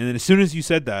prevent that. And then as soon as you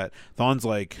said that, Thawne's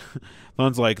like,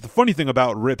 the funny thing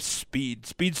about Rip's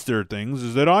speedster things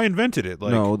is that I invented it.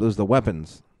 Like, no, those the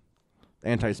weapons.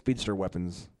 Anti-speedster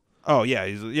weapons. Oh, yeah.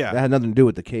 That had nothing to do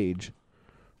with the cage.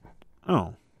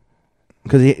 Oh.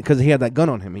 Because he had that gun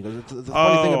on him. He goes, the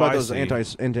funny thing about those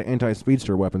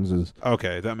anti-speedster weapons is...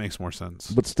 Okay, that makes more sense.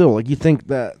 But still, like, you think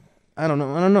that... I don't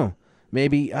know.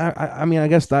 Maybe, I mean, I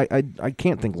guess I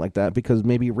can't think like that, because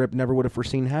maybe Rip never would have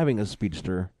foreseen having a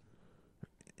speedster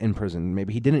in prison.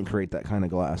 Maybe he didn't create that kind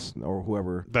of glass, or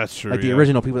whoever. That's true, Like, the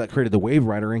original people that created the Wave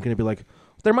Rider ain't going to be like,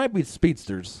 there might be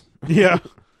speedsters. Yeah.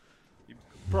 You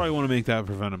probably want to make that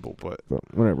preventable, but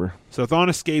whatever. So Thawne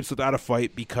escapes without a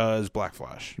fight because Black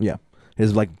Flash. Yeah.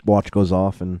 His watch goes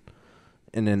off, and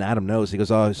then Adam knows. He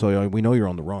goes, "Oh, so we know you're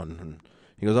on the run." And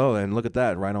he goes, "Oh, and look at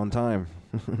that, right on time."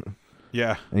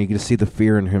 Yeah. And you can just see the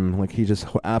fear in him, like he's just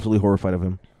absolutely horrified of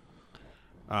him.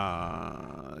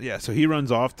 Yeah. So he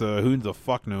runs off to who the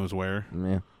fuck knows where.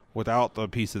 Yeah. Without the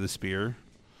piece of the spear,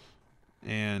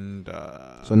 and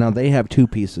so now they have 2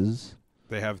 pieces.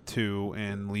 They have 2,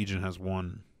 and Legion has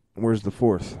 1. Where's the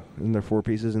 4th? Isn't there 4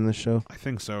 pieces in this show? I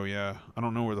think so, yeah. I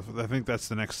don't know where I think that's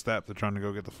the next step. They're trying to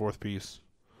go get the 4th piece.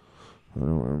 I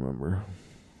don't remember.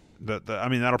 I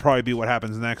mean, that'll probably be what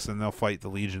happens next, and they'll fight the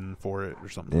Legion for it or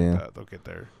something like that. They'll get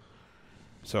there.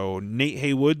 So Nate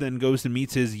Haywood then goes and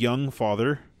meets his young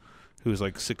father, who's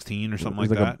like 16 or something like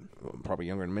that. Probably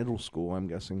younger in middle school, I'm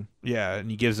guessing. Yeah, and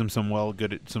he gives him some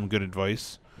good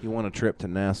advice. He won a trip to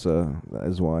NASA. That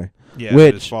is why. Yeah,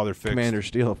 which his father fixed. Commander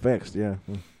Steele fixed. Yeah.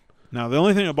 Now, the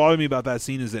only thing that bothered me about that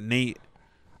scene is that Nate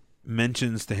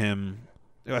mentions to him,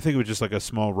 I think it was just like a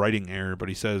small writing error, but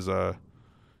he says,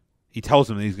 he tells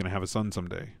him that he's going to have a son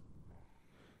someday.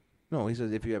 No, he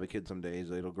says if you have a kid someday,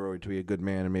 it'll grow to be a good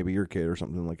man and maybe your kid or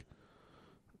something like.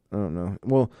 I don't know.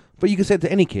 Well, but you can say it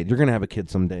to any kid. You're going to have a kid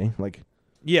someday. Like.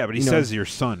 Yeah, but he says your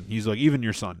son. He's like, even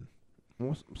your son.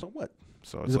 Well, so what?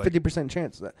 So there's a 50%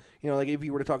 chance that, like if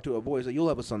you were to talk to a boy, you'll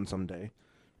have a son someday.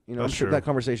 I'm sure true. that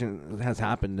conversation has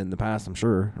happened in the past, I'm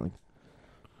sure. Like,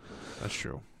 that's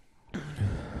true.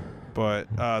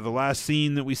 But the last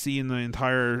scene that we see in the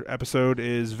entire episode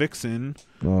is Vixen.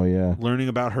 Oh, yeah. Learning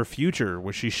about her future,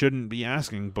 which she shouldn't be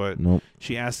asking, but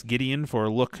she asks Gideon for a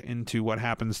look into what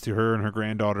happens to her and her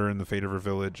granddaughter and the fate of her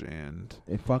village. And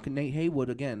fucking Nate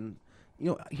Haywood again.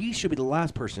 He should be the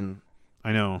last person.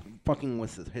 I know. Fucking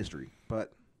with his history,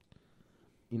 but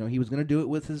he was gonna do it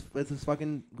with his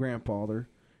fucking grandfather,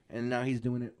 and now he's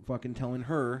doing it fucking telling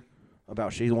her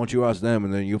about she wants you ask them,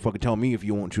 and then you fucking tell me if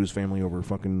you won't choose family over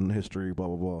fucking history, blah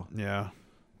blah blah. Yeah.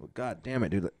 Well, god damn it,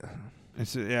 dude.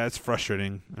 It's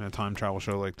frustrating in a time travel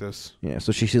show like this. Yeah,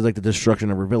 so she sees like the destruction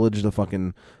of her village,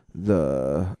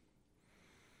 the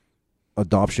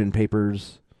adoption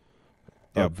papers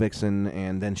of Vixen,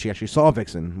 and then she actually saw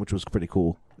Vixen, which was pretty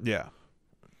cool. Yeah.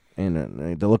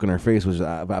 And the look on her face was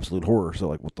of absolute horror. So,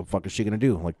 like, what the fuck is she going to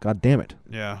do? Like, god damn it.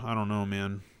 Yeah, I don't know,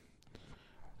 man.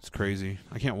 It's crazy.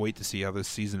 I can't wait to see how this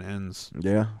season ends.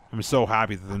 Yeah. I'm so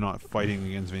happy that they're not fighting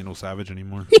against Vandal Savage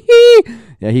anymore.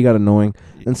 Yeah, he got annoying.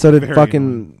 And so did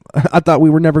fucking... I thought we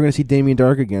were never going to see Damien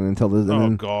Dark again until this...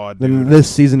 Then this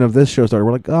season of this show started.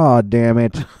 We're like, oh, damn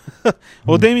it.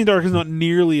 Well, Damien Dark is not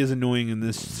nearly as annoying in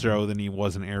this show than he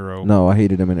was in Arrow. No, I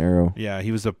hated him in Arrow. Yeah,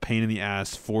 he was a pain in the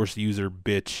ass, forced user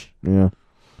bitch. Yeah.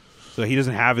 So he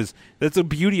doesn't have his... That's the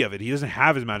beauty of it. He doesn't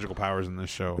have his magical powers in this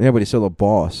show. Yeah, but he's still a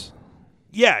boss.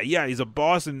 Yeah, he's a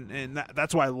boss, and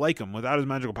that's why I like him. Without his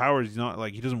magical powers, he's not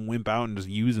like he doesn't wimp out and just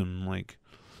use them. Like,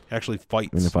 he actually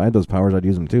fights. I mean, if I had those powers, I'd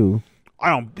use them too. I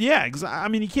don't. Yeah, I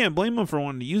mean, you can't blame him for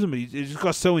wanting to use them, but it just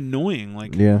got so annoying.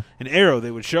 Like, yeah. In Arrow,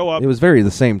 they would show up. It was very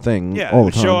the same thing. Yeah, all they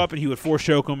would the time. show up, and he would force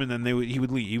choke him, and then he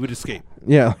would leave. He would escape.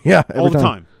 Yeah, all the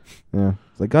time. Yeah,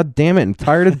 it's like, god damn it! I'm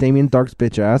tired of Damien Dark's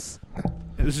bitch ass.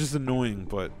 It was just annoying,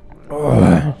 but.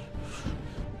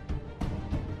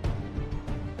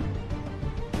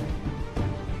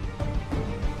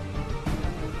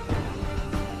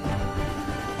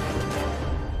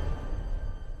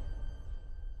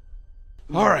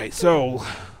 All right, so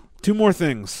 2 more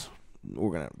things.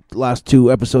 We're gonna last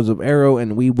 2 episodes of Arrow,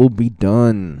 and we will be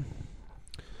done.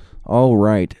 All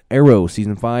right, Arrow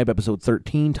season 5, episode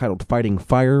 13, titled "Fighting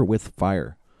Fire with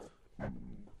Fire."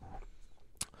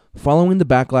 Following the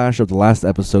backlash of the last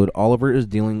episode, Oliver is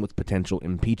dealing with potential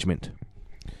impeachment.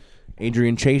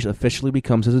 Adrian Chase officially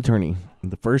becomes his attorney.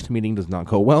 The first meeting does not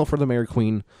go well for the Mayor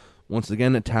Queen. Once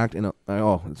again attacked in a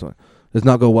does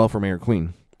not go well for Mayor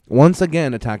Queen. Once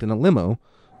again attacked in a limo,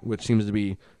 which seems to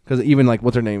be because even like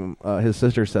what's her name, his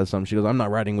sister says something. She goes, "I'm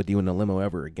not riding with you in a limo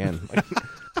ever again,"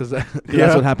 because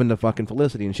that's what happened to fucking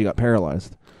Felicity, and she got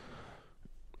paralyzed.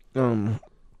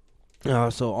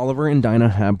 So Oliver and Dinah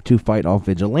have to fight off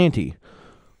Vigilante,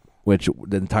 which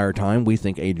the entire time we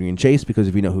think Adrian Chase, because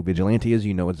if you know who Vigilante is,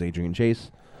 you know it's Adrian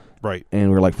Chase. Right. And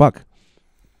we're like, fuck.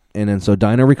 And then so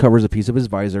Dinah recovers a piece of his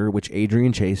visor, which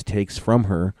Adrian Chase takes from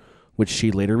her, which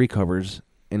she later recovers,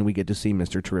 and we get to see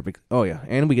Mr. Terrific. Oh, yeah.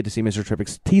 And we get to see Mr.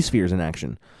 Terrific's T-Spheres in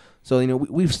action. So,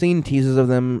 we've seen teases of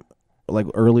them like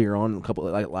earlier on, a couple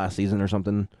like last season or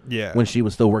something. Yeah. When she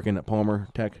was still working at Palmer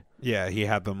Tech. Yeah, he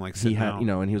had them like sitting out.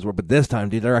 And he was, but this time,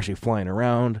 dude, they're actually flying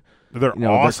around. They're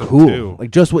awesome, they're cool. too.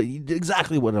 Like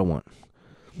exactly what I want.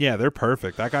 Yeah, they're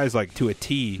perfect. That guy's like to a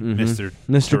T,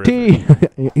 Mr. T.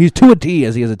 He's to a T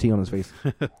as he has a T on his face.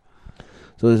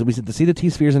 So as we see the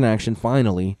T-Spheres in action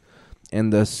finally,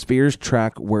 and the spheres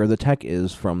track where the tech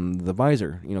is from the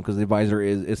visor. Because the visor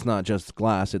it's not just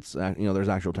glass. It's there's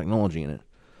actual technology in it.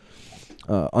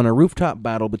 On a rooftop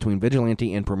battle between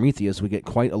Vigilante and Prometheus, we get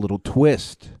quite a little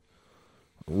twist.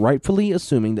 Rightfully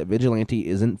assuming that Vigilante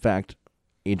is in fact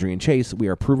Adrian Chase, we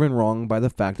are proven wrong by the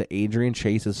fact that Adrian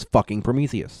Chase is fucking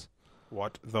Prometheus.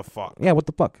 What the fuck? Yeah, what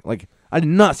the fuck? Like, I did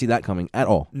not see that coming at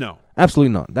all. No.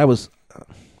 Absolutely not. That was...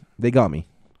 they got me.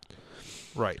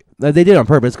 Right. They did it on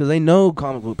purpose, because they know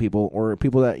comic book people, or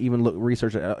people that even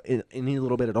research it any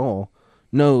little bit at all,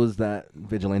 knows that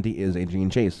Vigilante is Adrian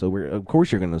Chase, so of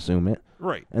course you're going to assume it.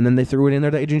 Right. And then they threw it in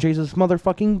there that Adrian Chase is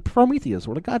motherfucking Prometheus.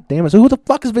 We're like, god damn it. So who the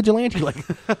fuck is Vigilante? Like,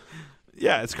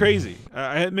 yeah, it's crazy.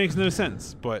 It makes no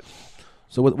sense, but...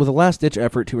 So with a last-ditch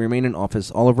effort to remain in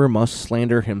office, Oliver must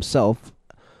slander himself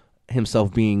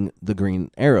being the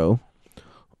Green Arrow,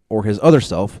 or his other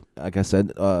self, like I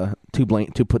said,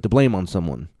 to put the blame on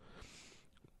someone.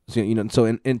 So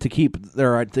and to keep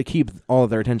all of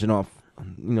their attention off,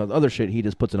 the other shit, he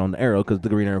just puts it on the Arrow because the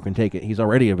Green Arrow can take it. He's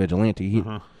already a vigilante.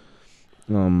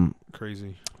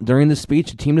 Crazy. During this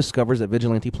speech, the team discovers that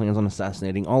Vigilante plans on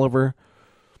assassinating Oliver.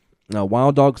 Now,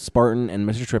 Wild Dog, Spartan, and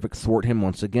Mr. Terrific thwart him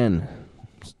once again.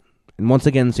 And once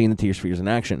again, seeing the Tear Spheres in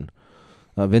action.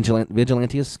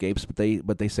 Vigilante escapes,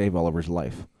 but they save Oliver's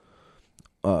life.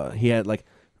 He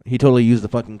totally used the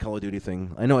fucking Call of Duty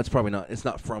thing. I know it's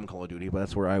not from Call of Duty, but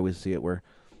that's where I always see it, where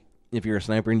if you're a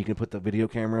sniper and you can put the video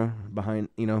camera behind,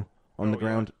 on the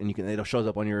ground, and it shows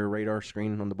up on your radar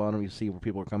screen on the bottom, you see where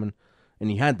people are coming. And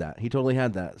he had that. He totally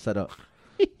had that set up.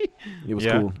 It was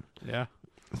cool. Yeah.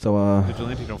 So,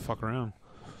 Vigilante don't fuck around.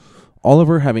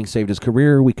 Oliver, having saved his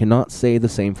career, we cannot say the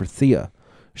same for Thea.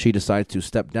 She decides to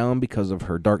step down because of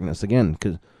her darkness again.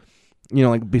 Because,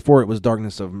 before it was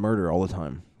darkness of murder all the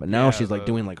time. But now she's,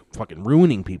 doing, fucking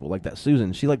ruining people. Like that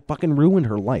Susan. She, fucking ruined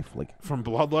her life. From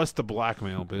bloodlust to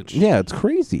blackmail, bitch. Yeah, it's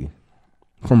crazy.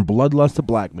 From bloodlust to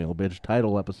blackmail, bitch.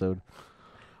 Title episode.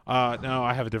 No,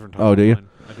 I have a different topic. Oh, do you?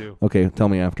 I do. Okay, tell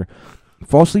me after.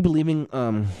 Falsely believing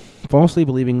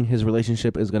his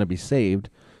relationship is going to be saved,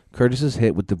 Curtis is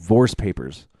hit with divorce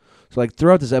papers. So,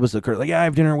 throughout this episode, Curtis I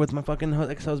have dinner with my fucking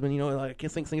ex-husband, I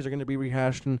think things are going to be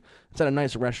rehashed, and it's at a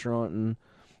nice restaurant, and,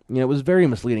 it was very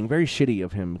misleading, very shitty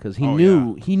of him, because he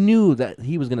knew that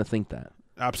he was going to think that.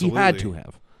 Absolutely. He had to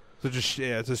have. So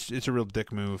it's a real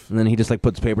dick move. And then he just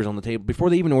puts papers on the table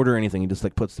before they even order anything. He just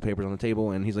puts the papers on the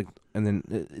table, and he's and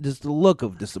then just the look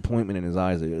of disappointment in his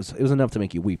eyes. It was enough to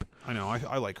make you weep. I know.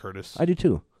 I like Curtis. I do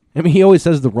too. I mean, he always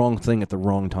says the wrong thing at the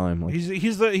wrong time.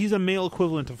 He's a male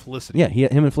equivalent of Felicity. Yeah,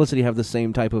 him and Felicity have the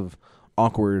same type of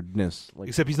awkwardness.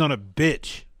 Except he's not a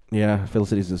bitch. Yeah,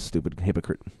 Felicity's a stupid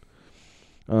hypocrite.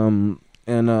 And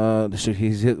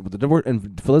he's hit with the divorce,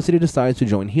 and Felicity decides to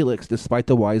join Helix despite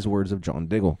the wise words of John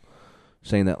Diggle,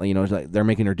 saying that they're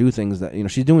making her do things that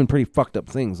she's doing pretty fucked up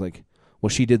things. Like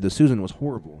what she did to Susan was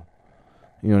horrible.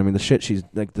 You know what I mean? The shit she's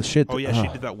the shit. Oh yeah, she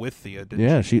did that with Thea,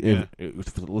 didn't she? Thea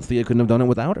couldn't have done it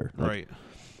without her. Right.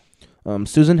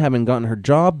 Susan, having gotten her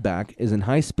job back, is in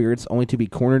high spirits, only to be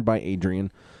cornered by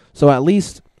Adrian. So at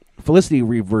least Felicity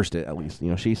reversed it. At least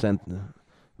she sent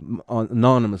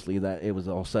anonymously that it was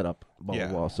all set up. Blah blah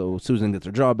blah. So Susan gets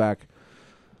her job back.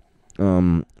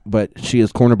 But she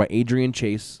is cornered by Adrian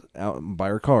Chase out by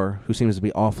her car, who seems to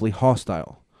be awfully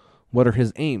hostile. What are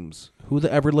his aims? Who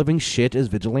the ever-living shit is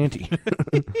Vigilante?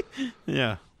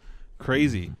 Yeah.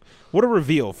 Crazy. What a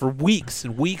reveal. For weeks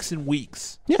and weeks and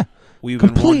weeks. Yeah. We've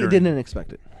completely didn't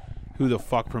expect it. Who the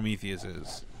fuck Prometheus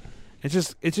is.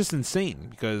 It's just insane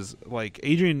because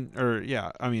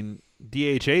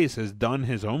DHA's has done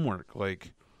his homework.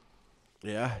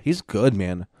 Yeah, he's good,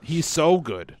 man. He's so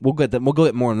good. We'll get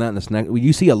more on that in this next.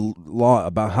 You see a lot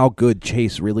about how good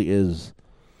Chase really is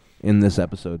in this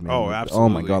episode, man. Oh, absolutely. Oh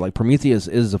my god, Prometheus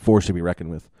is a force to be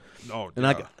reckoned with. Oh,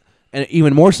 and and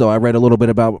even more so, I read a little bit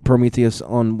about Prometheus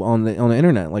on the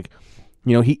internet.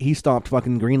 He stopped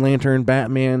fucking Green Lantern,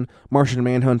 Batman, Martian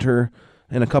Manhunter,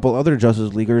 and a couple other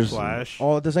Justice Leaguers, Flash,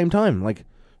 all at the same time.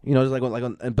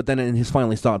 But then he's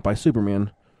finally stopped by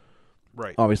Superman.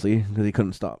 Right. Obviously, because he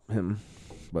couldn't stop him.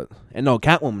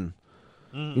 Catwoman.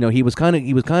 He was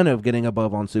kind of getting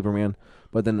above on Superman,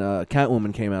 but then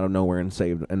Catwoman came out of nowhere and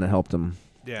saved and helped him.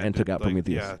 Yeah, and took out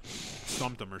Prometheus. Yeah,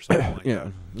 stumped him or something like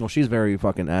that. Well, she's very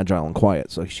fucking agile and quiet,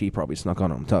 so she probably snuck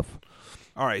on him tough.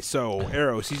 All right, so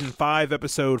Arrow season 5,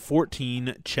 episode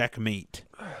 14, Checkmate.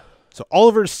 So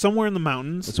Oliver's somewhere in the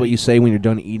mountains. That's what you say when you're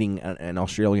done eating at an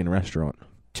Australian restaurant.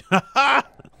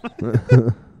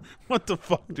 What the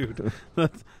fuck, dude?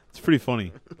 That's pretty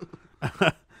funny.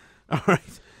 All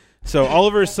right. So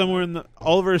Oliver is somewhere in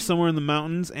the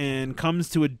mountains and comes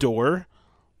to a door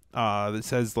that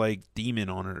says demon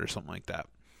on it or something like that.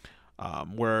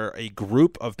 Where a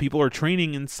group of people are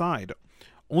training inside,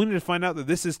 only to find out that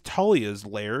this is Talia's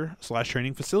lair /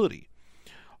 training facility.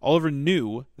 Oliver never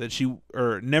knew that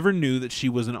she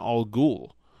was an Al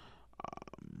Ghul,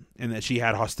 and that she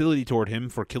had hostility toward him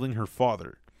for killing her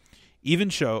father.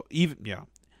 Even so,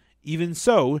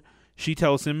 she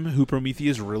tells him who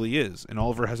Prometheus really is, and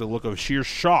Oliver has a look of sheer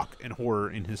shock and horror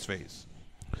in his face.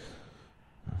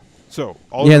 So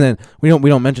Oliver, and then we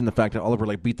don't mention the fact that Oliver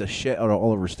beat the shit out of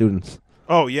all of her students.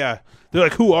 Oh yeah, they're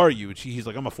like, "Who are you?" And he's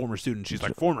like, "I'm a former student." She's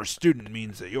like, "Former student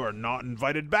means that you are not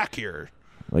invited back here.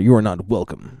 You are not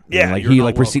welcome." Yeah, and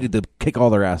he proceeded to kick all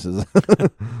their asses.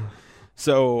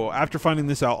 So after finding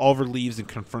this out, Oliver leaves and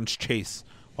confronts Chase,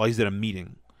 while he's at a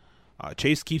meeting.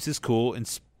 Chase keeps his cool and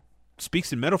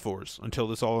speaks in metaphors until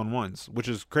this all unwinds, which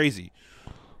is crazy.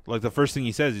 Like, the first thing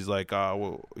he says, he's like,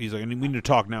 we need to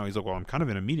talk now. He's like, well, I'm kind of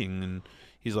in a meeting. And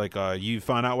he's like, you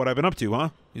found out what I've been up to, huh?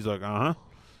 He's like, uh-huh.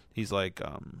 He's like,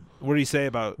 what did he say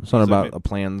about... Something about like,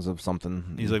 plans of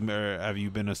something. He's like, have you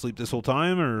been asleep this whole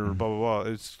time? Or blah, blah,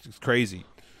 blah. It's crazy.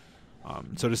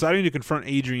 So deciding to confront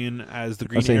Adrian as the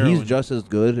Green Arrow... he's just as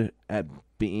good at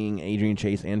being Adrian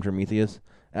Chase and Prometheus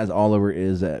as Oliver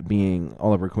is at being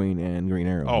Oliver Queen and Green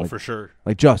Arrow. Oh, like, for sure.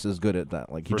 Like, just as good at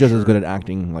that. Like, he's just as good at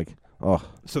acting. Like, oh.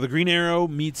 So the Green Arrow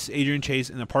meets Adrian Chase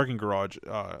in the parking garage,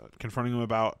 confronting him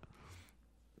about,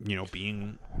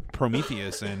 being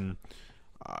Prometheus. And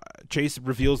Chase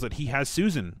reveals that he has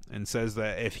Susan and says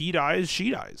that if he dies, she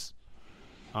dies.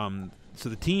 So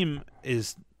the team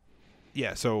is...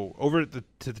 Yeah, so over to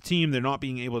the team, they're not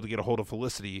being able to get a hold of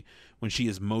Felicity when she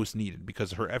is most needed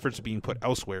because her efforts are being put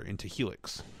elsewhere into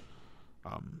Helix.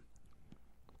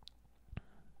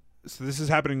 So this is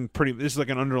happening this is like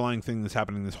an underlying thing that's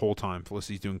happening this whole time.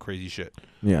 Felicity's doing crazy shit.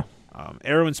 Yeah.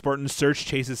 Arrow and Spartan search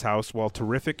Chase's house while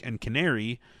Terrific and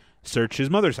Canary search his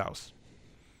mother's house.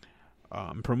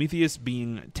 Prometheus,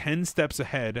 being 10 steps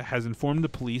ahead, has informed the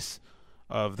police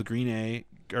of the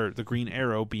Green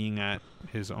Arrow being at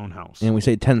his own house. And we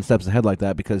say 10 steps ahead like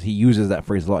that because he uses that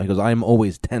phrase a lot. He goes, I'm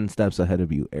always 10 steps ahead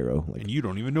of you, Arrow. Like, and you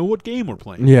don't even know what game we're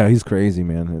playing. Yeah, he's crazy,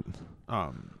 man.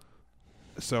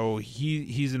 So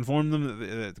he's informed them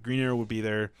that the Green Arrow would be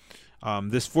there.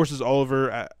 This forces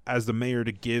Oliver, as the mayor,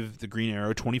 to give the Green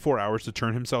Arrow 24 hours to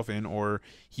turn himself in, or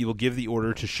he will give the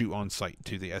order to shoot on sight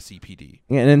to the SCPD.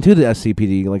 Yeah, and then to the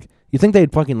SCPD, like, you think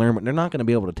they'd fucking learn, but they're not going to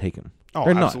be able to take him. Oh,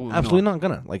 they're absolutely not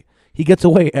gonna. Like, he gets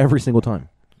away every single time.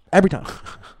 Every time.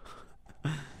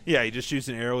 Yeah, he just shoots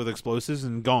an arrow with explosives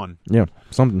and gone. Yeah,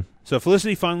 something. So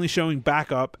Felicity, finally showing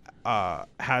backup,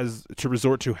 has to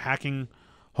resort to hacking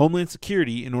Homeland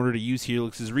Security in order to use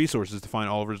Helix's resources to find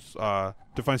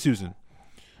to find Susan.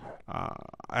 I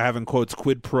have in quotes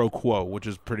quid pro quo, which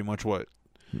is pretty much what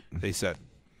they said.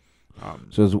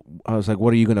 So I was like,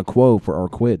 what are you going to quo for our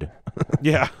quid?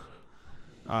 Yeah.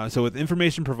 So with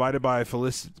information provided by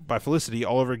Felicity,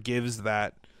 Oliver gives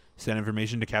that said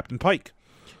information to Captain Pike,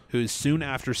 who is soon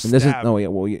after stabbed. Go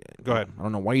ahead. I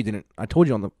don't know why you didn't. I told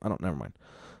you never mind.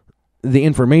 The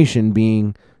information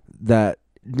being that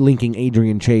linking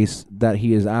Adrian Chase, that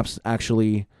he is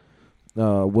actually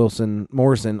Simon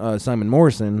Morrison.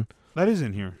 That is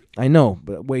in here. I know,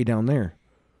 but way down there.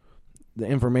 This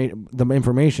information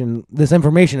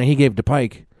that he gave to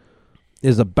Pike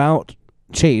is about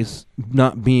Chase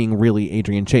not being really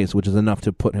Adrian Chase, which is enough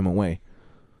to put him away.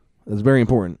 That's very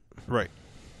important. Right.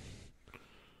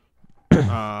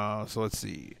 So let's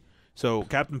see. So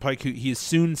Captain Pike, he is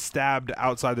soon stabbed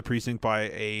outside the precinct by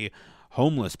a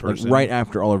homeless person. Like right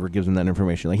after Oliver gives him that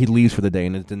information. Like, he leaves for the day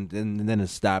and then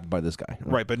is stabbed by this guy.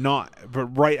 Right, but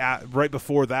right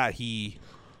before that, he's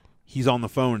on the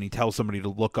phone and he tells somebody to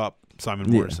look up Simon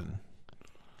Morrison.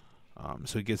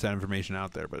 So he gets that information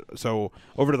out there. But so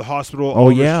over to the hospital.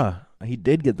 He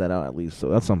did get that out at least. So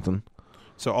that's something.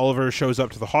 So Oliver shows up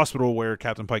to the hospital where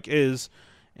Captain Pike is,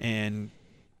 and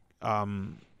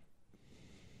why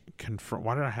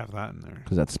did I have that in there?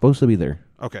 Because that's supposed to be there.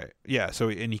 Okay, yeah. So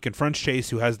he confronts Chase,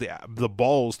 who has the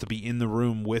balls to be in the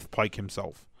room with Pike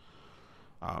himself.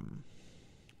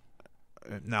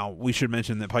 Now we should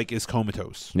mention that Pike is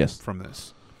comatose. Yes. From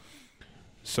this.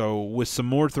 So with some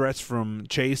more threats from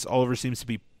Chase, Oliver seems to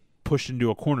be pushed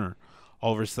into a corner.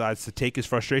 Oliver decides to take his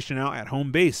frustration out at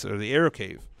home base, or the Arrow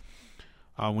Cave.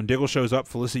 When Diggle shows up,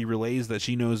 Felicity relays that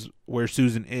she knows where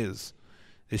Susan is.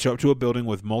 They show up to a building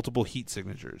with multiple heat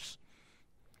signatures.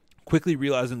 Quickly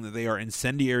realizing that they are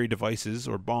incendiary devices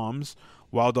or bombs,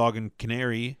 Wild Dog and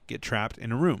Canary get trapped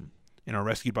in a room and are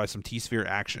rescued by some T-Sphere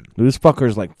action. Those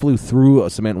fuckers flew through a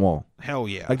cement wall. Hell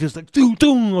yeah! Doom,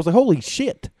 doom. I was like, holy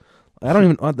shit! I don't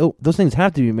even. Those things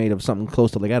have to be made of something close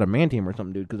to adamantium or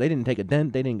something, dude. Because they didn't take a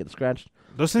dent. They didn't get scratched.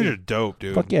 Those things are dope,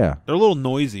 dude. Fuck yeah! They're a little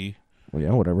noisy. Well,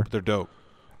 yeah, whatever. But they're dope.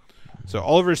 So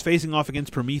Oliver is facing off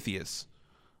against Prometheus,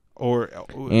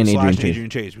 and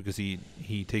Adrian Chase, because he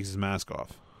takes his mask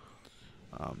off.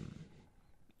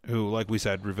 Who, like we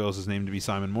said, reveals his name to be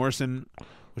Simon Morrison,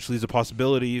 which leaves a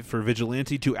possibility for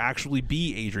Vigilante to actually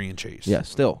be Adrian Chase. Yeah,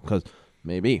 still, because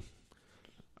maybe.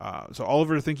 So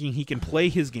Oliver, thinking he can play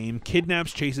his game,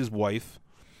 kidnaps Chase's wife,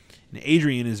 and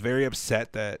Adrian is very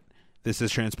upset that this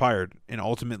has transpired and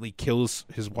ultimately kills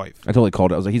his wife. I totally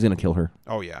called it. I was like, he's going to kill her.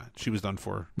 Oh, yeah. She was done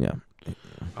for. Yeah.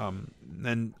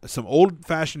 then some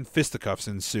old-fashioned fisticuffs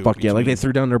ensue. Fuck yeah! Like they between-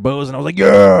 threw down their bows, and I was like,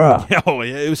 yeah. Oh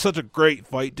yeah, it was such a great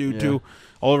fight, dude. Yeah. Too.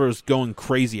 Oliver was going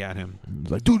crazy at him. It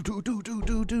was like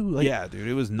do. Like, Yeah, dude,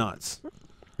 it was nuts.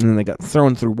 And then they got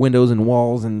thrown through windows and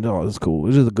walls, and it was cool.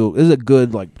 It was a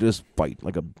good like just fight,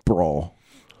 like a brawl.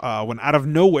 When out of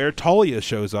nowhere, Talia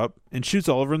shows up and shoots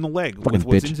Oliver in the leg Fucking with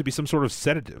what bitch. seems to be some sort of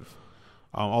sedative.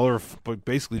 Oliver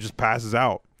basically just passes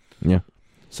out. Yeah.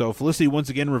 So Felicity once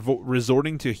again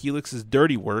resorting to Helix's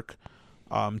dirty work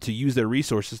to use their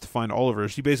resources to find Oliver.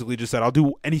 She basically just said, "I'll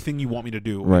do anything you want me to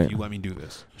do Right. if you let me do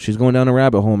this." She's going down a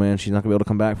rabbit hole, man. She's not gonna be able to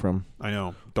come back from. I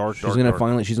know, dark. She's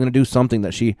gonna do something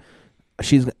that she's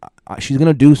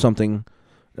gonna do something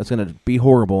that's gonna be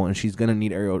horrible, and she's gonna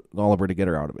need Oliver to get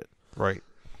her out of it. Right.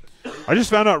 I just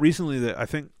found out recently that I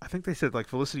think they said like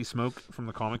Felicity Smoke from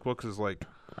the comic books is like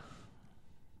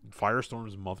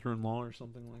Firestorm's mother-in-law or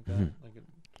something like that. Like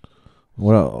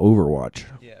What Overwatch?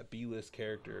 yeah, B-list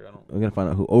character. I gotta find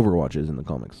out who Overwatch is in the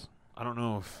comics. I don't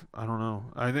know. I don't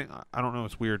know.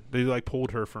 It's weird. They like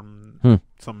pulled her from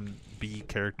some B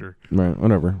character. Right,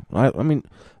 whatever. I mean,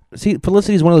 see,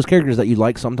 Felicity's one of those characters that you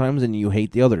like sometimes and you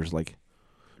hate the others. Like,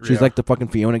 she's Yeah. like the fucking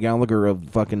Fiona Gallagher of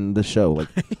fucking this show. Like,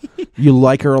 you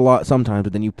like her a lot sometimes,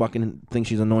 but then you fucking think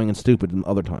she's annoying and stupid in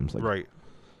other times. Like, Right.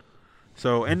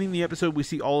 So, ending the episode, we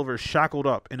see Oliver shackled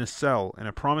up in a cell and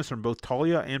a promise from both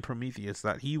Talia and Prometheus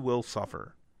that he will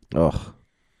suffer. ugh.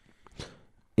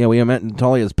 Yeah, we met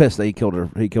Talia's pissed that he killed her.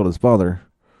 He killed his father.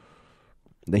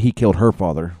 That he killed her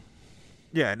father.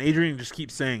 Yeah, and Adrian just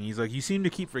keeps saying, he's like, you seem to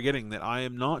keep forgetting that I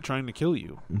am not trying to kill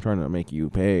you. I'm trying to make you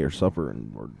pay or suffer,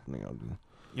 and or You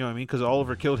know what I mean? Because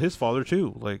Oliver killed his father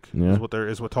too. Like, Yeah.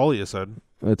 is what Talia said.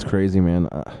 It's crazy, man.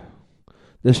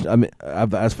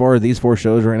 As far as these 4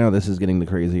 shows right now, this is getting the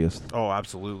craziest. Oh,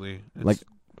 absolutely. Like,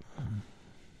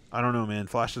 I don't know, man.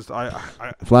 Flash is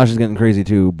Flash is getting crazy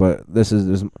too, but this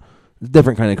is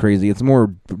different kind of crazy. It's more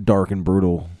dark and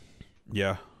brutal.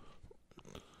 yeah.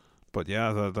 But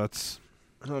yeah, that's.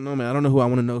 I don't know, man. I don't know who I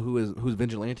want to know who's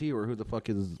Vigilante or who the fuck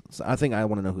is. I think I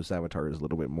want to know who Savitar is a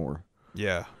little bit more.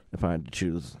 Yeah. If I had to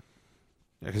choose.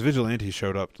 Yeah, because Vigilante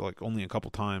showed up like only a couple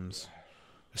times.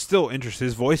 Still interesting.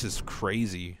 His voice is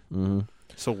crazy. Mm-hmm.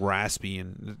 So raspy,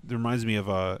 and it reminds me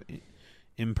of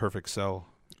Imperfect Cell.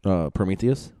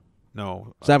 Prometheus?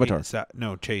 No. Savitar.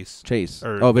 No, Chase. Chase.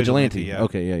 Or Vigilante. Yeah.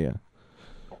 Okay, yeah.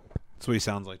 That's what he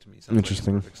sounds like to me. Sounds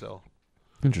Interesting. Like Imperfect Cell.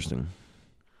 Interesting.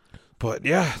 But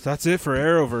yeah, that's it for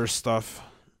Arrowverse stuff.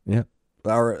 Yeah.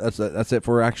 That's it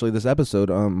for actually this episode.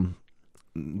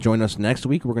 Join us next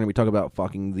week. We're going to be talking about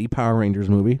fucking the Power Rangers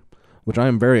movie, which I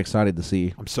am very excited to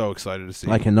see. I'm so excited to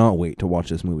see. I cannot wait to watch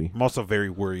this movie. I'm also very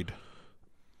worried.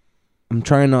 I'm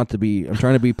trying to be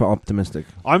optimistic.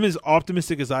 I'm as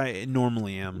optimistic as I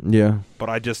normally am. Yeah. But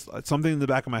I just something in the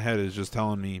back of my head is just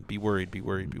telling me be worried.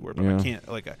 But Yeah. I can't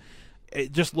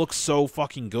it just looks so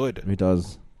fucking good. It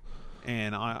does.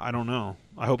 And I don't know.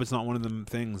 I hope it's not one of them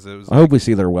things that was I hope we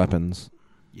see their weapons.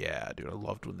 Yeah, dude, I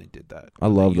loved when they did that. I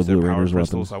love the used their Blue power Rangers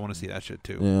crystals. weapons. I want to see that shit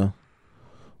too. Yeah.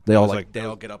 They all was they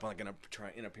all get up like in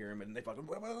a pyramid and they fucking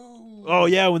Oh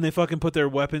yeah, when they fucking put their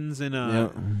weapons in Yeah.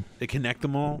 they connect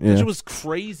them all. Yeah. That shit was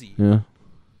crazy. Yeah.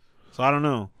 So I don't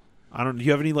know. Do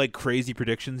you have any like crazy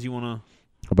predictions you want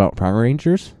to About Power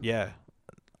Rangers? Yeah.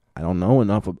 I don't know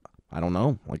enough. I don't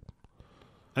know. Like,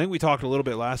 I think we talked a little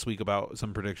bit last week about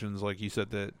some predictions. Like you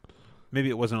said that maybe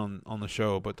it wasn't on the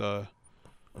show, but I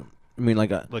mean,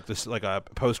 like a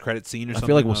post credit scene or I something.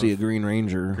 feel like we'll see a Green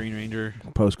Ranger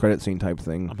post credit scene type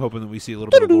thing. I'm hoping that we see a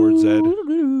little bit of Lord Zed.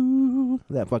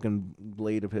 That fucking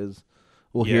blade of his.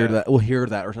 We'll Yeah. hear that. We'll hear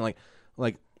that or something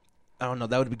like I don't know.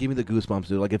 That would give me the goosebumps,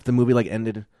 dude. Like if the movie like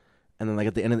ended, and then like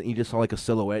at the end of it, you just saw like a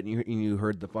silhouette, and you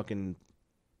heard the fucking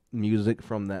music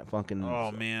from that fucking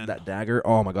that dagger.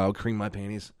 Oh my god, I'll cream my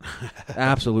panties.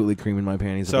 Absolutely creaming my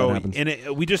panties. So if that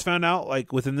happens. we just found out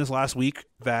like within this last week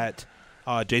that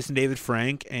Jason David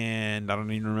Frank and I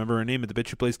don't even remember her name, but the bitch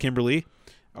who plays Kimberly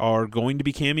are going to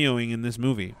be cameoing in this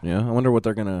movie. Yeah, I wonder what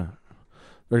they're gonna.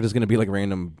 They're just gonna be like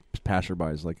random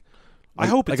passerbys. Like I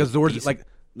hope like it's a Zord. decent-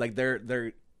 Like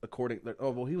they're according.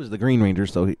 Oh well, he was the Green Ranger,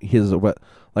 so his what?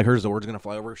 Like her Zord's gonna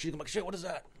fly over. She's gonna be like, shit. What is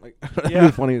that? Like that'd Yeah.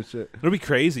 be funny as shit. It'll be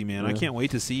crazy, man. I Yeah. can't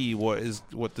wait to see what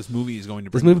this movie is going to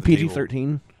bring. This movie to the table.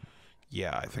 PG-13.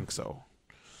 Yeah, I think so.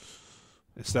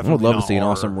 It's I definitely. would love to not see an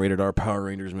R. awesome rated R Power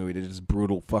Rangers movie. That just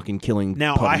brutal fucking killing.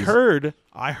 Now puppies.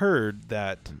 I heard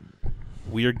that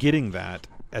we are getting that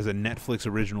as a Netflix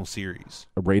original series.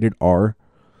 A rated R.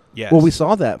 Yes. Well, we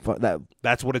saw that.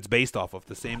 That's what it's based off of.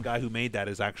 The same guy who made that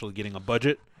is actually getting a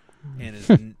budget, and is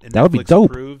and That would be Netflix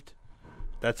dope. approved.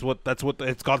 That's what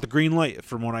it's got the green light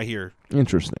from what I hear.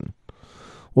 Interesting.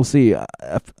 We'll see.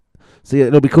 See,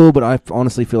 it'll be cool, but I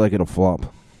honestly feel like it'll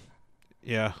flop.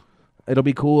 Yeah. It'll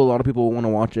be cool. A lot of people will want to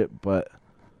watch it, but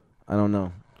I don't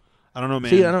know. I don't know,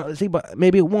 man. But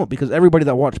maybe it won't, because everybody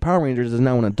that watched Power Rangers is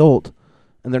now an adult,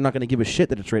 and they're not going to give a shit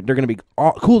that it's rated. They're going to be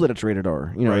cool that it's rated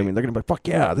R. You know what I mean? They're going to be like, fuck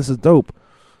yeah, this is dope.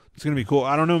 It's going to be cool.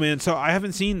 I don't know, man. So I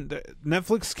haven't seen...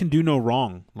 Netflix can do no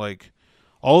wrong. Like,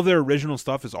 all of their original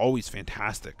stuff is always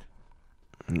fantastic.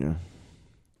 Yeah.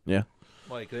 Yeah.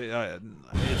 Like,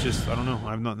 it's just... I don't know.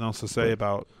 I have nothing else to say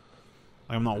about...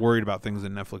 I'm not worried about things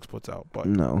that Netflix puts out. But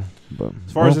no. But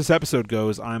as far as this episode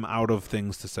goes, I'm out of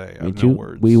things to say. I have too. No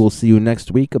words. We will see you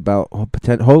next week about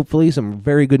hopefully some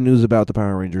very good news about the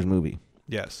Power Rangers movie.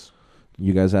 Yes.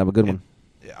 You guys have a good one.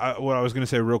 What I was going to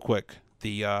say real quick,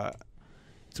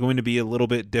 it's going to be a little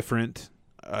bit different.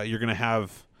 You're going to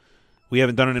have, we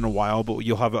haven't done it in a while, but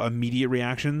you'll have immediate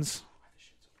reactions.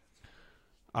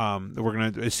 We're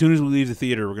going to, as soon as we leave the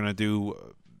theater, we're going to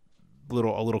do a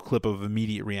little clip of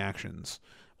immediate reactions.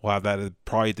 We'll have that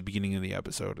probably at the beginning of the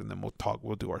episode, and then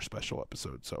we'll do our special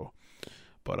episode. So,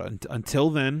 but until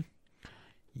then,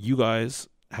 you guys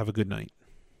have a good night.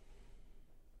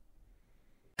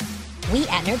 We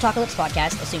at Nerdtalkalypse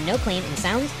Podcast assume no claim in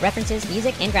sounds, references,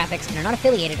 music, and graphics, and are not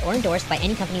affiliated or endorsed by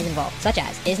any companies involved, such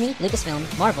as Disney,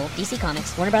 Lucasfilm, Marvel, DC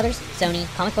Comics, Warner Brothers, Sony,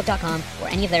 ComicBook.com, or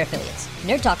any of their affiliates.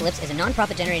 Nerdtalkalypse is a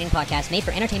non-profit generating podcast made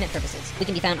for entertainment purposes. We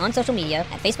can be found on social media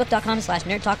at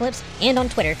Facebook.com/Nerdtalkalypse and on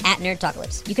Twitter at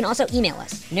Nerdtalkalypse. You can also email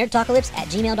us,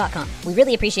 nerdtalkalypse@gmail.com. We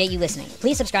really appreciate you listening.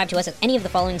 Please subscribe to us at any of the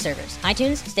following servers: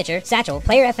 iTunes, Stitcher, Satchel,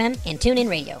 Player FM, and TuneIn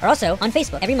Radio. We're also on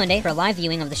Facebook every Monday for a live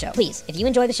viewing of the show. Please, if you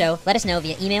enjoy the show, let us know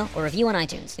via email or review on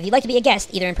iTunes. If you'd like to be a guest,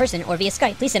 either in person or via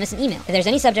Skype, please send us an email. If there's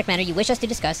any subject matter you wish us to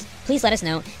discuss, please let us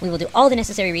know. We will do all the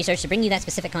necessary research to bring you that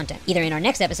specific content, either in our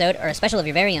next episode or a special of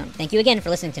your very own. Thank you again for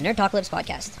listening to Nerdtalkalypse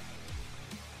Podcast.